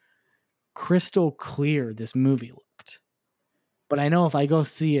how crystal clear this movie looked. But I know if I go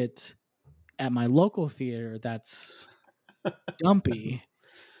see it at my local theater that's dumpy,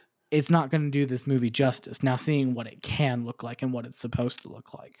 it's not going to do this movie justice. Now, seeing what it can look like and what it's supposed to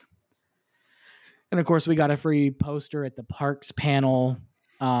look like. And of course, we got a free poster at the Parks panel.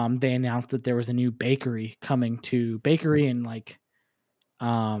 They announced that there was a new bakery coming to and like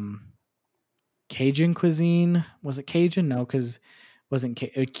Cajun cuisine. Was it Cajun? No, because it wasn't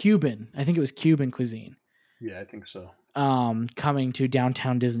Cuban. I think it was Cuban cuisine. Yeah, I think so. Coming to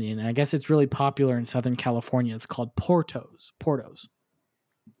downtown Disney. And I guess it's really popular in Southern California. It's called Portos.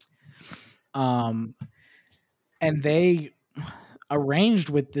 And they arranged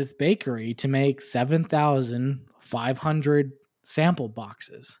with this bakery to make 7,500 sample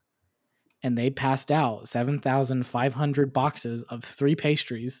boxes. And they passed out 7,500 boxes of 3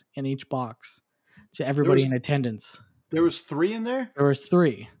 pastries in each box to everybody in attendance. There was 3 in there? There was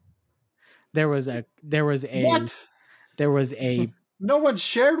 3. There was a what? There was a no one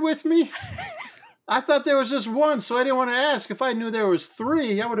shared with me? I thought there was just 1, so I didn't want to ask. If I knew there was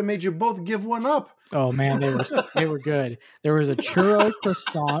 3, I would have made you both give one up. Oh man, they were good. There was a churro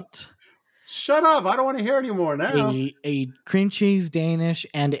croissant. Shut up! I don't want to hear anymore now. A cream cheese Danish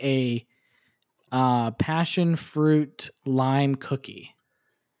and a passion fruit lime cookie,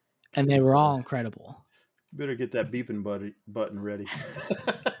 and they were all incredible. Better get that beeping button ready.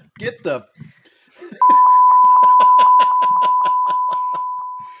 Get the.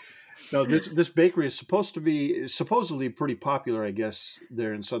 No, this bakery is supposed to be supposedly pretty popular, I guess,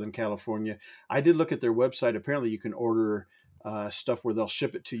 there in Southern California. I did look at their website. Apparently, you can order stuff where they'll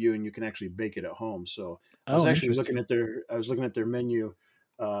ship it to you, and you can actually bake it at home. So I was actually looking at their menu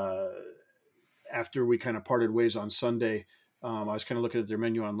after we kind of parted ways on Sunday. I was kind of looking at their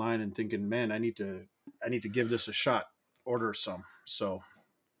menu online and thinking, man, I need to give this a shot. Order some. So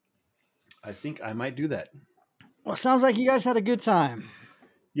I think I might do that. Well, sounds like you guys had a good time.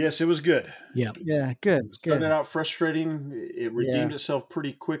 Yes, it was good. Yeah. Yeah, good. Started out frustrating. It redeemed itself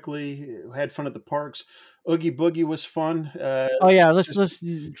pretty quickly. Had fun at the parks. Oogie Boogie was fun. Let's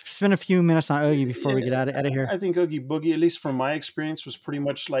spend a few minutes on Oogie before we get out of here. I think Oogie Boogie, at least from my experience, was pretty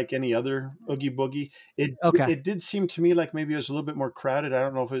much like any other Oogie Boogie. It did seem to me like maybe it was a little bit more crowded. I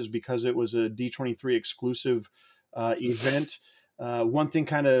don't know if it was because it was a D23 exclusive event. One thing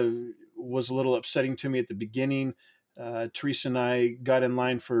kind of was a little upsetting to me at the beginning. Teresa and I got in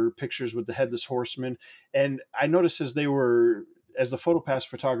line for pictures with the Headless Horseman, and I noticed as the PhotoPass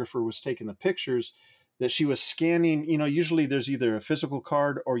photographer was taking the pictures, that she was scanning. Usually there's either a physical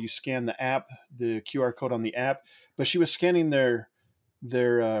card or you scan the app, the QR code on the app, but she was scanning their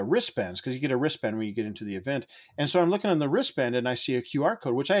wristbands, because you get a wristband when you get into the event. And so I'm looking on the wristband and I see a QR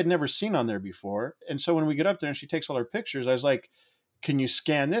code, which I had never seen on there before. And so when we get up there and she takes all her pictures, I was like, can you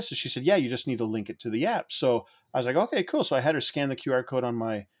scan this? And she said, yeah, you just need to link it to the app. So I was like, okay, cool. So I had her scan the QR code on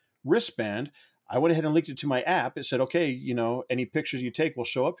my wristband. I went ahead and linked it to my app. It said, okay, any pictures you take will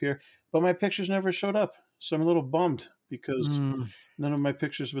show up here, but my pictures never showed up. So I'm a little bummed because none of my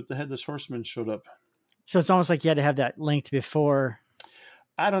pictures with the Headless Horseman showed up. So it's almost like you had to have that linked before.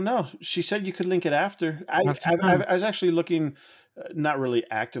 I don't know. She said you could link it after. I was actually looking, not really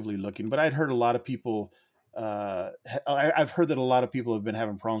actively looking, but I'd heard a lot of people. I've heard that a lot of people have been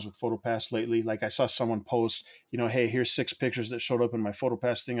having problems with PhotoPass lately. Like I saw someone post, hey, here's 6 pictures that showed up in my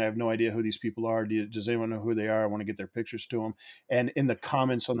PhotoPass thing. I have no idea who these people are. Does anyone know who they are? I want to get their pictures to them. And in the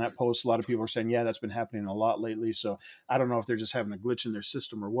comments on that post, a lot of people are saying, yeah, that's been happening a lot lately. So I don't know if they're just having a glitch in their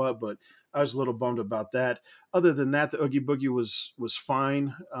system or what, but I was a little bummed about that. Other than that, the Oogie Boogie was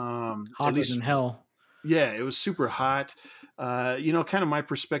fine. Hotter than hell. Yeah, it was super hot. Kind of my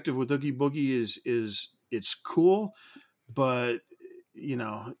perspective with Oogie Boogie is it's cool, but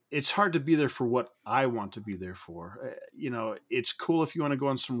it's hard to be there for what I want to be there for. It's cool if you want to go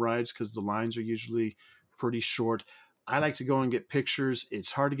on some rides because the lines are usually pretty short. I like to go and get pictures.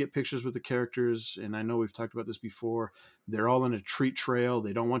 It's hard to get pictures with the characters, and I know we've talked about this before. They're all in a treat trail.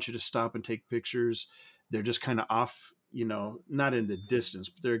 They don't want you to stop and take pictures. They're just kind of off, not in the distance,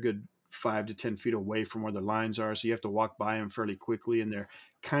 but they're a good 5 to 10 feet away from where the lines are. So you have to walk by them fairly quickly, and they're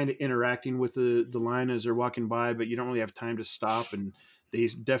kind of interacting with the line as they're walking by, but you don't really have time to stop, and they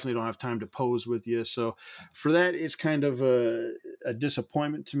definitely don't have time to pose with you. So for that, it's kind of a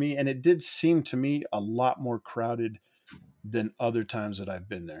disappointment to me. And it did seem to me a lot more crowded than other times that I've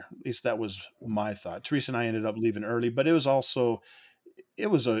been there. At least that was my thought. Teresa and I ended up leaving early, but it was a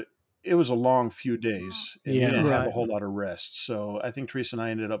long few days, and we didn't have a whole lot of rest. So I think Teresa and I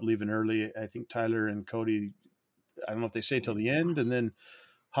ended up leaving early. I think Tyler and Cody, I don't know if they stayed till the end and then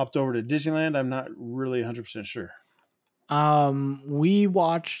hopped over to Disneyland. I'm not really 100% sure. We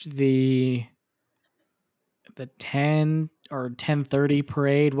watched the 10 or 10:30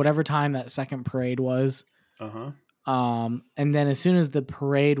 parade, whatever time that second parade was. And then as soon as the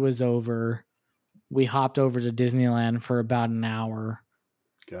parade was over, we hopped over to Disneyland for about an hour.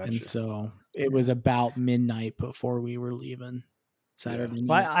 Gotcha. And so it was about midnight before we were leaving Saturday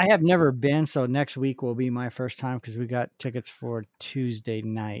night. I have never been, so next week will be my first time because we got tickets for Tuesday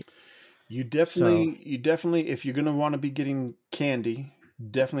night. You definitely, if you're going to want to be getting candy,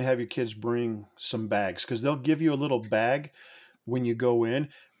 definitely have your kids bring some bags, because they'll give you a little bag when you go in,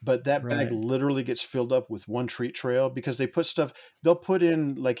 but that bag literally gets filled up with one treat trail, because they'll put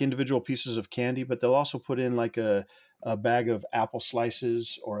in like individual pieces of candy, but they'll also put in like a bag of apple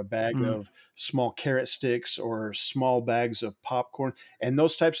slices or a bag of small carrot sticks or small bags of popcorn and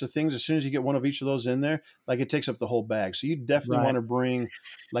those types of things. As soon as you get one of each of those in there, like it takes up the whole bag. So you definitely want to bring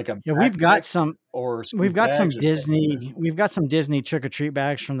like a we've got some Disney trick or treat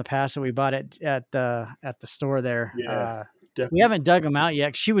bags from the past that we bought at the store there. We haven't dug them out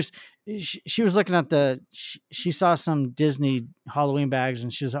yet. She was looking at she saw some Disney Halloween bags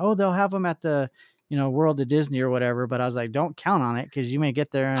and she was like, oh, they'll have them at the World of Disney or whatever. But I was like, don't count on it, because you may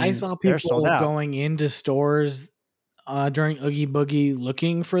get there and I saw people going into stores during Oogie Boogie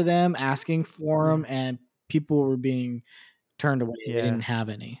looking for them, asking for them, and people were being turned away. They didn't have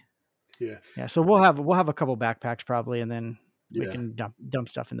any. Yeah. So we'll have a couple backpacks probably, and then we can dump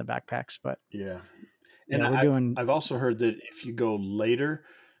stuff in the backpacks. But and I've also heard that if you go later,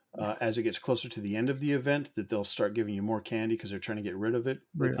 as it gets closer to the end of the event, that they'll start giving you more candy because they're trying to get rid of it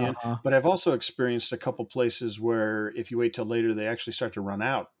at the end. But I've also experienced a couple places where if you wait till later, they actually start to run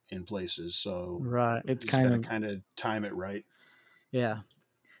out in places. So right, it's kind of time it right. Yeah.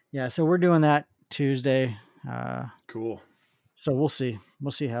 So we're doing that Tuesday. Cool. So we'll see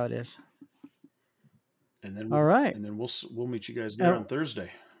how it is. And then all right, and then we'll meet you guys there on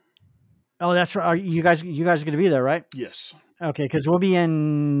Thursday. Oh, that's right. Are you guys are going to be there, right? Yes. Okay, because we'll be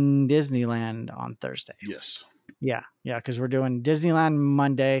in Disneyland on Thursday. Yes. Yeah, because we're doing Disneyland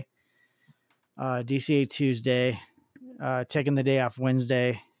Monday, DCA Tuesday, taking the day off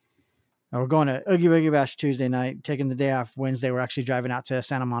Wednesday. We're going to Oogie Boogie Bash Tuesday night, taking the day off Wednesday. We're actually driving out to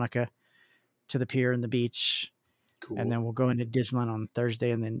Santa Monica to the pier and the beach. Cool. And then we'll go into Disneyland on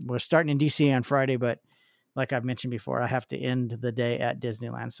Thursday. And then we're starting in DCA on Friday. But like I've mentioned before, I have to end the day at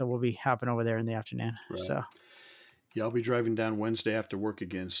Disneyland. So we'll be hopping over there in the afternoon. Right. So yeah, I'll be driving down Wednesday after work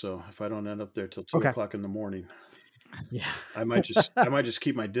again. So if I don't end up there till 2:00 in the morning, yeah, I might just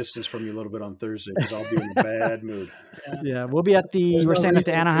keep my distance from you a little bit on Thursday because I'll be in a bad mood. Yeah, we'll be at we're staying at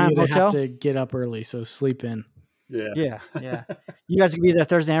the Anaheim Hotel. Have to get up early, so sleep in. Yeah. You guys can be there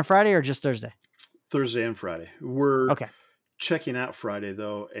Thursday and Friday, or just Thursday? Thursday and Friday. We're checking out Friday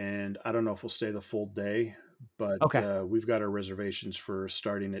though, and I don't know if we'll stay the full day, but we've got our reservations for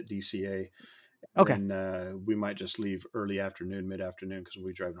starting at DCA. Okay. And we might just leave early afternoon, mid-afternoon, because we'll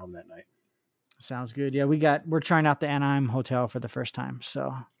be driving home that night. Sounds good. Yeah, we're trying out the Anaheim Hotel for the first time.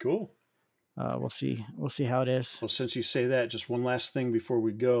 So cool. We'll see how it is. Well, since you say that, just one last thing before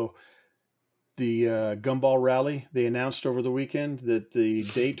we go. The Gumball Rally, they announced over the weekend that the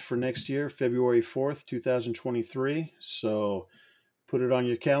date for next year, February 4th, 2023. So put it on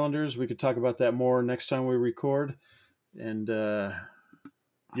your calendars. We could talk about that more next time we record. And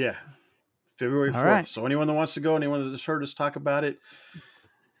February 4th. All right. So anyone that wants to go, anyone that has heard us talk about it,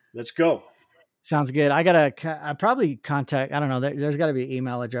 let's go. Sounds good. I probably contact, I don't know, there's got to be an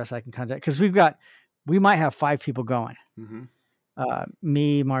email address I can contact because we might have 5 people going. Mm-hmm.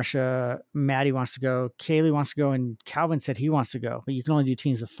 Me, Marcia, Maddie wants to go, Kaylee wants to go, and Calvin said he wants to go, but you can only do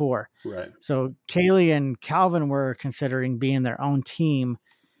teams of 4. Right. So Kaylee and Calvin were considering being their own team,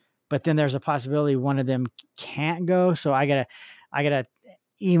 but then there's a possibility one of them can't go. So I gotta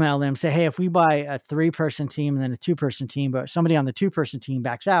email them, say, hey, if we buy a 3-person team and then a 2-person team, but somebody on the 2-person team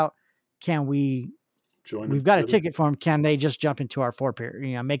backs out, can we join? We've got a ticket for them. Can they just jump into our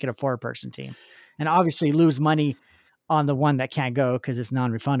 4-pair, make it a 4-person team, and obviously lose money on the one that can't go because it's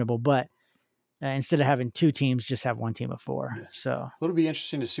non-refundable. But instead of having 2 teams, just have 1 team of 4. Yeah. So it'll be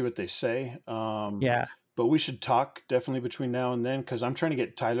interesting to see what they say. But we should talk definitely between now and then, because I'm trying to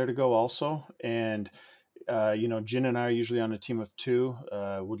get Tyler to go also. And, Jen and I are usually on a team of 2.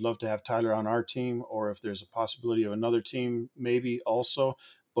 Would love to have Tyler on our team, or if there's a possibility of another team, maybe also.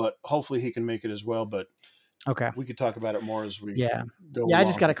 But hopefully he can make it as well. But we could talk about it more as we go along. I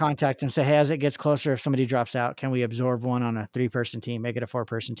just got to contact him and say, hey, as it gets closer, if somebody drops out, can we absorb one on a 3-person team, make it a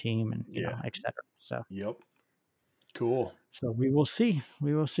 4-person team, and et cetera. So cool. So we will see,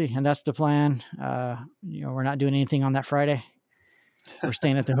 and that's the plan. We're not doing anything on that Friday. We're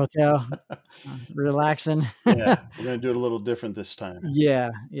staying at the hotel, relaxing. We're gonna do it a little different this time. Yeah.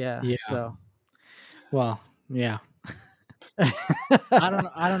 So, well, yeah.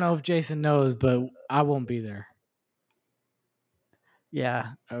 I don't know if Jason knows, but I won't be there.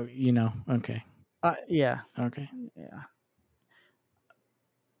 Yeah. Oh, okay. Yeah. Okay. Yeah.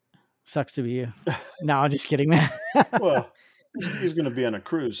 Sucks to be you. No, I'm just kidding, man. Well, he's going to be on a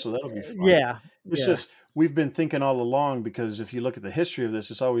cruise, so that'll be fun. Yeah. It's just, we've been thinking all along, because if you look at the history of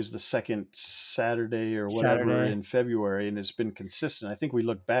this, it's always the second Saturday or whatever in February, and it's been consistent. I think we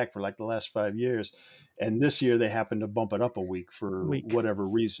look back for like the last 5 years, and this year they happened to bump it up a week for whatever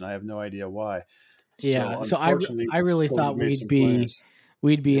reason. I have no idea why. Yeah. So I really thought we'd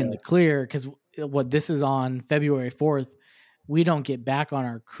be in the clear, because this is on February 4th. We don't get back on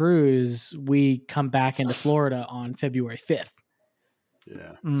our cruise. We come back into Florida on February 5th.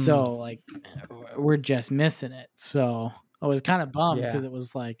 Yeah. So we're just missing it. So I was kind of bummed because it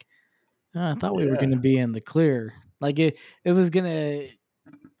was like, I thought we were going to be in the clear. Like it was going to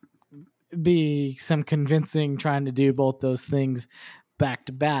be some convincing trying to do both those things back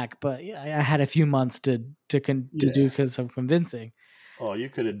to back. But I had a few months to do some convincing. Oh, you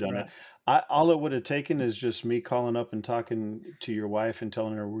could have done it. All it would have taken is just me calling up and talking to your wife and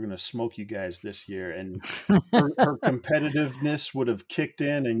telling her we're going to smoke you guys this year. And her competitiveness would have kicked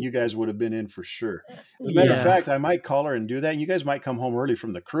in, and you guys would have been in for sure. As a matter of fact, I might call her and do that. And you guys might come home early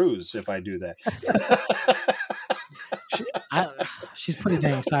from the cruise if I do that. She's pretty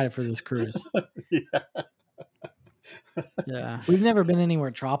dang excited for this cruise. Yeah. Yeah. We've never been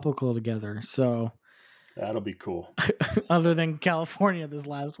anywhere tropical together, so That'll be cool. other than California this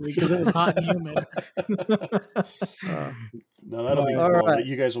last week because it was hot and humid. No, that'll be All cool. right.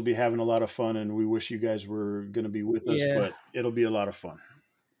 You guys will be having a lot of fun, and we wish you guys were going to be with us, Yeah. but it'll be a lot of fun.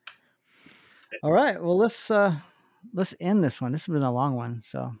 All right. Well, let's end this one. This has been a long one.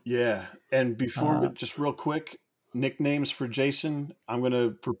 So Yeah. And before, just real quick, nicknames for Jason. I'm going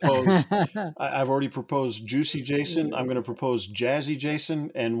to propose. I've already proposed Juicy Jason. I'm going to propose Jazzy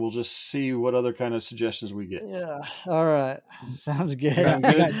Jason, and we'll just see what other kind of suggestions we get. yeah. All right. Sounds good. Sound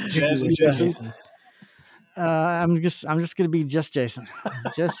I good? got Jazzy Jason. I'm just gonna be just Jason.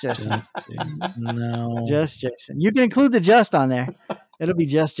 Just Jason. No. Just Jason. You can include the just on there. It'll be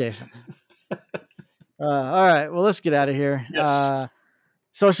just Jason. All right. Well, let's get out of here. Yes.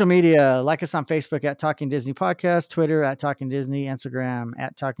 Social media, like us on Facebook at Talking Disney Podcast, Twitter at Talking Disney, Instagram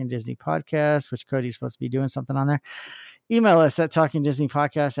at Talking Disney Podcast, which Cody's supposed to be doing something on there. Email us at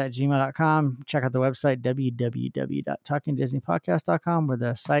talkingdisneypodcast@gmail.com. Check out the website, www.talkingdisneypodcast.com, where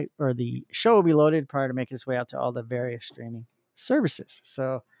the site or the show will be loaded prior to making its way out to all the various streaming services.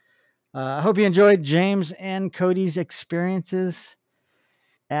 So I hope you enjoyed James and Cody's experiences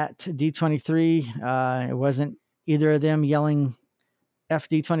at D23. It wasn't either of them yelling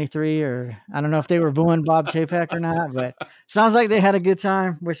FD23, or I don't know if they were booing Bob Chapek or not, but sounds like they had a good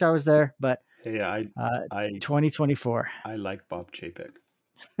time. Wish I was there, but Yeah, 2024. I like Bob Chapek.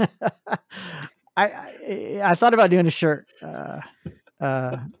 I thought about doing a shirt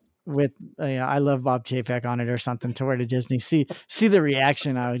with I love Bob Chapek on it or something to wear to Disney. See the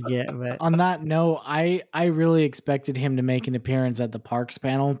reaction I would get. But On that note, I really expected him to make an appearance at the parks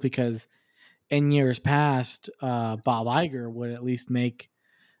panel because in years past, Bob Iger would at least make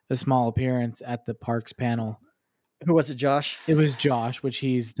a small appearance at the parks panel. who was it, Josh? It was Josh, which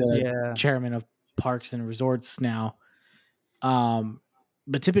he's the Yeah. chairman of Parks and Resorts now.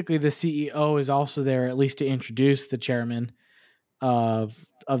 But typically the CEO is also there at least to introduce the chairman of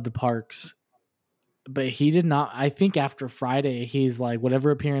the parks. But he did not. I think after Friday, he's like,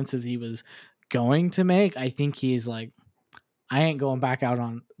 whatever appearances he was going to make, I think he's like, I ain't going back out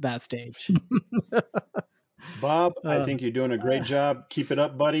on that stage. Bob, I think you're doing a great job. Keep it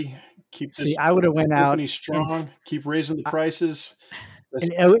up, buddy. Keep this I would have went out. company strong. Keep raising the prices. And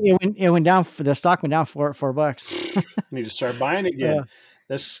it went down. The stock went down $4. Need to start buying again.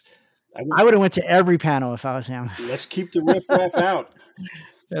 I would have went to every panel if I was him. Let's keep the riffraff out.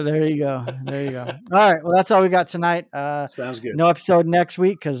 Yeah, there you go. All right. Well, that's all we got tonight. Sounds good. No episode next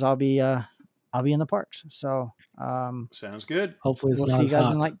week because I'll be in the parks. So Sounds good. Hopefully, it's we'll not see you as guys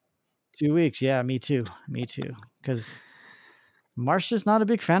hot. in like 2 weeks. Yeah, me too. Because Marcia's not a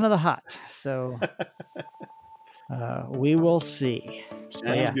big fan of the hot. So we will see.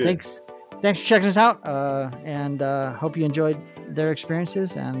 But yeah, good. thanks for checking us out. And hope you enjoyed their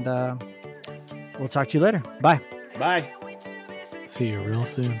experiences. And we'll talk to you later. Bye. Bye. See you real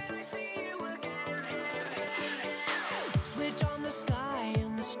soon. Switch on the sky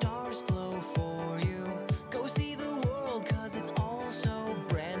and the stars glow for you. Go see the world cause it's all so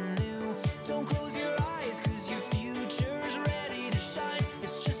brand new. Don't close your eyes cause your future's ready to shine.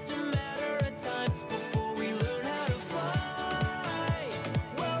 It's just a matter of time before we learn how to fly.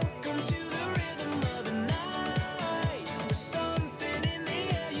 Welcome to the rhythm of the night. There's something in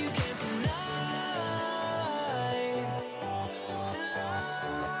the air you can't deny.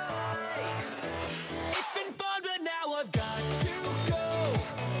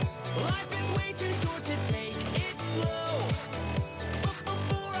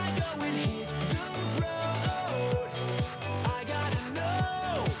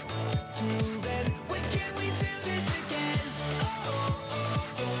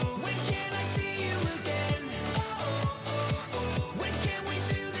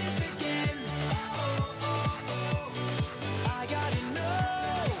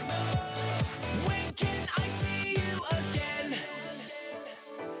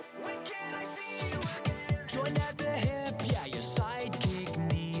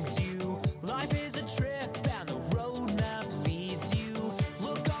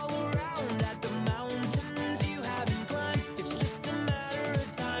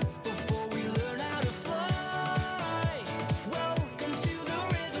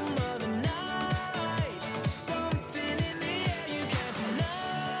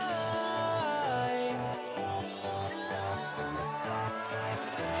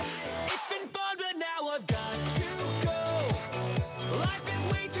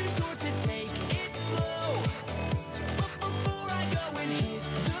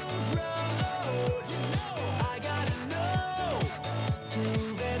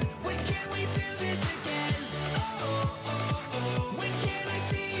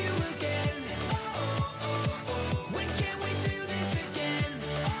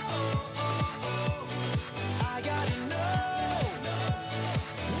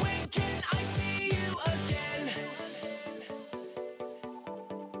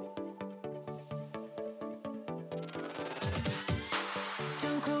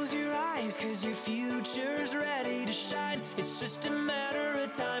 Don't close your eyes, cause your future's ready to shine. It's just a matter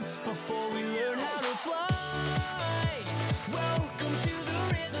of time before we learn how to fly.